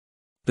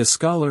 The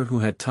scholar who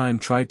had time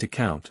tried to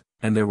count,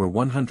 and there were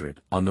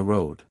 100, on the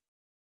road.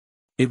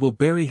 It will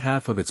bury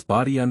half of its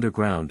body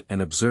underground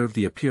and observe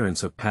the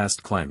appearance of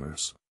past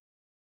climbers.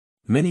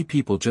 Many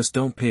people just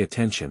don't pay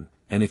attention,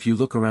 and if you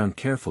look around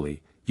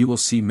carefully, you will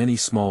see many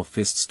small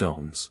fist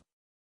stones.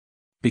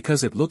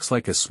 Because it looks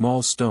like a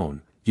small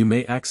stone, you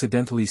may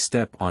accidentally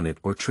step on it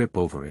or trip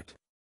over it.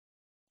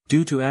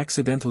 Due to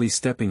accidentally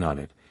stepping on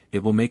it,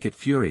 it will make it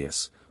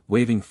furious,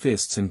 waving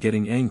fists and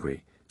getting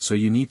angry, so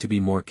you need to be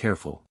more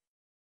careful.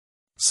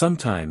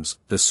 Sometimes,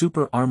 the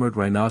super-armored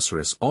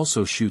rhinoceros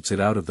also shoots it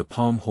out of the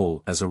palm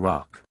hole as a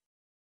rock.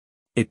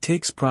 It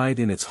takes pride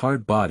in its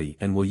hard body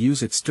and will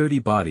use its sturdy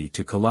body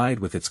to collide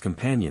with its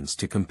companions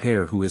to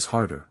compare who is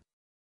harder.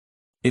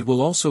 It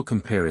will also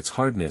compare its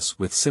hardness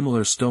with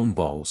similar stone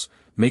balls,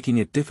 making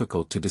it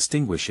difficult to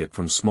distinguish it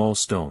from small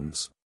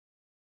stones.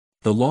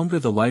 The longer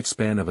the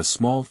lifespan of a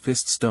small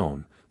fist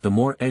stone, the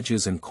more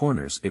edges and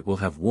corners it will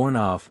have worn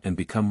off and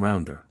become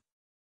rounder.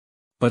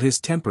 But his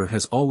temper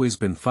has always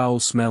been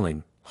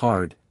foul-smelling,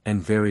 hard,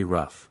 and very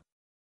rough.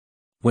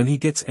 When he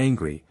gets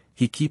angry,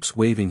 he keeps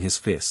waving his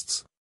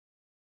fists.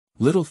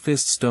 Little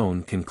fist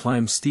stone can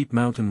climb steep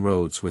mountain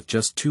roads with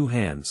just 2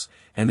 hands,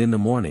 and in the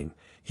morning,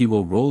 he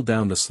will roll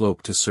down the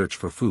slope to search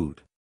for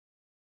food.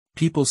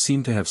 People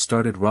seem to have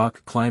started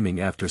rock climbing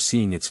after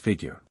seeing its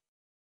figure.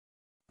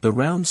 The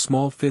round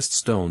small fist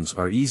stones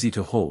are easy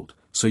to hold,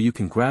 so you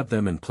can grab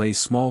them and play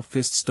small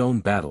fist stone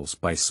battles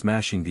by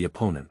smashing the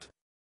opponent.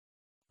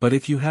 But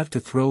if you have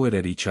to throw it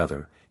at each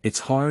other,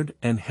 it's hard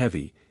and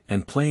heavy,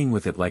 and playing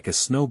with it like a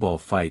snowball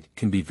fight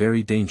can be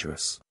very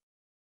dangerous.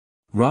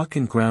 Rock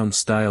and ground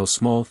style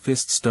small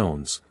fist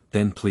stones,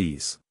 then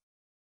please.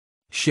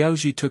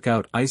 Xiaoji took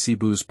out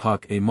Isibu's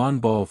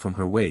Pokémon ball from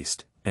her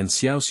waist, and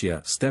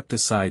Xiaoxia stepped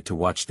aside to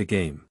watch the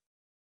game.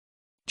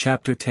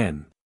 Chapter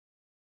 10.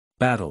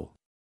 Battle.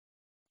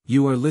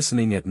 You are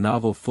listening at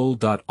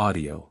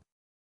novelfull.audio.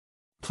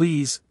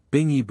 Please,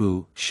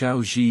 Bingibu.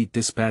 Xiaoji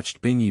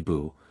dispatched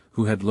Bingibu,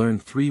 who had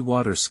learned 3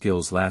 water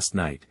skills last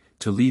night,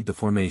 to lead the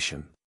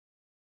formation.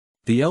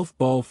 The elf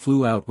ball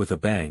flew out with a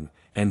bang,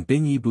 and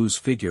Bingibu's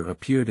figure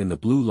appeared in the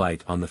blue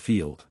light on the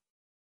field.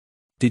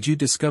 Did you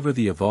discover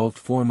the evolved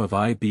form of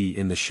IB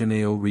in the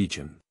Shinao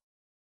region?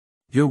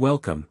 You're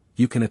welcome,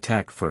 you can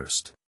attack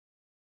first.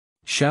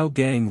 Xiao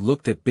Gang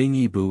looked at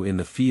Bingibu in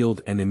the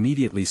field and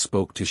immediately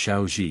spoke to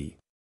Xiao Ji.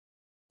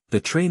 The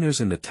trainers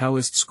in the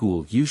Taoist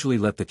school usually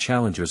let the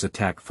challengers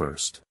attack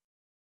first.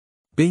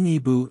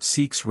 Bingibu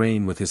seeks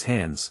rain with his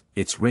hands.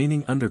 It's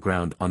raining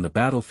underground on the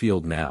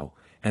battlefield now,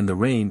 and the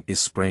rain is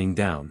spraying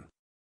down.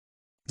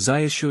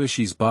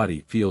 Xiaoshuishi's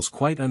body feels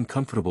quite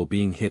uncomfortable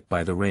being hit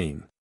by the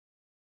rain.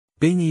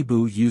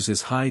 Bingibu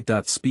uses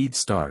high-speed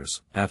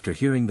stars. After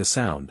hearing the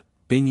sound,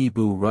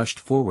 Bingibu rushed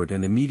forward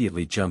and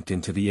immediately jumped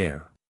into the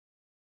air.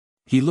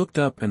 He looked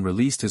up and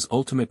released his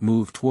ultimate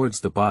move towards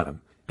the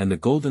bottom, and the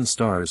golden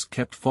stars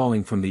kept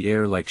falling from the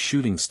air like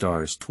shooting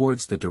stars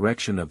towards the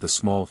direction of the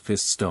small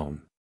fist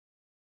stone.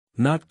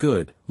 Not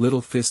good,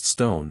 little fist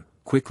stone,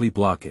 quickly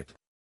block it.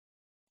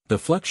 The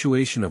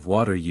fluctuation of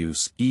water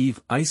use.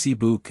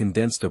 Isibu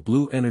condensed a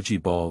blue energy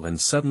ball and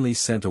suddenly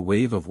sent a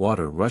wave of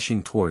water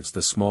rushing towards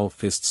the small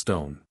fist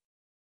stone.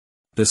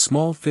 The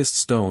small fist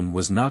stone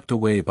was knocked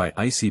away by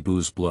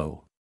Isibu's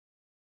blow.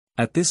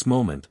 At this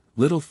moment,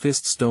 little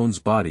fist stone's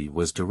body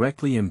was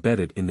directly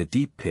embedded in the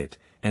deep pit,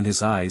 and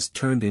his eyes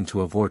turned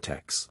into a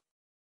vortex.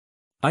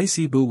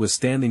 Isibu was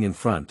standing in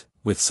front,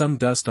 with some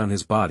dust on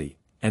his body,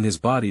 and his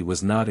body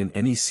was not in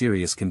any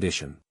serious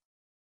condition.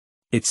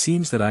 It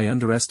seems that I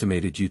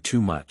underestimated you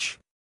too much.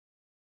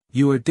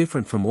 You are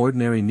different from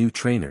ordinary new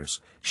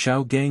trainers,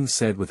 Xiao Gang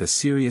said with a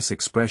serious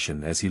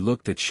expression as he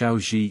looked at Xiao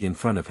Ji in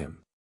front of him.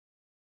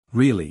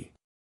 Really?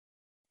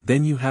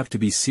 Then you have to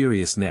be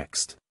serious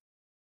next.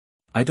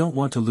 I don't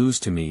want to lose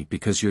to me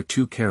because you're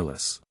too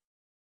careless.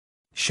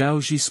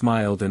 Xiao Ji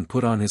smiled and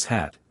put on his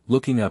hat,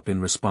 looking up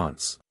in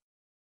response.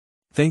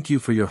 Thank you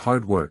for your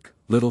hard work,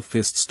 little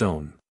fist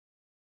stone.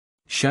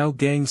 Xiao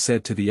Gang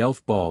said to the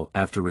elf ball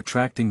after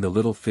retracting the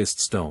little fist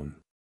stone.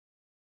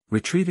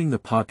 Retrieving the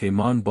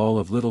Pokémon ball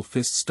of little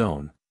fist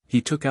stone, he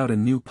took out a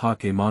new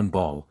Pokémon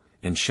ball,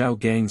 and Xiao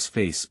Gang's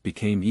face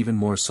became even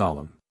more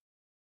solemn.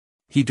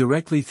 He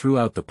directly threw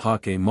out the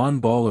Pokémon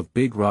ball of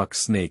Big Rock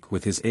Snake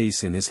with his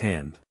ace in his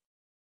hand.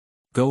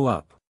 Go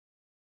up.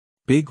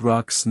 Big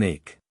Rock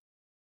Snake.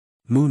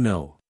 Moo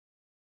no.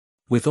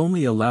 With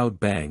only a loud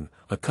bang,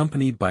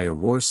 accompanied by a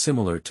roar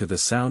similar to the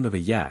sound of a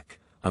yak,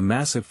 a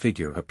massive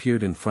figure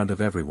appeared in front of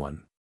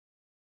everyone.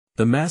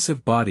 The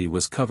massive body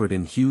was covered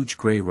in huge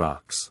gray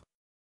rocks.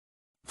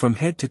 From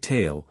head to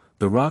tail,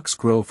 the rocks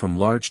grow from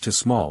large to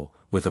small,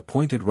 with a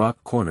pointed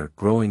rock corner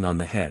growing on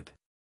the head.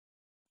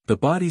 The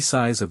body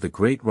size of the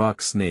great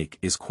rock snake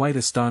is quite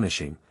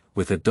astonishing,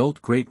 with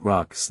adult great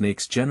rock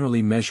snakes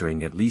generally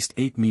measuring at least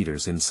 8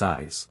 meters in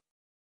size.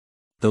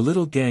 The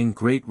little gang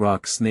great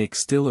rock snake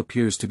still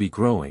appears to be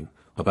growing,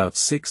 about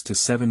 6 to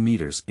 7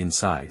 meters in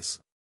size.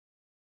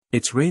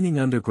 It's raining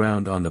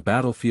underground on the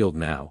battlefield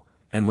now,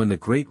 and when the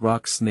great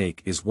rock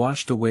snake is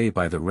washed away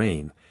by the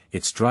rain,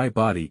 its dry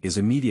body is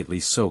immediately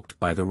soaked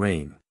by the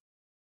rain.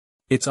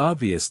 It's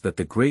obvious that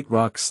the great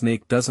rock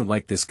snake doesn't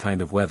like this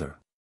kind of weather.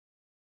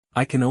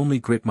 I can only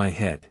grit my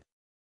head.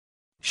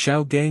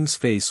 Xiao Gang's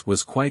face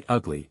was quite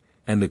ugly,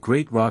 and the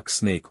great rock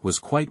snake was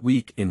quite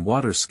weak in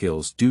water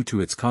skills due to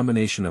its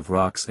combination of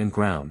rocks and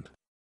ground.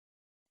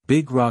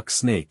 Big rock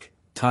snake,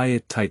 tie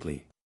it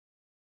tightly.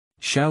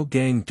 Xiao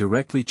Gang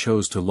directly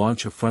chose to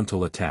launch a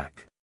frontal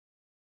attack.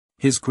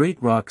 His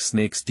great rock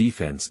snake's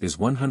defense is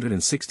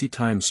 160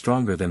 times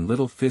stronger than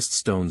Little Fist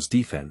Stone's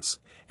defense,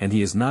 and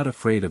he is not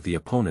afraid of the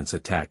opponent's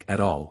attack at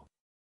all.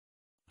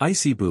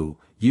 Icy Boo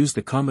used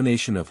a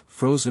combination of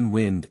frozen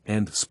wind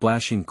and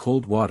splashing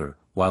cold water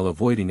while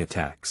avoiding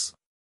attacks.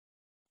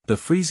 The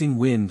freezing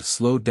wind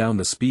slowed down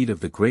the speed of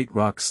the great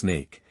rock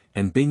snake,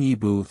 and Bing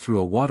Boo threw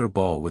a water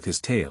ball with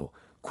his tail,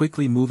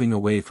 quickly moving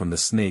away from the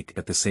snake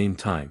at the same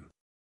time.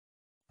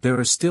 There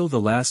are still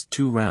the last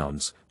 2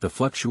 rounds, the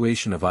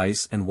fluctuation of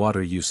ice and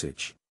water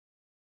usage.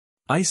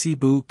 Icy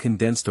Boo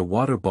condensed a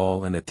water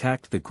ball and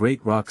attacked the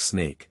great rock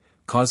snake,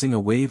 causing a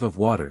wave of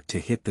water to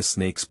hit the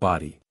snake's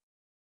body.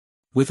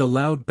 With a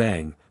loud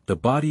bang, the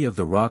body of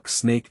the rock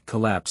snake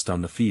collapsed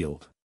on the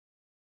field.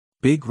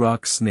 Big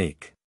rock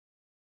snake.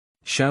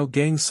 Xiao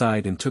Gang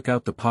sighed and took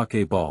out the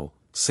Poké ball,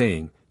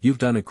 saying, "You've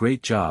done a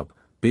great job,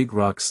 Big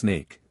Rock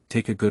Snake,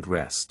 take a good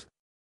rest."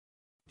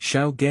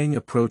 Xiao Gang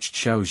approached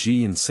Xiao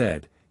Ji and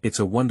said, "It's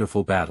a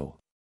wonderful battle."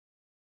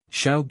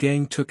 Xiao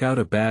Gang took out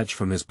a badge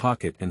from his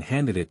pocket and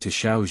handed it to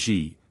Xiao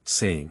Ji,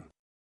 saying,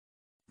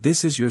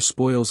 "This is your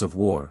spoils of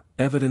war,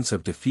 evidence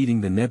of defeating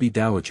the Nebi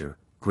Dowager,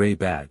 Grey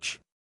Badge."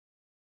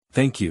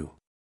 "Thank you."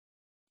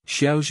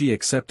 Xiao Ji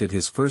accepted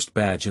his first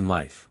badge in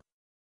life.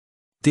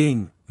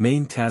 Ding,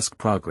 main task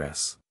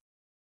progress.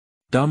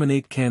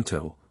 Dominate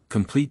Kanto,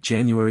 complete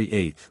January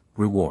 8th,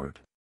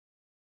 reward.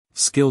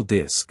 Skill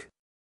disc.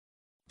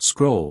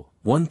 Scroll,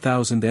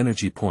 1000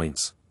 energy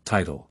points,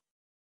 title.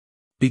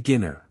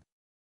 Beginner.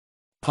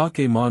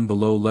 Pokémon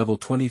below level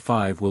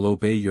 25 will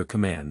obey your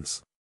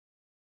commands.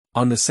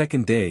 On the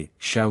second day,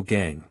 Xiao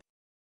Gang.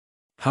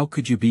 How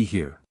could you be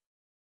here?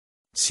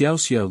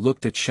 Xiao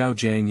looked at Xiao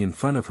Jiang in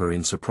front of her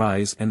in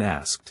surprise and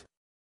asked.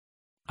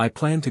 I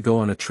plan to go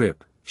on a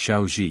trip,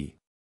 Xiao Ji.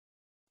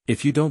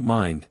 If you don't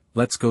mind,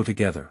 let's go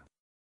together.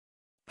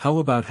 How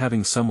about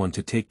having someone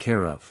to take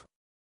care of?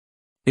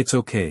 It's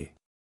okay.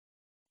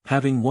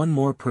 Having one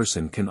more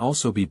person can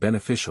also be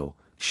beneficial,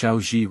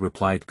 Xiao Ji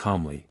replied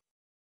calmly.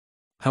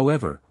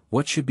 However,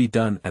 what should be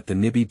done at the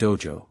Nibi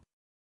dojo?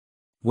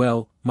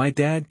 Well, my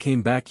dad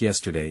came back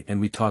yesterday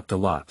and we talked a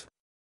lot.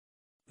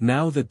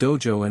 Now the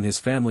dojo and his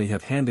family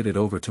have handed it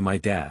over to my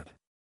dad.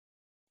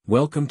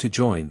 Welcome to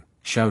join,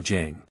 Xiao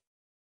Jiang.